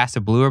opponent has cast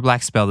a blue or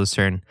black spell this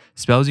turn.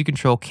 Spells you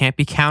control can't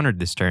be countered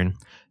this turn.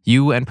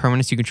 You and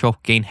permanents you control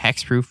gain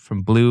hexproof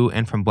from blue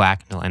and from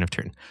black until end of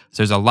turn.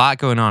 So there's a lot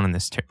going on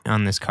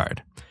this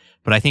card.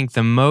 But I think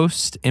the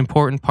most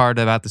important part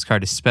about this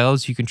card is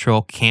spells you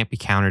control can't be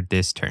countered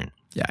this turn.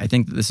 Yeah, I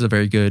think that this is a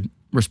very good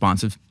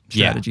responsive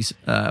strategy,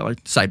 like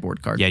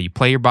sideboard card. Yeah, you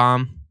play your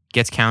bomb,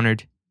 gets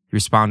countered, you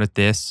respond with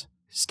this,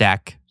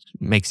 stack,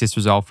 makes this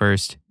resolve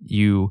first.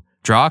 You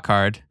draw a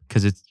card,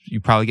 because you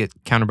probably get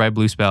countered by a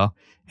blue spell,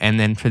 and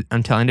then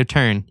until end of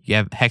turn, you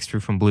have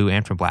hexproof from blue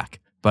and from black.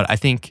 But I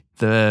think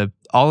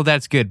all of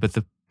that's good, but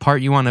the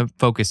part you want to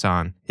focus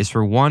on is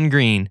for one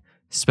green,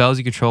 spells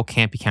you control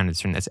can't be countered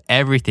this turn. That's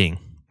everything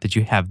that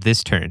you have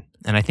this turn.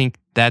 And I think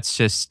that's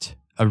just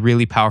a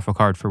really powerful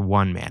card for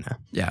 1 mana.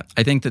 Yeah,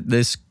 I think that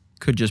this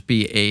could just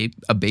be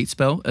a bait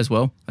spell as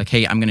well. Like,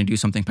 hey, I'm going to do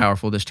something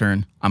powerful this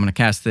turn. I'm going to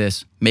cast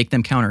this, make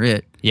them counter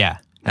it. Yeah.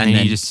 And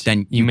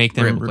then you make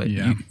them play.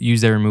 you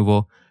use their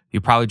removal. You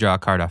probably draw a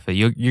card off it.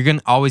 You're going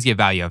to always get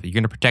value of it. You're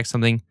going to protect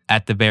something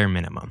at the bare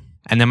minimum.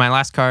 And then my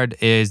last card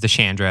is the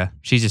Chandra.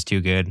 She's just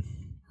too good.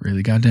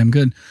 Really goddamn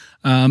good.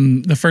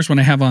 The first one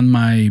I have on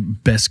my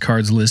best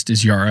cards list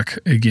is Yarok.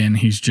 Again,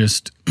 he's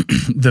just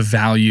the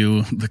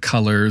value, the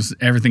colors,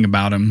 everything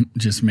about him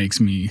just makes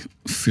me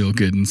feel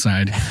good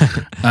inside.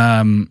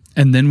 And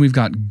then we've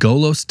got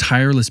Golos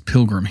Tireless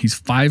Pilgrim. He's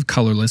 5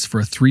 colorless for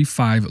a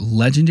 3/5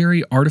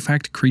 legendary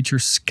artifact creature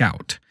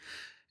scout.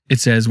 It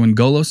says, when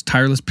Golos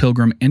Tireless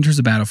Pilgrim enters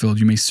the battlefield,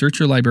 you may search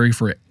your library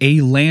for a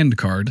land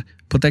card,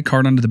 put that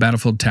card onto the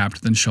battlefield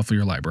tapped, then shuffle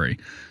your library.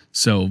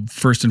 So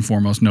first and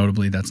foremost,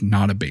 notably, that's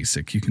not a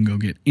basic. You can go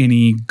get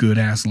any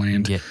good-ass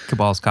land. Get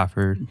Cabal's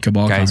Coffer,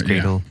 Cabal Guy's Coffer, yeah.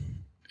 Cradle.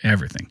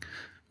 Everything.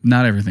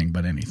 Not everything,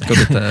 but anything. Go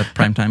get the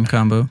primetime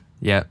combo.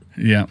 Yep.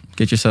 Yeah.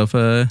 Get yourself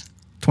a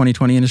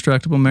 2020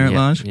 Indestructible Merit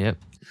Lodge. Yep.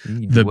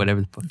 You can do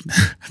whatever the fuck.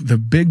 The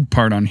big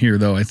part on here,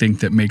 though, I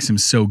think that makes him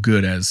so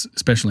good, as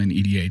especially in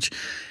EDH,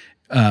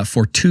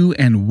 for 2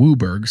 and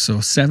Wooburg, so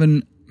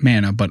 7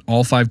 mana, but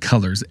all 5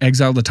 colors.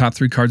 Exile the top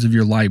 3 cards of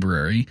your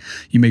library.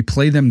 You may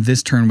play them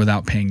this turn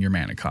without paying your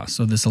mana cost.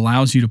 So this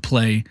allows you to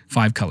play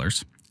 5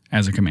 colors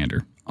as a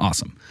commander.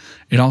 Awesome.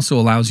 It also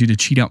allows you to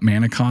cheat out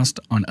mana cost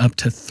on up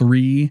to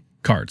 3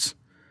 cards.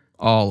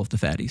 All of the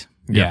fatties.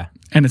 Yeah.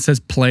 And it says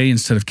play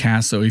instead of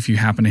cast, so if you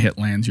happen to hit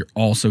lands, you're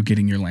also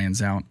getting your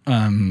lands out.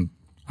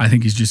 I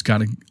think he's just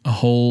got a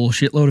whole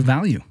shitload of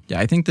value.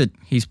 Yeah, I think that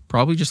he's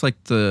probably just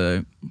like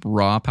the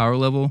raw power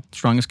level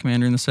strongest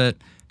commander in the set,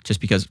 just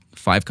because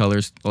 5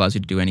 colors allows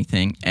you to do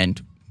anything, and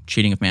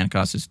cheating of mana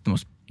cost is the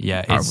most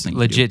Yeah, powerful it's thing you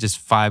can legit just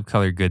 5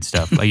 color good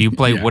stuff. Like you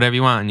play Yeah. whatever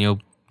you want and you'll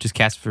just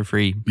cast it for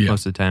free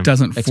most of the time.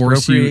 Doesn't do.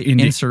 force you Expropriate,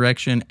 into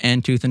Insurrection,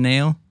 and Tooth and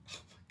Nail.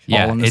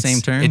 Yeah, all in the it's-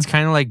 same turn. It's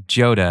kind of like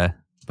Joda,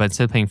 but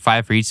instead of paying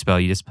 5 for each spell,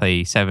 you just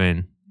play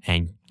 7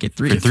 and Get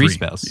for 3. three free.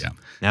 spells. Yeah.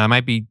 Now, it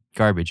might be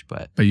garbage,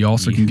 but But you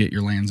also can get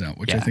your lands out,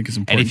 which I Yeah. think is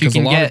And important. if you Because a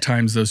can lot of get-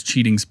 times those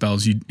cheating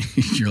spells,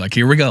 you're like,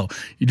 here we go.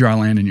 You draw a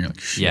land and you're like,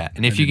 shit. yeah.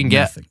 And I if you did can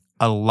get nothing.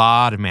 a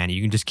lot of mana,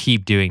 you can just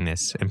keep doing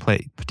this and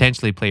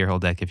potentially play your whole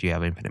deck if you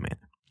have infinite mana.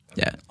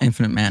 Yeah,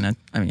 infinite mana.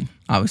 I mean,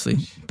 obviously,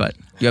 but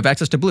you have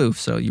access to blue,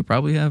 so you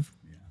probably have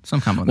some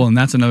combo. Well, and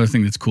that's another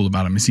thing that's cool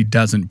about him is he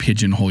doesn't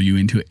pigeonhole you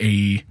into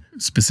a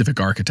specific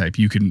archetype.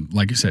 You can,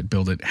 like you said,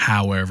 build it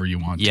however you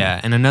want Yeah,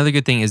 to. and another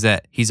good thing is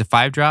that he's a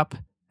 5-drop,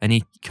 and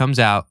he comes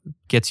out,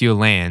 gets you a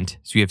land,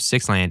 so you have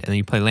 6 land, and then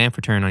you play land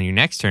for turn on your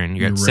next turn.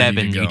 You're at You're ready 7,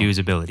 to you go. can do his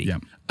ability. Yeah.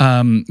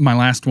 My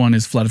last one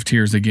is Flood of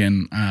Tears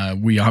again.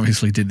 We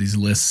obviously did these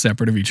lists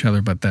separate of each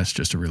other, but that's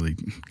just a really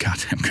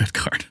goddamn good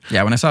card.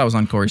 yeah, when I saw it was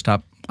on Corey's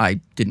top, I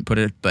didn't put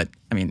it, but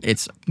I mean,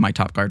 it's my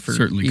top card for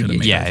Certainly could've EDH.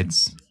 made Yeah, it.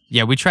 it's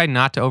Yeah, we tried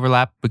not to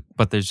overlap,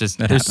 but there's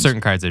happens. certain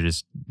cards that are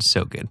just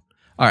so good.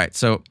 All right,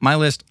 so my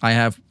list, I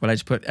have what I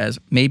just put as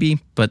maybe,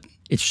 but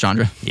it's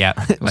Chandra. Yeah,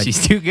 Like,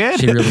 she's too good.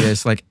 She really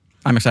is. Like,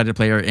 I'm excited to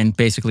play her in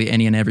basically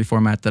any and every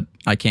format that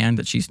I can.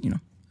 That she's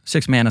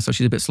 6 mana, so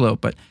she's a bit slow,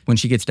 but when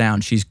she gets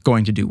down, she's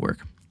going to do work.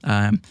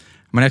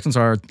 My next ones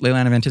are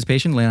Leyline of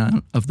Anticipation,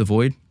 Leyline of the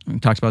Void. We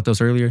talked about those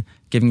earlier.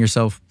 Giving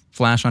yourself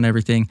flash on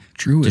everything.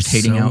 Drew just is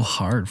hating so out.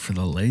 hard for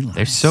the ley lines.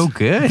 They're so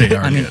good. They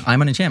are. I mean, good. I'm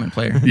an enchantment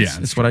player. Yeah,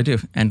 It's what I do.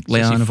 And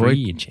Leyline of Void,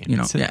 free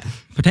enchantments.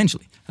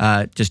 potentially.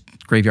 Just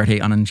graveyard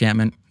hate on an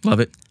enchantment.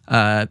 Love it.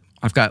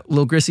 I've got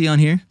Lil Grissy on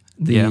here.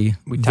 We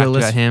talked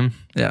Villas. about him.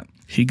 Yeah.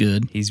 He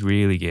good. He's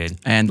really good.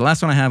 And the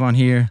last one I have on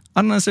here,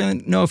 I don't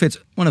necessarily know if it's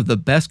one of the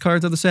best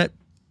cards of the set,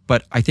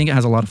 but I think it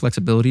has a lot of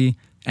flexibility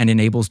and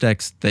enables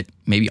decks that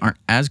maybe aren't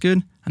as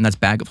good, and that's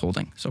Bag of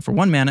Holding. So for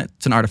 1 mana,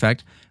 it's an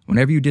artifact.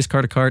 Whenever you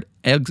discard a card,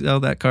 exile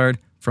that card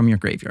from your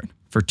graveyard.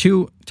 For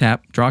 2,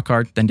 tap, draw a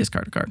card, then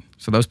discard a card.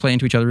 So those play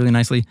into each other really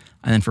nicely.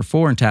 And then for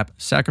 4 and tap,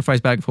 sacrifice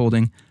Bag of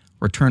Holding,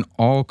 return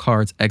all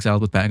cards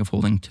exiled with Bag of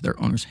Holding to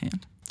their owner's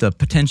hand. The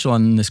potential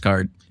on this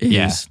card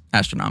is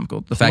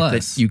astronomical. The fact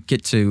Plus- that you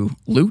get to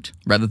loot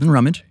rather than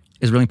rummage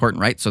is really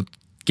important, right? So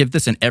give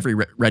this in every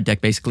red deck,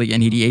 basically,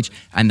 in EDH,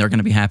 and they're going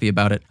to be happy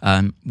about it.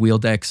 Wheel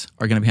decks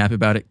are going to be happy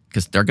about it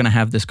because they're going to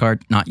have this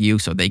card, not you,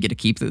 so they get to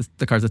keep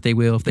the cards that they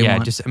wheel if they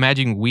want. Just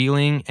imagine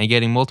wheeling and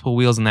getting multiple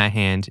wheels in that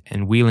hand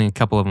and wheeling a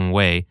couple of them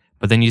away,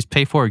 but then you just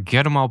pay for it,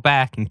 get them all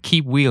back, and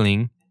keep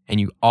wheeling, and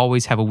you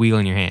always have a wheel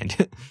in your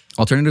hand.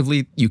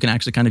 Alternatively, you can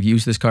actually kind of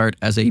use this card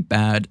as a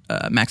bad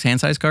max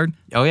hand size card.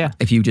 Oh, yeah.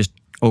 If you just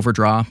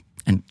overdraw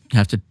and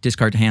have to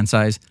discard to hand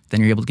size, then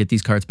you're able to get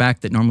these cards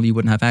back that normally you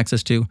wouldn't have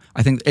access to.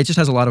 I think it just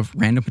has a lot of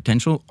random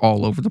potential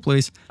all over the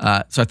place.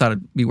 So I thought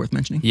it'd be worth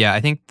mentioning. Yeah,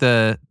 I think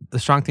the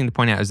strong thing to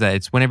point out is that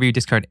it's whenever you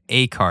discard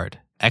a card,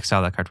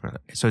 exile that card from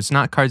another. So it's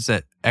not cards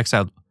that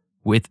exiled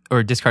with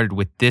or discarded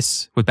with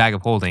Bag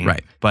of Holding.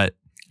 Right. But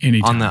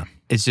Anytime.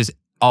 it's just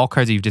all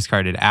cards that you've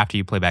discarded after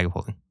you play Bag of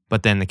Holding.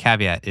 But then the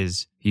caveat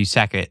is you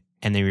sack it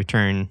and they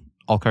return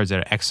all cards that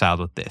are exiled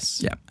with this.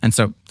 Yeah, and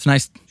so it's a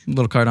nice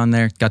little card on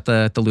there. Got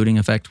the looting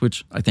effect,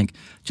 which I think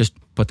just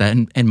put that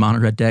in mono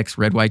red decks,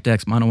 red white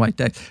decks, mono white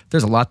decks.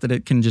 There's a lot that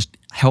it can just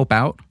help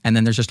out, and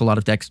then there's just a lot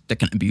of decks that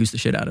can abuse the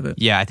shit out of it.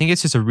 Yeah, I think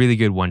it's just a really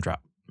good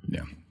 1-drop.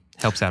 Yeah.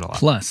 Helps out a lot.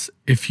 Plus,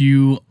 if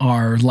you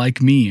are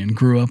like me and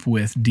grew up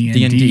with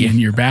D&D in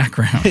your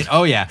background,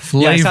 Oh yeah,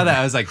 Flavor. yeah. I saw that.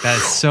 I was like,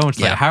 that's so much.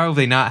 Yeah. Like, how will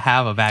they not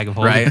have a Bag of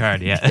Holding Right?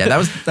 card? Yeah, Yeah, that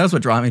was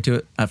what drew me to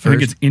it at first. I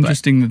think it's but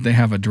interesting that they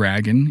have a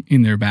dragon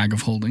in their bag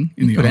of holding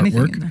in the put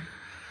anything in artwork. there.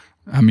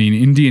 I mean,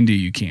 in D&D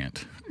you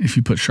can't. If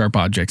you put sharp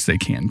objects, they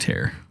can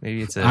tear.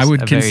 maybe it's. I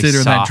would a very consider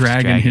that soft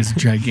dragon his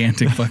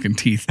gigantic fucking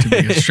teeth to be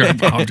a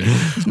sharp object.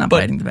 It's not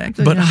biting the bag.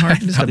 But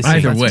Obviously,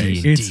 either that's way,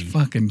 D&D. it's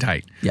fucking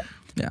tight. Yeah.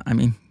 I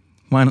mean,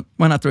 why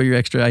not throw your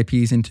extra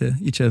IPs into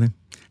each other?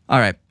 All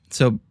right,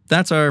 so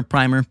that's our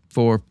primer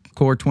for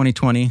Core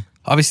 2020.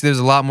 Obviously, there's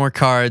a lot more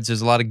cards.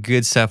 There's a lot of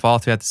good stuff all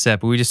throughout the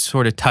set, but we just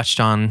sort of touched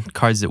on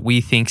cards that we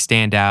think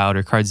stand out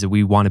or cards that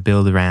we want to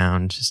build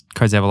around. Just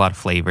cards that have a lot of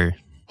flavor.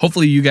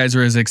 Hopefully you guys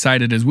are as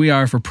excited as we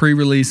are for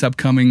pre-release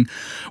upcoming.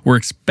 We're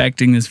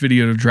expecting this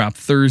video to drop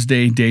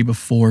Thursday, day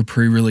before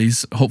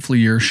pre-release. Hopefully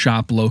your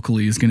shop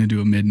locally is going to do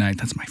a midnight.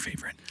 That's my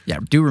favorite. Yeah,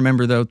 do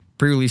remember though,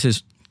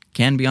 pre-releases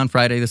can be on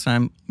Friday this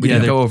time. We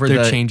didn't go over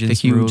they're the changing the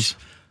some huge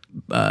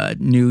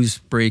news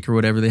break or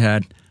whatever they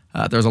had.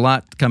 There's a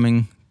lot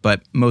coming,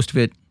 but most of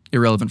it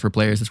irrelevant for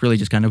players. It's really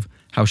just kind of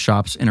how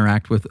shops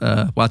interact with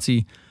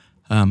WotC.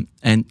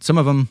 And some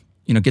of them,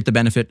 get the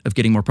benefit of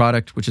getting more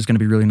product, which is going to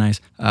be really nice.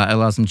 It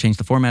allows them to change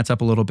the formats up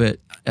a little bit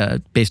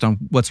based on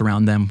what's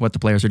around them, what the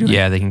players are doing.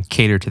 Yeah, they can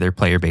cater to their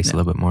player base a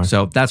little bit more.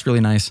 So that's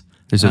really nice.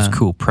 There's those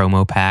cool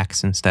promo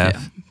packs and stuff.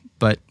 Yeah.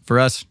 But for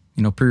us,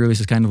 pre-release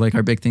is kind of like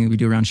our big thing that we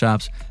do around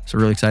shops. So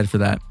we're really excited for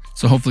that.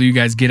 So hopefully you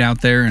guys get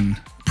out there and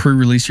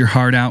pre-release your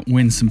heart out,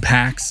 win some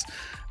packs.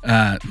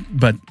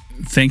 But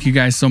thank you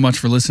guys so much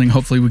for listening.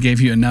 Hopefully we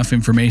gave you enough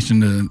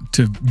information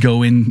to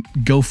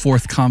go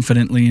forth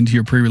confidently into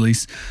your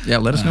pre-release. Yeah,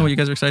 let us know what you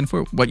guys are excited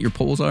for, what your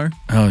polls are.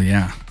 Oh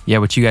yeah. Yeah,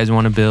 what you guys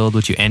want to build,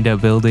 what you end up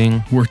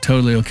building. We're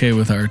totally okay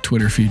with our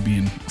Twitter feed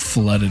being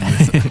flooded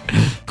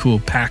with cool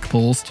pack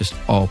pulls. Just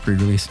all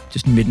pre-release,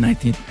 just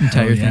midnight, the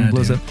entire yeah, thing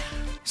blows dude. up.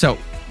 So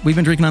we've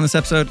been drinking on this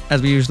episode,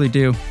 as we usually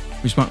do.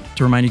 We just want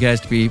to remind you guys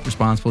to be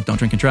responsible. Don't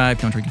drink and drive.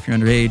 Don't drink if you're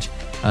underage.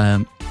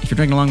 If you're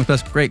drinking along with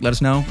us, great. Let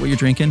us know what you're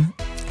drinking,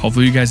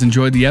 Hopefully you guys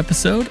enjoyed the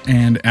episode,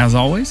 and as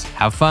always,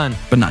 Have fun.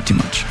 but not too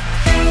much.